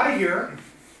migrate out of here,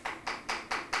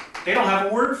 they don't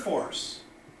have a word for us.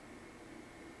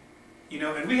 You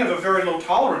know, and we have a very low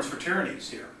tolerance for tyrannies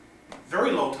here.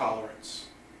 Very low tolerance.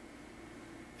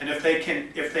 And if they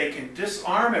can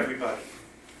disarm everybody,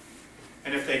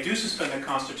 and if they do suspend the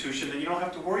Constitution, then you don't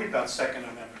have to worry about Second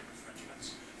Amendment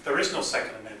infringements. There is no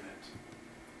Second Amendment.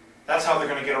 That's how they're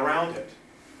going to get around it.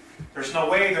 There's no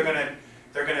way they're going to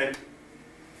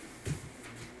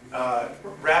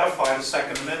ratify the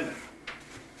Second Amendment.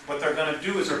 What they're going to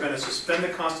do is they're going to suspend the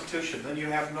Constitution. Then you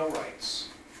have no rights.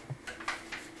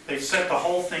 They've set the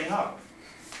whole thing up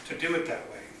to do it that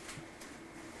way.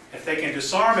 If they can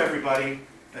disarm everybody,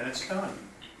 then it's done.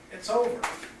 It's over.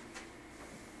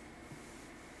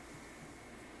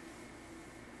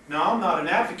 Now, I'm not an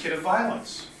advocate of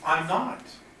violence. I'm not.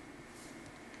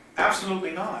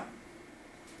 Absolutely not.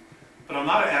 But I'm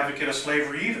not an advocate of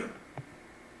slavery either.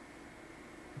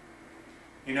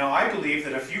 You know, I believe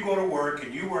that if you go to work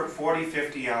and you work 40,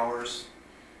 50 hours,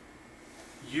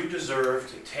 you deserve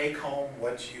to take home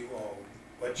what you owe,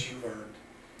 what you've earned,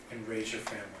 and raise your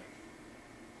family.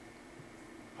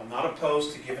 I'm not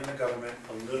opposed to giving the government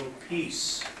a little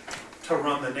piece to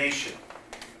run the nation.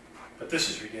 But this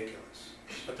is ridiculous.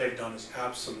 What they've done is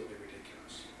absolutely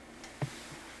ridiculous.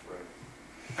 Right.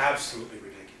 Absolutely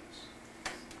ridiculous.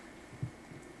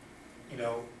 You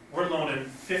know, we're loaning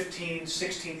 15,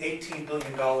 16, 18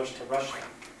 billion dollars to Russia.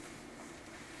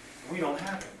 We don't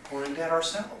have it. We're in debt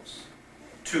ourselves.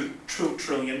 $2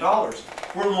 trillion.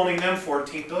 We're loaning them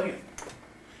 14 billion.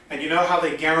 And you know how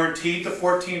they guaranteed the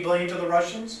 14 billion to the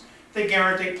Russians? They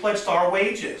pledged our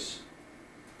wages.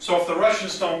 So if the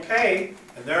Russians don't pay,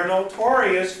 and they're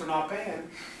notorious for not paying,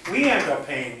 we end up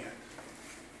paying it.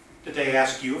 Did they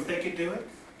ask you if they could do it?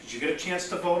 Did you get a chance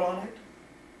to vote on it?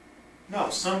 No,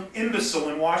 some imbecile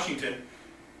in Washington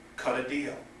cut a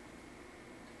deal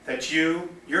that you,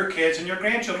 your kids, and your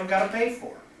grandchildren got to pay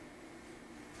for.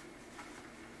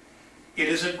 It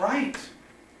isn't right.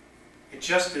 It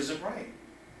just isn't right.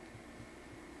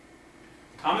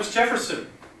 Thomas Jefferson,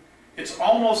 it's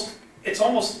almost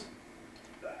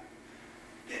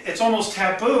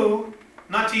taboo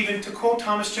not to even to quote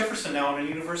Thomas Jefferson now on a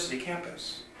university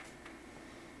campus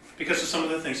because of some of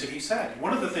the things that he said.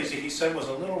 One of the things that he said was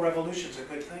a little revolution's a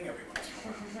good thing every once in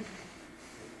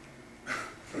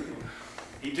a while.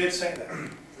 He did say that.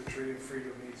 The tree of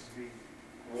freedom needs to be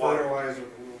Water. fertilized with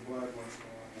a little blood once in a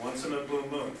while. Once in a blue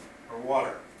moon, or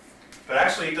water. But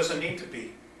actually it doesn't need to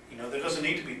be. You know, there doesn't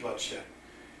need to be bloodshed.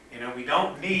 You know, we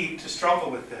don't need to struggle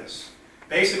with this.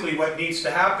 Basically what needs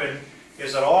to happen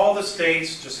is that all the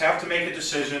states just have to make a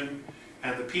decision,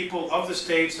 and the people of the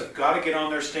states have got to get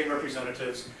on their state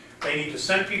representatives. They need to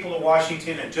send people to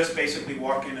Washington and just basically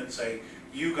walk in and say,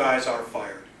 you guys are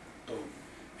fired. Boom.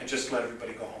 And just let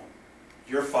everybody go home.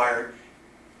 You're fired.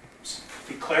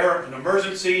 Declare an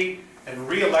emergency and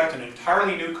re-elect an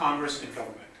entirely new Congress and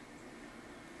government.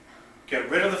 Get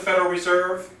rid of the Federal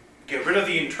Reserve, get rid of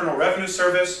the Internal Revenue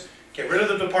Service, get rid of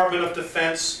the Department of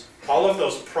Defense, all of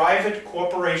those private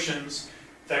corporations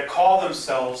that call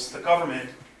themselves the government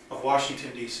of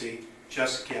Washington, D.C.,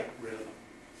 just get rid of them.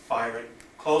 Fire it,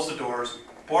 close the doors,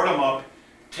 board them up,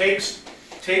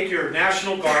 take your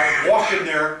National Guard, walk in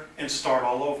there, and start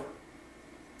all over.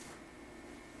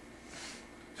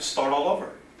 Just start all over.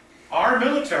 Our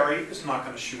military is not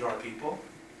going to shoot our people.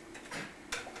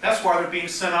 That's why they're being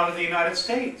sent out of the United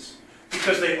States,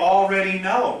 because they already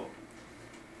know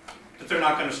that they're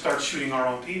not going to start shooting our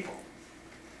own people.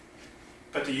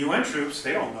 But the UN troops,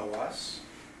 they don't know us.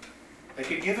 They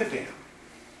could give a damn.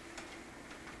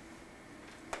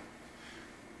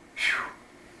 Phew.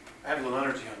 I have a little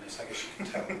energy on this, I guess you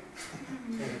can tell.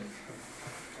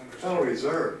 The Federal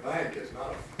Reserve Bank is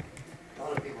not, a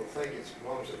lot of people think it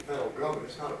belongs to the federal government.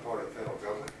 It's not a part of the federal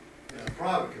government. It's a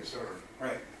private concern.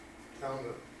 Right, Telling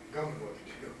the government what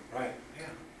to do. right, yeah.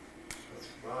 That's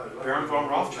right. Baron von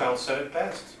Rothschild said it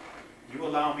best. You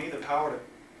allow me the power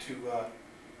to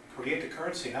create the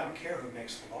currency, and I don't care who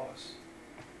makes the laws.